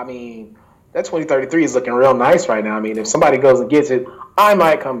feeling like. I mean, that 2033 is looking real nice right now. I mean, if somebody goes and gets it, I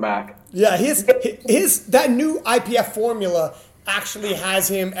might come back. Yeah, his that new IPF formula actually has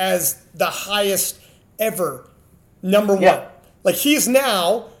him as the highest ever number one. Yeah. Like, he's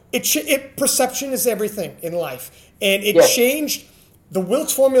now perception is everything in life, and it changed. The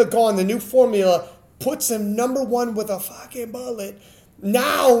Wilks formula gone, the new formula puts him number one with a fucking bullet.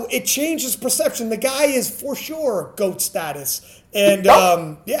 Now it changes perception. The guy is for sure GOAT status, and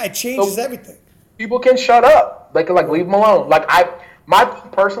it changes everything. People can shut up. They can leave him alone. Like my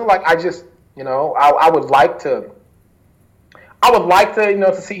personal, I just, I would like to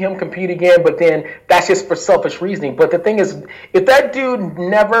to see him compete again, but then that's just for selfish reasoning. But the thing is, if that dude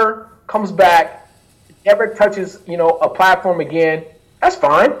never comes back, never touches, a platform again, that's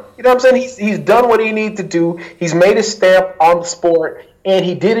fine. You know what I'm saying? He's done what he needs to do. He's made his stamp on the sport, and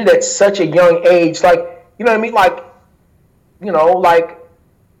he did it at such a young age. Like, you know what I mean?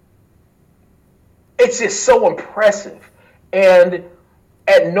 It's just so impressive. And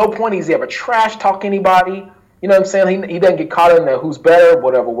at no point he's ever trash talk anybody. You know what I'm saying? He doesn't get caught in the who's better,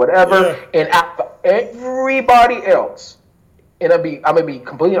 whatever. Yeah. And after everybody else, and I'm gonna be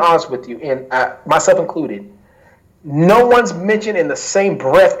completely honest with you, and myself included, no one's mentioned in the same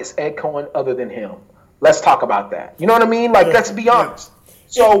breath as Ed Cohen other than him. Let's talk about that. You know what I mean? Let's be honest.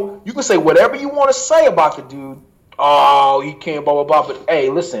 So you can say whatever you want to say about the dude. Oh, he can't, blah, blah, blah. But, hey,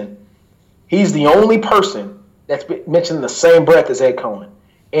 listen, he's the only person that's been mentioned in the same breath as Ed Cohen.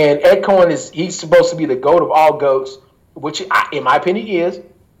 And Ed Cohen he's supposed to be the GOAT of all GOATs, which, in my opinion, he is.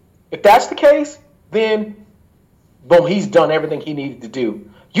 If that's the case, then, boom, he's done everything he needed to do.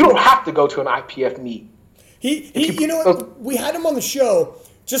 You don't have to go to an IPF meet. You know what? We had him on the show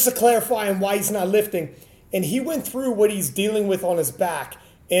just to clarify on why he's not lifting, and he went through what he's dealing with on his back.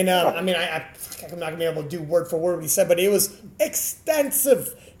 And I'm not gonna be able to do word for word what he said, but it was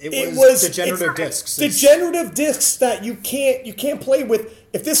extensive. It was degenerative discs. Degenerative discs that you can't play with.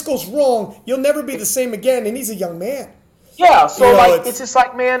 If this goes wrong, you'll never be the same again. And he's a young man. Yeah, so it's just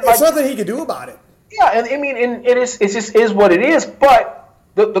like, man, there's nothing he could do about it. Yeah, and I mean, it just is what it is. But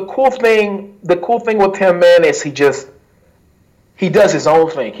the cool thing with him, man, is he does his own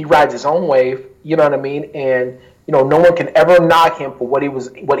thing. He rides his own wave. You know what I mean? And no one can ever knock him for what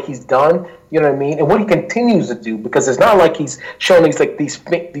he's done. You know what I mean? And what he continues to do, because it's not like he's showing these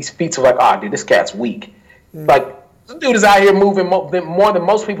feats of dude, this cat's weak. Like, this dude is out here moving more than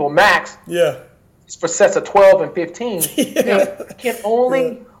most people max. Yeah. For sets of 12 and 15. Yeah.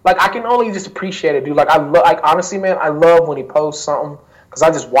 I can only just appreciate it, dude. Honestly, man, I love when he posts something, because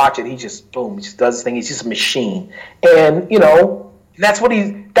I just watch it. He just does his thing. He's just a machine. And,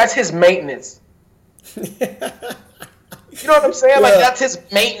 that's his maintenance. You know what I'm saying? Yeah. That's his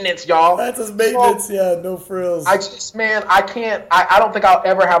maintenance, y'all. That's his maintenance, no frills. I don't think I'll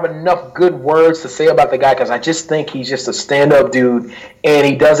ever have enough good words to say about the guy, because I just think he's just a stand-up dude, and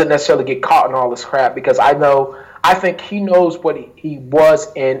he doesn't necessarily get caught in all this crap, because I think he knows what he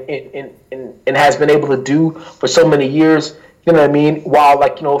was and has been able to do for so many years. You know what I mean?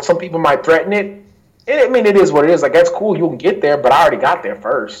 While, some people might threaten it, it is what it is. That's cool, you can get there, but I already got there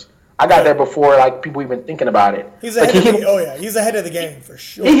first. I got there before people even thinking about it. He's ahead he's ahead of the game for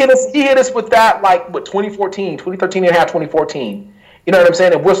sure. He hit us with that 2013 and a half, 2014. You know what I'm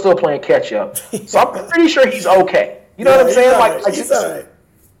saying? And we're still playing catch up. So I'm pretty sure he's okay. You know what I'm saying? He's all right.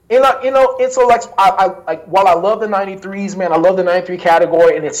 It's so while I love the 93s, man, I love the 93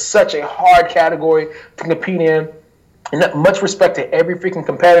 category, and it's such a hard category to compete in. And much respect to every freaking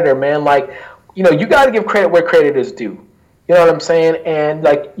competitor, man. You got to give credit where credit is due. You know what I'm saying? And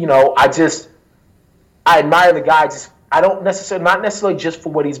I admire the guy. Not necessarily just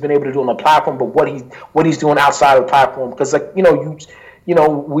for what he's been able to do on the platform, but what he's doing outside of the platform. Because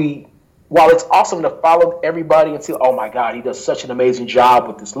while it's awesome to follow everybody and see, oh my God, he does such an amazing job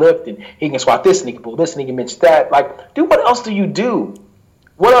with this lift, and he can squat this, and he can pull this, and he can bench that. Dude, what else do you do?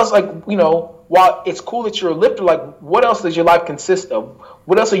 What else? while it's cool that you're a lifter, like, what else does your life consist of?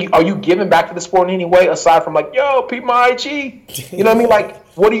 What else are you giving back to the sport in any way aside from like, yo, peep my IG? You know what I mean? Like,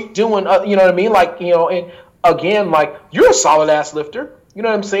 what are you doing? You know what I mean? Like, you know, and again, like, you're a solid ass lifter. You know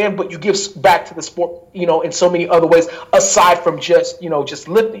what I'm saying? But you give back to the sport, you know, in so many other ways aside from just, you know, just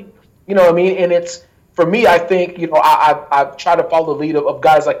lifting. You know what I mean? And it's, for me, I think, you know, I try to follow the lead of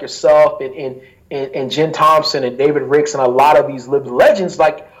guys like yourself and Jen Thompson and David Ricks and a lot of these legends.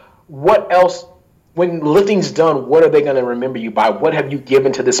 Like, what else, when lifting's done, what are they going to remember you by? What have you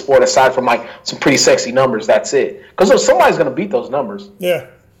given to this sport aside from like some pretty sexy numbers? That's it. Because somebody's going to beat those numbers. Yeah.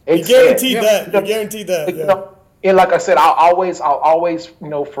 You guaranteed that. You guaranteed that. Yeah. You know, and like I said, I'll always, you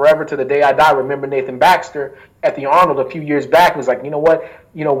know, forever to the day I die, remember Nathan Baxter at the Arnold a few years back. He was like, you know what?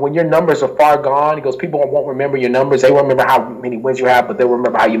 You know, when your numbers are far gone, he goes, people won't remember your numbers. They won't remember how many wins you have, but they'll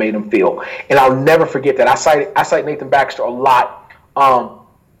remember how you made them feel. And I'll never forget that. I cite Nathan Baxter a lot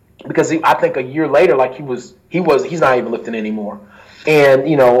because I think a year later, like he's not even lifting anymore. And,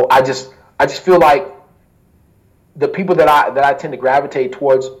 you know, I just feel like the people that I tend to gravitate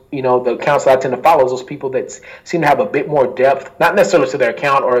towards, you know, the accounts that I tend to follow is those people that seem to have a bit more depth, not necessarily to their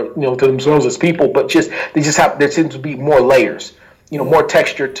account or, you know, to themselves as people, but there seems to be more layers, you know, more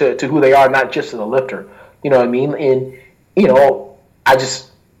texture to who they are, not just as a lifter. You know what I mean? And, you know, I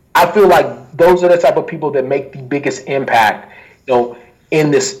feel like those are the type of people that make the biggest impact, you know,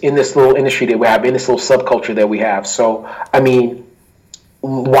 in this little industry that we have, in this little subculture that we have. So, I mean,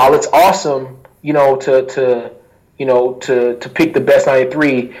 while it's awesome, you know, to pick the best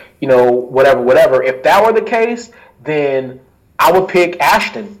 93, you know, whatever. If that were the case, then I would pick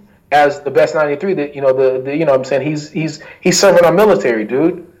Ashton as the best 93. That, you know, the you know what I'm saying, he's serving our military,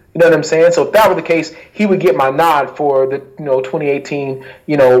 dude. You know what I'm saying? So if that were the case, he would get my nod for the, you know, 2018,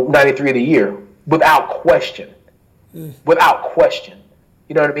 you know, 93 of the year without question. Without question.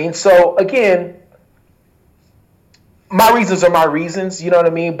 You know what I mean? So again, my reasons are my reasons, you know what I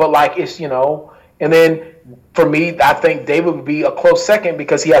mean? But like, it's, you know, and then for me, I think David would be a close second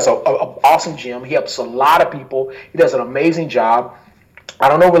because he has an awesome gym. He helps a lot of people. He does an amazing job. I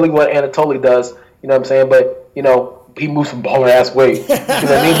don't know really what Anatoly does, you know what I'm saying? But, you know, he moves some baller ass weight. You know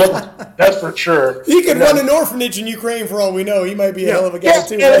what I mean? But that's for sure. He could run an orphanage in Ukraine for all we know. He might be a hell of a guy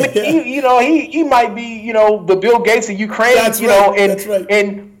too. Yeah, right? He might be, you know, the Bill Gates of Ukraine. That's you right. know, and that's right.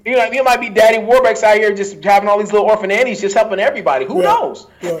 And you know, he might be Daddy Warbucks out here just having all these little orphan Annies just helping everybody. Who knows?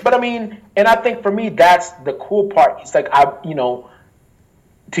 Yeah. But I mean, and I think for me, that's the cool part. It's like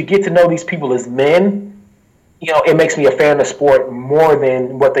to get to know these people as men, you know, it makes me a fan of the sport more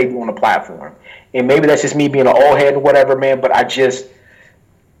than what they do on the platform. And maybe that's just me being an old head or whatever, man. But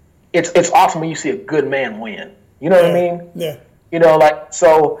it's awesome when you see a good man win. You know what I mean? Yeah. You know, like,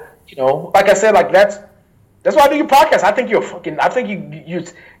 so, you know, like I said, like that's why I do your podcast. I think you're a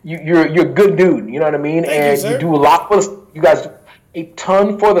good dude. You know what I mean? Thank you do a lot for you guys do a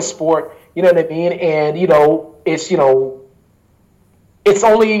ton for the sport. You know what I mean? And you know, it's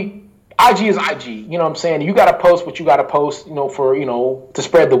only IG is IG. You know what I'm saying? You got to post what you got to post. You know, for to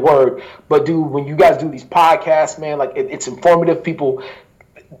spread the word. But dude, when you guys do these podcasts, man, like it's informative. People,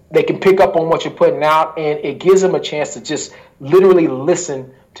 they can pick up on what you're putting out, and it gives them a chance to just literally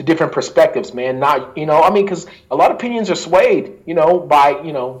listen to different perspectives, man. Not, I mean, because a lot of opinions are swayed,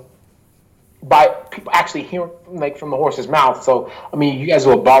 by people actually hearing like from the horse's mouth. So, I mean, you guys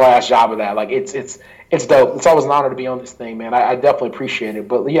do a baller ass job of that. Like, it's dope. It's always an honor to be on this thing, man. I definitely appreciate it.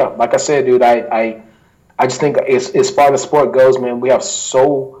 But yeah, like I said, dude, I just think as far as the sport goes, man, we have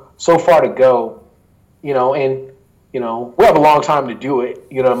so far to go, and we have a long time to do it.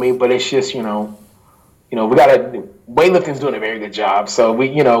 You know what I mean? But it's just, we gotta. Weightlifting's doing a very good job, so we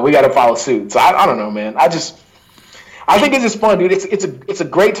got to follow suit. So I don't know, man. I think it's just fun, dude. It's a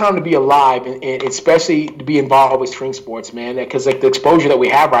great time to be alive, and especially to be involved with string sports, man. Because like the exposure that we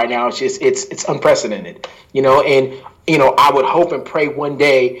have right now, it's unprecedented, And I would hope and pray one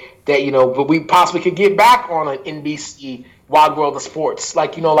day that but we possibly could get back on an NBC Wide World of Sports,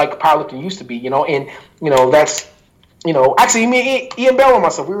 like like powerlifting used to be, and that's actually me, Ian Bell and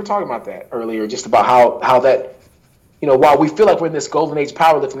myself, we were talking about that earlier, just about how that. While we feel like we're in this golden age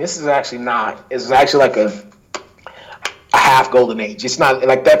powerlifting, this is actually not. It's actually like a half golden age. It's not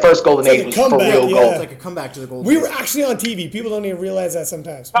like that first golden age was for real gold. It's like a comeback to the golden age. We were actually on TV. People don't even realize that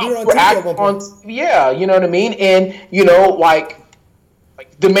sometimes. We were on TV at one point. Yeah, you know what I mean? And, like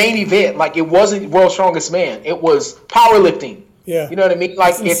the main event, like it wasn't World's Strongest Man. It was powerlifting. Yeah. You know what I mean?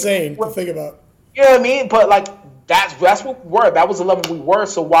 Like it's insane to think about. You know what I mean? But like that's what we were. That was the level we were.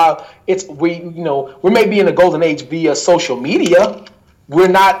 So while we may be in the golden age via social media, we're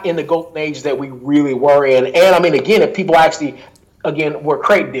not in the golden age that we really were in. And I mean, again, if people were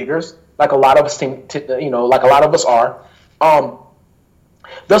crate diggers, like a lot of us like a lot of us are,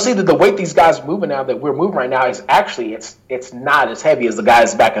 they'll see that the weight these guys moving now that we're moving right now is actually it's not as heavy as the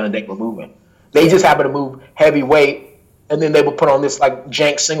guys back in the day were moving. They just happen to move heavy weight, and then they will put on this like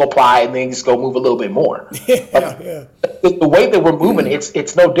jank single ply, and then just go move a little bit more. The weight that we're moving,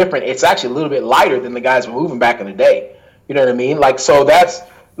 it's no different. It's actually a little bit lighter than the guys were moving back in the day. You know what I mean? Like, so that's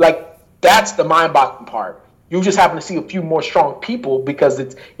the mind-boggling part. You just happen to see a few more strong people because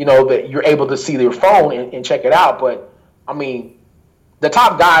it's, that you're able to see their phone and check it out. But I mean, the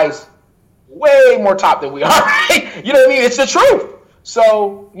top guys, way more top than we are. Right? You know what I mean? It's the truth.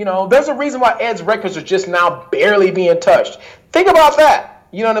 So, there's a reason why Ed's records are just now barely being touched. Think about that.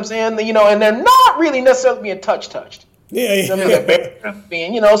 You know what I'm saying? And they're not really necessarily being touched. Yeah.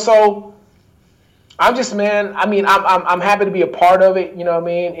 So I'm just, man, I mean, I'm happy to be a part of it, you know what I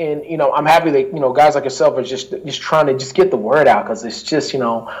mean? And, I'm happy that, guys like yourself are just trying to just get the word out, because it's just,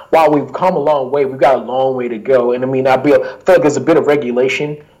 while we've come a long way, we've got a long way to go. And I mean, I feel like there's a bit of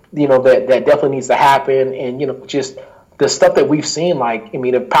regulation, that definitely needs to happen. And, just the stuff that we've seen, like, I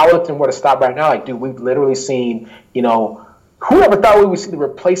mean, if powerlifting were to stop right now, like, dude, we've literally seen, who ever thought we would see the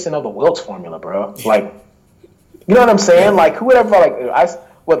replacing of the Wilks formula, bro? Like, you know what I'm saying? Like, who would ever, like, I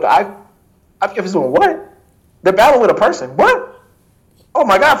was doing what? They're battling with a person. What? Oh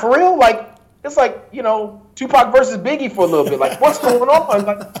my God, for real? Like, it's like, Tupac versus Biggie for a little bit. Like, what's going on?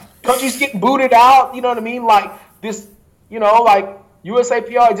 Like, countries getting booted out, you know what I mean? Like, this, like,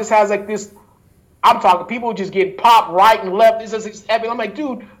 USAPL just has like this, I'm talking, people just getting popped right and left. It's happening. I'm like,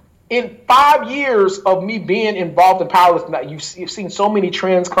 dude, in 5 years of me being involved in powerlifting, you've seen so many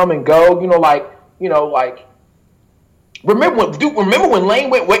trends come and go, Remember when Lane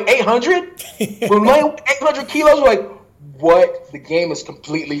went 800? When Lane went 800 kilos, we're like, what? The game has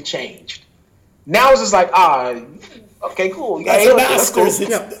completely changed. Now it's just like, okay, cool. That's the Masters.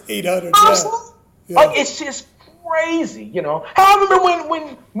 It's 800. Yeah. Like, it's just crazy, How I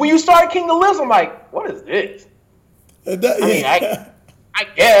remember when you started King of Liz, I'm like, what is this? I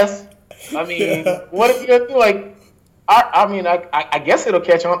guess. I mean, what if you're like, I guess it'll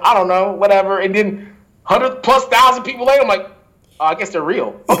catch on. I don't know, whatever. And then 100,000+ people later, I'm like, I guess they're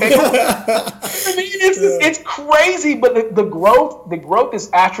real. Okay, cool. I mean, it's crazy, but the growth is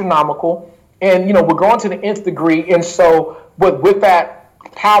astronomical, and we're growing to the nth degree, and so with that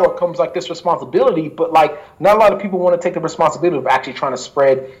power comes like this responsibility, but like not a lot of people want to take the responsibility of actually trying to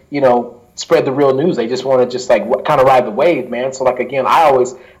spread the real news. They just want to just like kind of ride the wave, man. So like again, I'm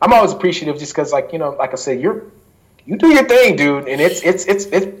always appreciative just because like like I said, you do your thing, dude, and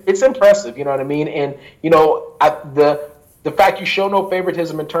it's impressive. You know what I mean? And the fact you show no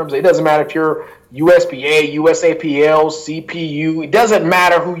favoritism in terms of, it doesn't matter if you're USPA, USAPL, CPU. It doesn't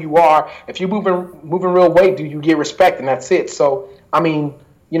matter who you are. If you're moving real weight, dude, you get respect, and that's it. So I mean,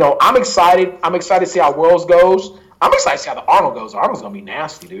 I'm excited. I'm excited to see how Worlds goes. I'm excited to see how the Arnold goes. Arnold's gonna be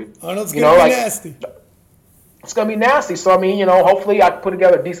nasty, dude. Arnold's gonna be nasty. It's gonna be nasty. So I mean, hopefully I can put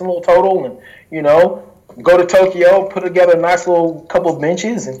together a decent little total, and go to Tokyo, put together a nice little couple of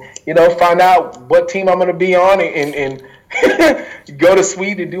benches, and find out what team I'm gonna be on, and go to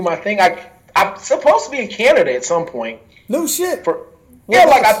Sweden and do my thing. I'm supposed to be in Canada at some point. No shit.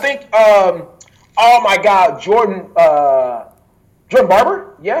 I think. Oh my God, Jordan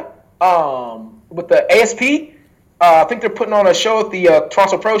Barber. Yeah. With the ASP. I think they're putting on a show at the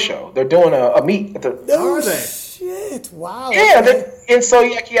Toronto Pro Show. They're doing a meet at the. Oh shit! Wow. Yeah, and so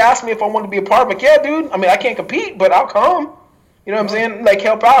he asked me if I wanted to be a part. I'm like, yeah, dude. I mean, I can't compete, but I'll come. You know what I'm saying? Like,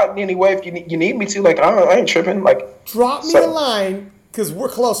 help out anyway if you need me to. Like, I ain't tripping. Like, drop me a line because we're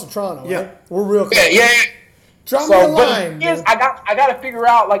close to Toronto. Yeah, right? We're real close. Yeah. Drop me a line. But I got to figure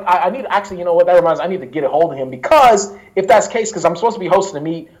out. Like, I need actually. You know what? That reminds me. I need to get a hold of him, because if that's the case, because I'm supposed to be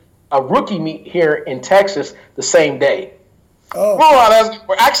hosting a rookie meet here in Texas the same day. Oh.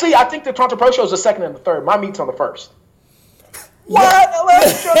 Actually, I think the Toronto Pro Show is the second and the third. My meet's on the first. What?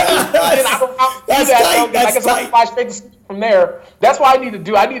 That's tight. That's tight. Fly straight from there. That's what I need to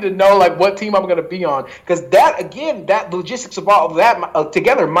do. I need to know like what team I'm going to be on, because that logistics of all of that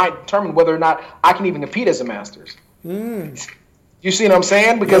together might determine whether or not I can even compete as a Masters. You see what I'm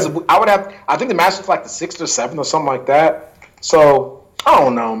saying? Because I think the Masters like the 6th or 7th or something like that. So I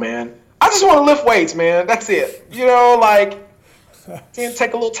don't know, man. I just want to lift weights, man. That's it. Take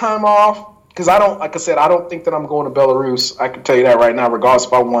a little time off. Because I don't think that I'm going to Belarus. I can tell you that right now, regardless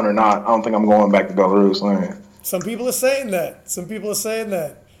if I won or not. I don't think I'm going back to Belarus, man. Some people are saying that.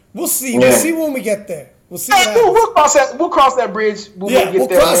 We'll see. Yeah. We'll see when we get there. We'll see. We'll cross that bridge when we get there. We'll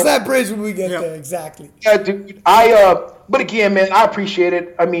cross that bridge when we get there. Exactly. Yeah, dude. But again, man, I appreciate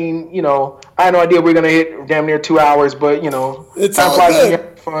it. I mean, I had no idea we were gonna hit damn near 2 hours, but it's all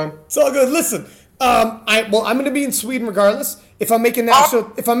good. fun. It's all good. Listen, I'm going to be in Sweden regardless. If I make a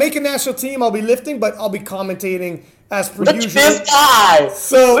national team, I'll be lifting, but I'll be commentating as per usual. Look at this guy.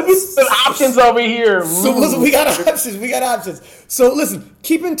 So look at some options over here. So listen, we got options. So listen,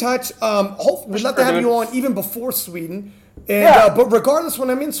 keep in touch. Hopefully, we'd love to have you on even before Sweden. And but regardless, when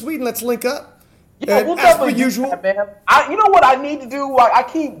I'm in Sweden, let's link up. Yeah, we'll definitely do that, man. You know what I need to do? I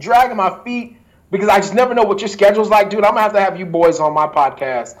keep dragging my feet because I just never know what your schedule's like, dude. I'm gonna have you boys on my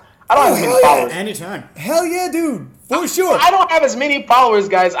podcast. I don't have many followers. Anytime. Hell yeah, dude. For sure. I don't have as many followers,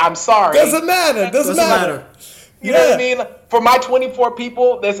 guys. I'm sorry. Doesn't matter. Doesn't matter. You know what I mean? For my 24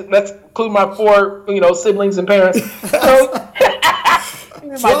 people, let's include my 4, siblings and parents. Drop me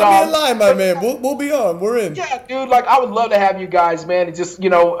a line, my man. We'll be on. We're in. Yeah, dude. I would love to have you guys, man. It just, we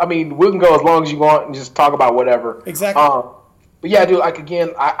can go as long as you want and just talk about whatever. Exactly. But yeah, dude.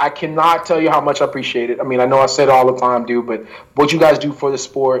 I cannot tell you how much I appreciate it. I mean, I know I say it all the time, dude, but what you guys do for the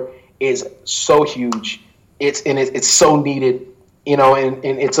sport is so huge. It's so needed, and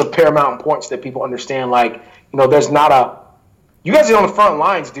it's of paramount importance that people understand. There's not you guys are on the front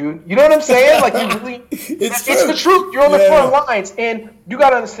lines, dude. You know what I'm saying? It's the truth. You're on the front lines, and you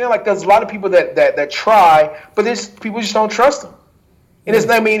got to understand. There's a lot of people that try, but there's people just don't trust them. And it's,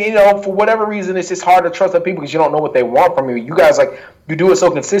 for whatever reason, it's just hard to trust other people because you don't know what they want from you. You guys, you do it so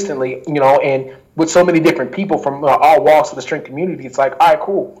consistently, and with so many different people from all walks of the strength community. It's all right,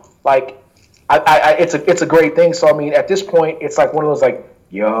 cool. It's a great thing. So at this point, it's one of those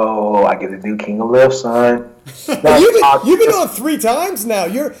yo, I get to do King of Lift, son. You've been on 3 times now.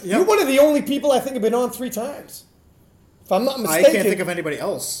 You're one of the only people I think have been on 3 times. If I'm not mistaken. I can't think of anybody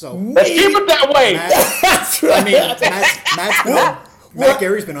else. So let's keep it that way. That's right. Matt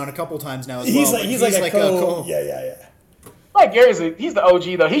Gary's been on a couple times now as well. He's like a co. Yeah. Matt Gary's he's the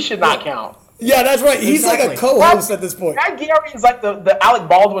OG though. He should not count. Yeah, that's right. He's like a co-host at this point. Matt Gary is like the Alec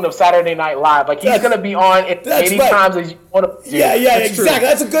Baldwin of Saturday Night Live. He's going to be on as many times as you want to. Yeah, exactly. True.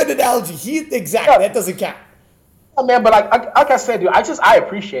 That's a good analogy. That doesn't count. Yeah, man, but like I said, dude, I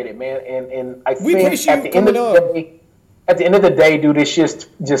appreciate it, man, and I think at the end of the day, dude, it's just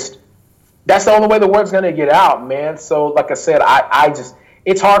that's the only way the word's going to get out, man. So, like I said,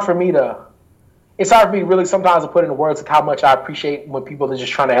 it's hard for me really sometimes to put into words how much I appreciate when people are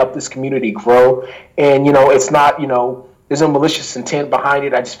just trying to help this community grow. And, it's not, there's no malicious intent behind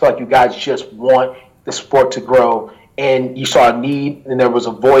it. I just feel like you guys just want the sport to grow. And you saw a need and there was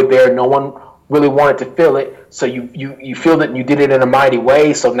a void there. No one really wanted to fill it. So you filled it and you did it in a mighty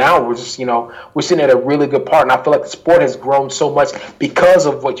way. So now we're just, we're sitting at a really good part. And I feel like the sport has grown so much because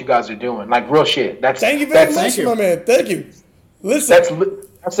of what you guys are doing. Real shit. Thank you very much, my man. Thank you. Listen.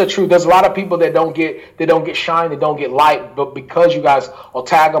 That's the truth. There's a lot of people that don't get shine, that don't get light, but because you guys will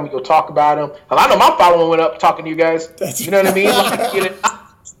tag them, you'll talk about them. And I know my following went up talking to you guys. You know what I mean?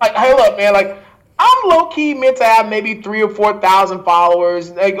 Hey, look, man. I'm low key meant to have maybe 3,000 or 4,000 followers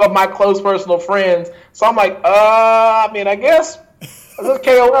of my close personal friends. So I'm I guess this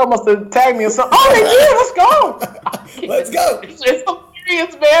KOL must have tagged me or something. Oh, they did. Let's go. It's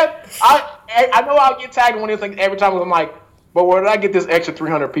hilarious, man. I know I'll get tagged when it's every time I'm like. But where did I get this extra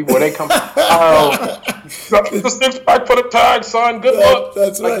 300 people? Where they come from? The 6-pack for the tag, son. Good luck.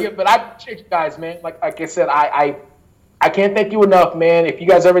 That's right. But I appreciate you guys, man. Like I said, I can't thank you enough, man. If you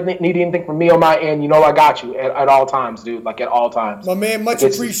guys ever need anything from me on my end, I got you at all times, dude. At all times. My man, much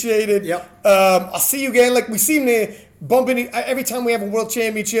appreciated. Yep. I'll see you again. We seem to bump into every time we have a World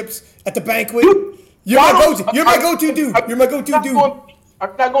Championships at the banquet. Dude, You're my go-to dude. You're my go-to dude. Are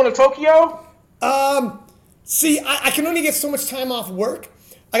you not going to Tokyo? See, I can only get so much time off work.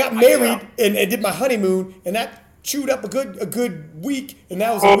 I got married and did my honeymoon, and that chewed up a good week, and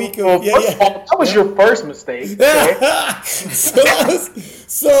that was a week of that was your first mistake.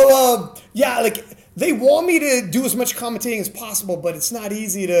 They want me to do as much commentating as possible, but it's not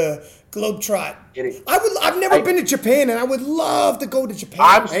easy to globetrot. I've never been to Japan, and I would love to go to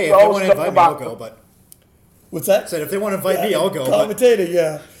Japan. If they want to invite me, I'll go. But what's that? Said if they want to invite me, I'll go.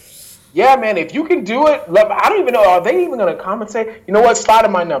 Commentating, Yeah, man. If you can do it, I don't even know. Are they even going to compensate? You know what? Slide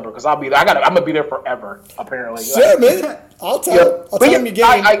in my number because I'll be there. I'm going to be there forever. Apparently. Sure, man. I'll tell them. I'll tell them you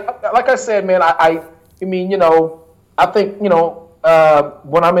get it. Like I said, man. I think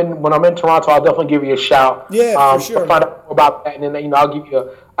when I'm in Toronto, I'll definitely give you a shout. Yeah, for sure. I'll find out more about that, and then I'll give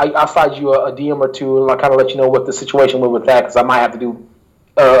you I'll slide you a DM or two, and I'll kind of let you know what the situation was with that because I might have to do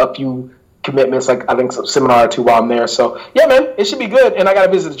a few commitments, I think some seminar or two while I'm there. So yeah, man, it should be good. And I got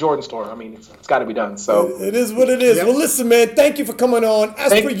to visit the Jordan store. I mean, it's got to be done. So it is what it is. Yep. Well, listen, man, thank you for coming on.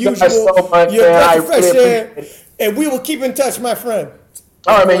 As per usual, so much, you're a fresh air, and we will keep in touch, my friend.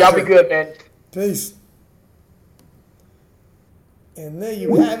 All right, man. Y'all be good, man. Peace. And there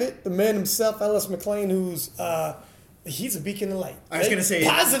you have it. The man himself, Ellis McLean, who's he's a beacon of light. I was going to say,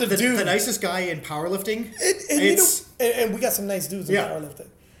 positive dude. The nicest guy in powerlifting. And we got some nice dudes in powerlifting.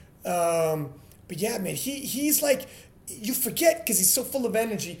 But yeah, man, he's like, you forget because he's so full of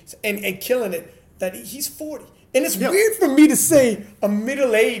energy and killing it that he's 40. And it's weird for me to say a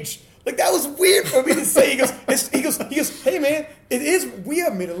middle-aged. Like, that was weird for me to say. He goes, hey, man, we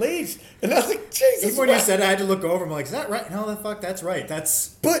are middle-aged. And I was like, Jesus. Even when you said, I had to look over, I'm like, is that right? No, the fuck, that's right.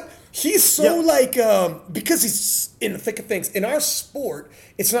 But he's so because he's in the thick of things. In our sport,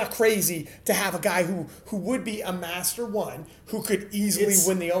 it's not crazy to have a guy who would be a Master 1, who could easily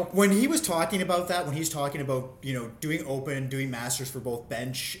win the Open. When he was talking about that, when he's talking about, doing Open, doing Masters for both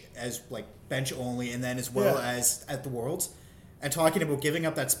bench only, and then as well as at the Worlds, and talking about giving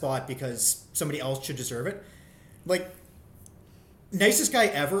up that spot because somebody else should deserve it. Like, nicest guy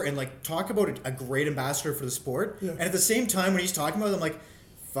ever, and like talk about a great ambassador for the sport. Yeah. And at the same time, when he's talking about it, I'm like,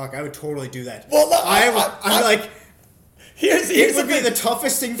 fuck, I would totally do that. Well, no, I'm like, it would be the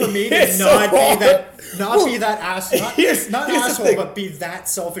toughest thing for me to be that asshole, but be that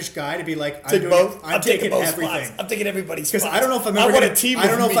selfish guy to be like, I'm taking everything. Spots. I'm taking everybody's spots. Because I don't know if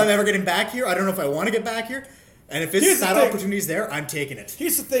I'm ever getting back here. I don't know if I want to get back here. And if that opportunity's there, I'm taking it.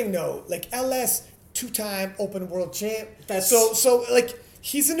 Here's the thing, though. Like, LS, 2-time Open World Champ. So like,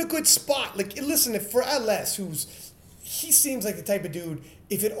 he's in a good spot. Like, listen, for LS, he seems like the type of dude,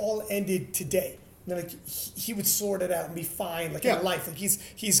 if it all ended today, like, he would sort it out and be fine, like, in life. Like,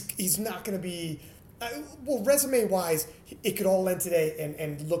 he's not going to be... resume-wise, it could all end today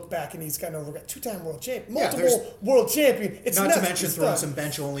and look back and he's got no regret. 2-time world champ, multiple world champion. It's not to mention throwing some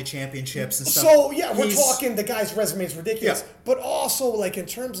bench-only championships and stuff. So, we're talking the guy's resume is ridiculous. Yeah. But also, like, in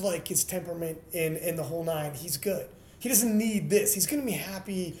terms of, like, his temperament in the whole nine, he's good. He doesn't need this. He's going to be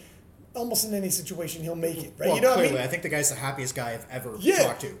happy almost in any situation. He'll make it, right? Well, you know clearly, what I mean? I think the guy's the happiest guy I've ever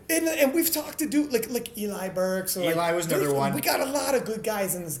talked to. And we've talked to dudes like Eli Burks. Eli was another one. We got a lot of good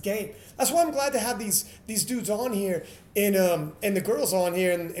guys in this game. That's why I'm glad to have these dudes on here and the girls on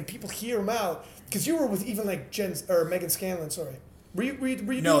here and people hear them out. Because you were with even like Megan Scanlon, sorry. Were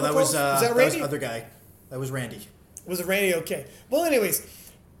you No, that was that was the other guy. That was Randy. Was it Randy? Okay. Well, anyways,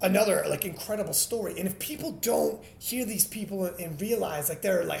 another like incredible story. And if people don't hear these people and realize like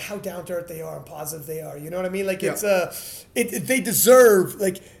they're like how down to earth they are and positive they are, you know what I mean? Like they deserve,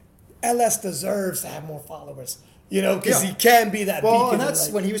 like, LS deserves to have more followers. You know, because he can be that beacon. Well, and that's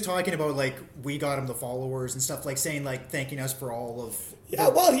when he was talking about, like, we got him the followers and stuff, like, saying, like, thanking us for all of... Yeah,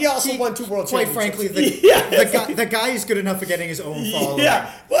 well, he also won 2 world championships. Quite frankly, the guy is good enough for getting his own followers.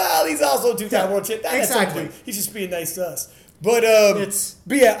 Yeah, well, he's also a 2-time world champion. Exactly. He's just being nice to us. But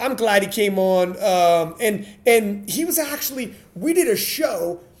yeah, I'm glad he came on. And he was actually... We did a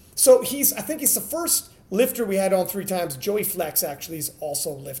show. So I think he's the first... lifter we had on 3 times. Joey Flex actually is also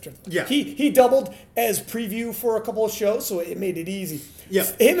a lifter. Yeah. He doubled as preview for a couple of shows, so it made it easy. Yeah.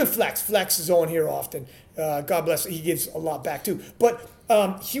 Him and Flex is on here often. God bless. He gives a lot back too. But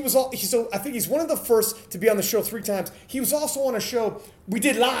I think he's one of the first to be on the show 3 times. He was also on a show we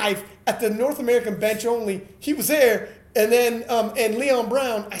did live at the North American bench only. He was there. And then, and Leon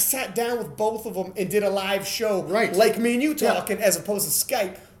Brown, I sat down with both of them and did a live show. Right. Like me and you talking as opposed to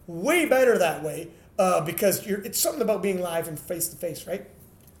Skype. Way better that way. Because it's something about being live and face to face, right?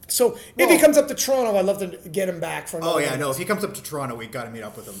 So if he comes up to Toronto, I'd love to get him back for another. Oh yeah, no. If he comes up to Toronto, we got to meet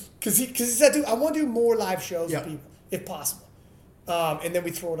up with him. Because he said, dude, I want to do more live shows with people if possible, and then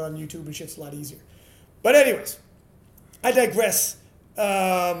we throw it on YouTube and shit's a lot easier. But anyways, I digress.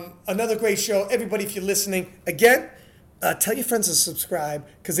 Another great show. Everybody, if you're listening, again, tell your friends to subscribe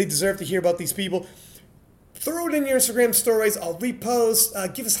because they deserve to hear about these people. Throw it in your Instagram stories. I'll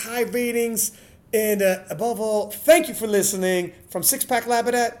repost. Give us high ratings. And above all, thank you for listening from Six Pack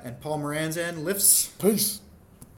Labadat and Paul Moranzan lifts. Peace.